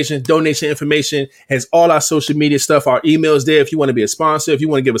information, donation information, has all our social media stuff, our emails there. If you want to be a sponsor, if you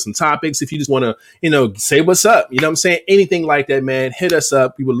want to give us some topics, if you just want to, say what's up, you know what I'm saying? Anything like that, man, hit us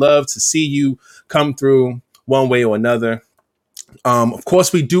up. We would love to see you come through one way or another. Of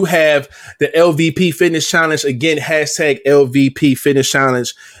course, we do have the LVP Fitness Challenge. Again, hashtag LVP Fitness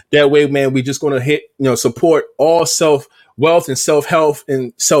Challenge. That way, man, we just going to support all self-wealth and self-health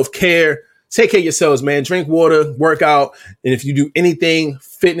and self-care. Take care of yourselves, man. Drink water, work out. And if you do anything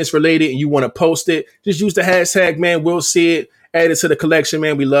fitness related and you want to post it, just use the hashtag, man. We'll see it. Add it to the collection,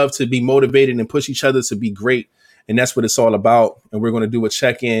 man. We love to be motivated and push each other to be great. And that's what it's all about. And we're going to do a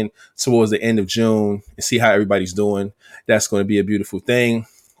check-in towards the end of June and see how everybody's doing. That's going to be a beautiful thing.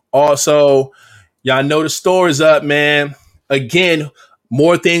 Also, y'all know the store is up, man. Again,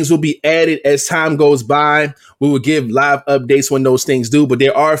 More things will be added as time goes by. We will give live updates when those things do, but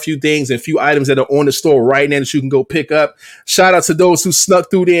there are a few things and a few items that are on the store right now that you can go pick up. Shout out to those who snuck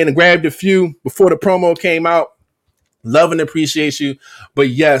through there and grabbed a few before the promo came out. Love and appreciate you. But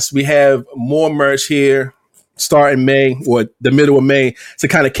yes, we have more merch here starting May or the middle of May to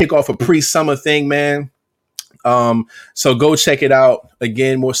kind of kick off a pre-summer thing, man. So go check it out.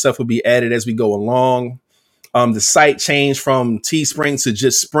 Again, more stuff will be added as we go along. The site changed from Teespring to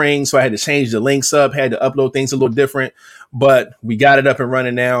just Spring, so I had to change the links up, had to upload things a little different, but we got it up and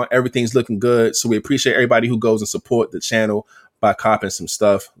running now. Everything's looking good, so we appreciate everybody who goes and support the channel by copying some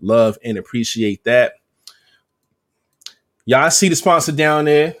stuff. Love and appreciate that. Y'all see the sponsor down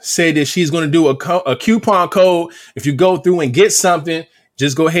there say that she's going to do a coupon code. If you go through and get something,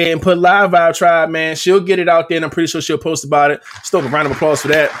 just go ahead and put Live Vibe Tribe, man. She'll get it out there, and I'm pretty sure she'll post about it. Stoke a round of applause for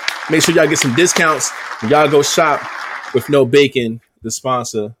that. Make sure y'all get some discounts. Y'all go shop with No Bacon, the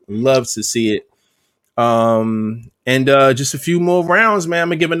sponsor. Love to see it. And just a few more rounds, man. I'm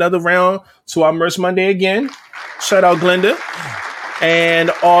going to give another round to our Merch Monday again. Shout out Glenda. And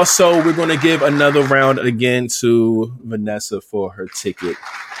also, we're going to give another round again to Vanessa for her ticket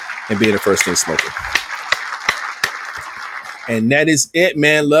and being the first thing smoker. And that is it,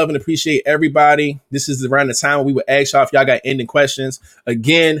 man. Love and appreciate everybody. This is around the time when we would ask y'all if y'all got ending questions.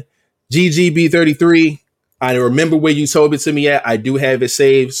 Again, GGB33. I remember where you told it to me at. I do have it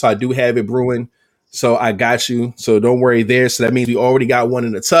saved, so I do have it brewing. So I got you. So don't worry there. So that means we already got one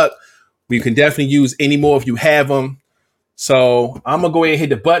in the tuck. We can definitely use any more if you have them. So I'm going to go ahead and hit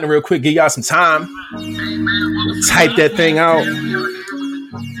the button real quick, give y'all some time. Type that thing out.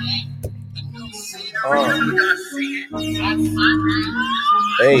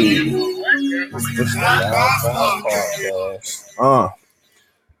 Hey.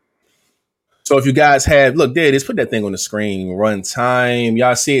 So if you guys have, look, there it is. Put that thing on the screen. Run time.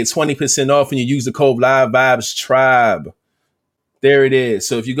 Y'all see it 20% off when you use the code Live Vibes Tribe. There it is.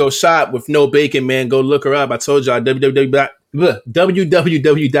 So if you go shop with No Bacon, man, go look her up. I told y'all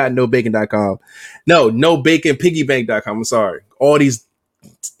www.nobacon.com. No, NoBaconPiggyBank.com. I'm sorry. All these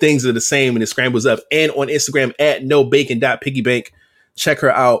things are the same and it scrambles up. And on Instagram at NoBacon.piggybank. Check her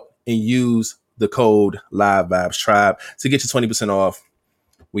out and use the code Live Vibes Tribe to get you 20% off.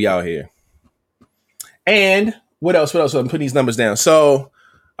 We out here. And what else? I'm putting these numbers down. So,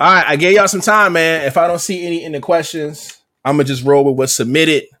 all right, I gave y'all some time, man. If I don't see any in the questions, I'm going to just roll with what's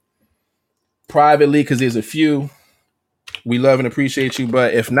submitted privately because there's a few. We love and appreciate you.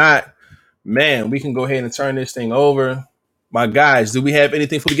 But if not, man, we can go ahead and turn this thing over. My guys, do we have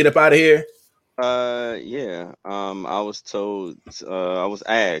anything before we get up out of here? Yeah. I was told, I was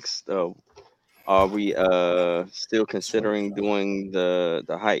asked, are we still considering doing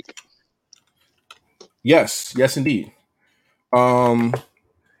the hike? Yes, indeed.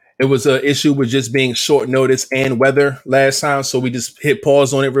 It was an issue with just being short notice and weather last time, so we just hit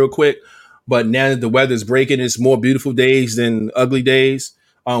pause on it real quick. But now that the weather's breaking, it's more beautiful days than ugly days.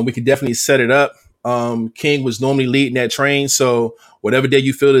 We could definitely set it up. King was normally leading that train, so whatever day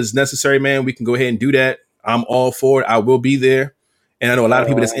you feel is necessary, man, we can go ahead and do that. I'm all for it. I will be there, and I know a lot of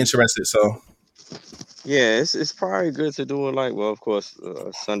people that's interested. So, yeah, it's probably good to do it. Like, well, of course,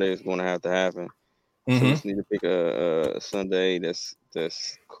 Sunday is going to have to happen. So we just need to pick a Sunday that's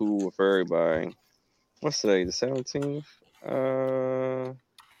cool for everybody. What's today? The 17th?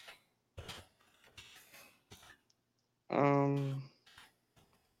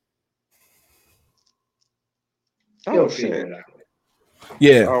 Oh shit.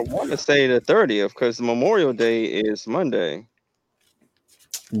 Yeah. I want to say the 30th because Memorial Day is Monday.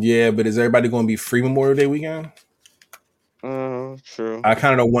 Yeah, but is everybody going to be free Memorial Day weekend? True. I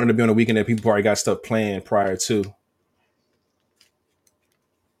kind of don't want it to be on a weekend that people already got stuff planned prior to.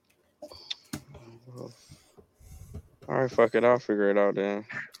 All right, fuck it. I'll figure it out then.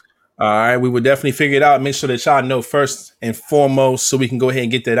 All right, we will definitely figure it out. Make sure that y'all know first and foremost so we can go ahead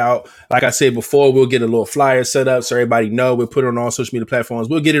and get that out. Like I said before, we'll get a little flyer set up so everybody know. We'll put it on all social media platforms.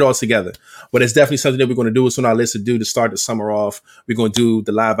 We'll get it all together. But it's definitely something that we're going to do. It's on our list to do to start the summer off. We're going to do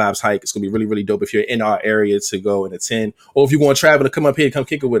the Live Vibes hike. It's going to be really, really dope if you're in our area to go and attend. Or if you want to travel to come up here, come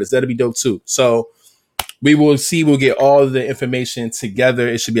kick it with us. That'll be dope too. So we will see. We'll get all the information together.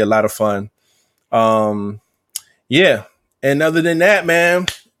 It should be a lot of fun. Yeah. And other than that, man,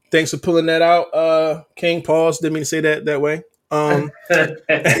 thanks for pulling that out. King, pause. Didn't mean to say that way.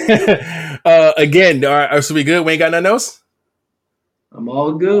 Again, all right, so we good? We ain't got nothing else? I'm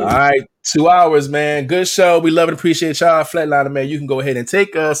all good. All right, 2 hours, man. Good show. We love and appreciate y'all. Flatliner, man, you can go ahead and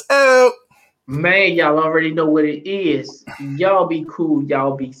take us out. Man, y'all already know what it is. Y'all be cool.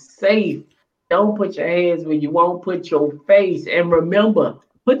 Y'all be safe. Don't put your hands where you won't put your face. And remember,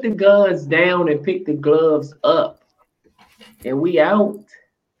 put the guns down and pick the gloves up. And we out.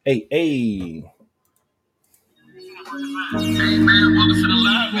 Hey. Hey man, welcome to the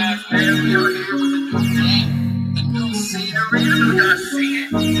live guys, man. We are here with the new game, the new scenery. You gotta see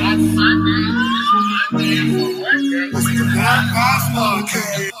it on Sunday. It's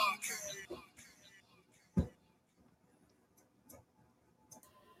Monday.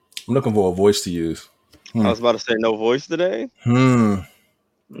 I'm looking for a voice to use. I was about to say no voice today.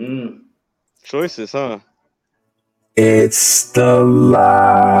 Choices, huh? It's the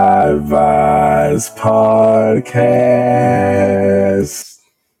Live Eyes Podcast.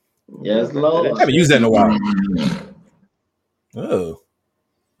 Yes, Lord. I haven't used that in a while. Oh.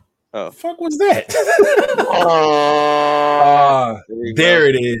 Oh. Fuck was that? There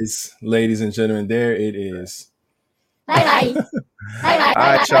it is, ladies and gentlemen. There it is. Bye. All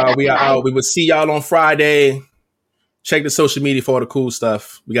right, y'all. We are out. We will see y'all on Friday. Check the social media for all the cool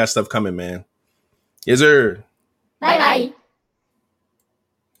stuff. We got stuff coming, man. Yes, sir. Bye.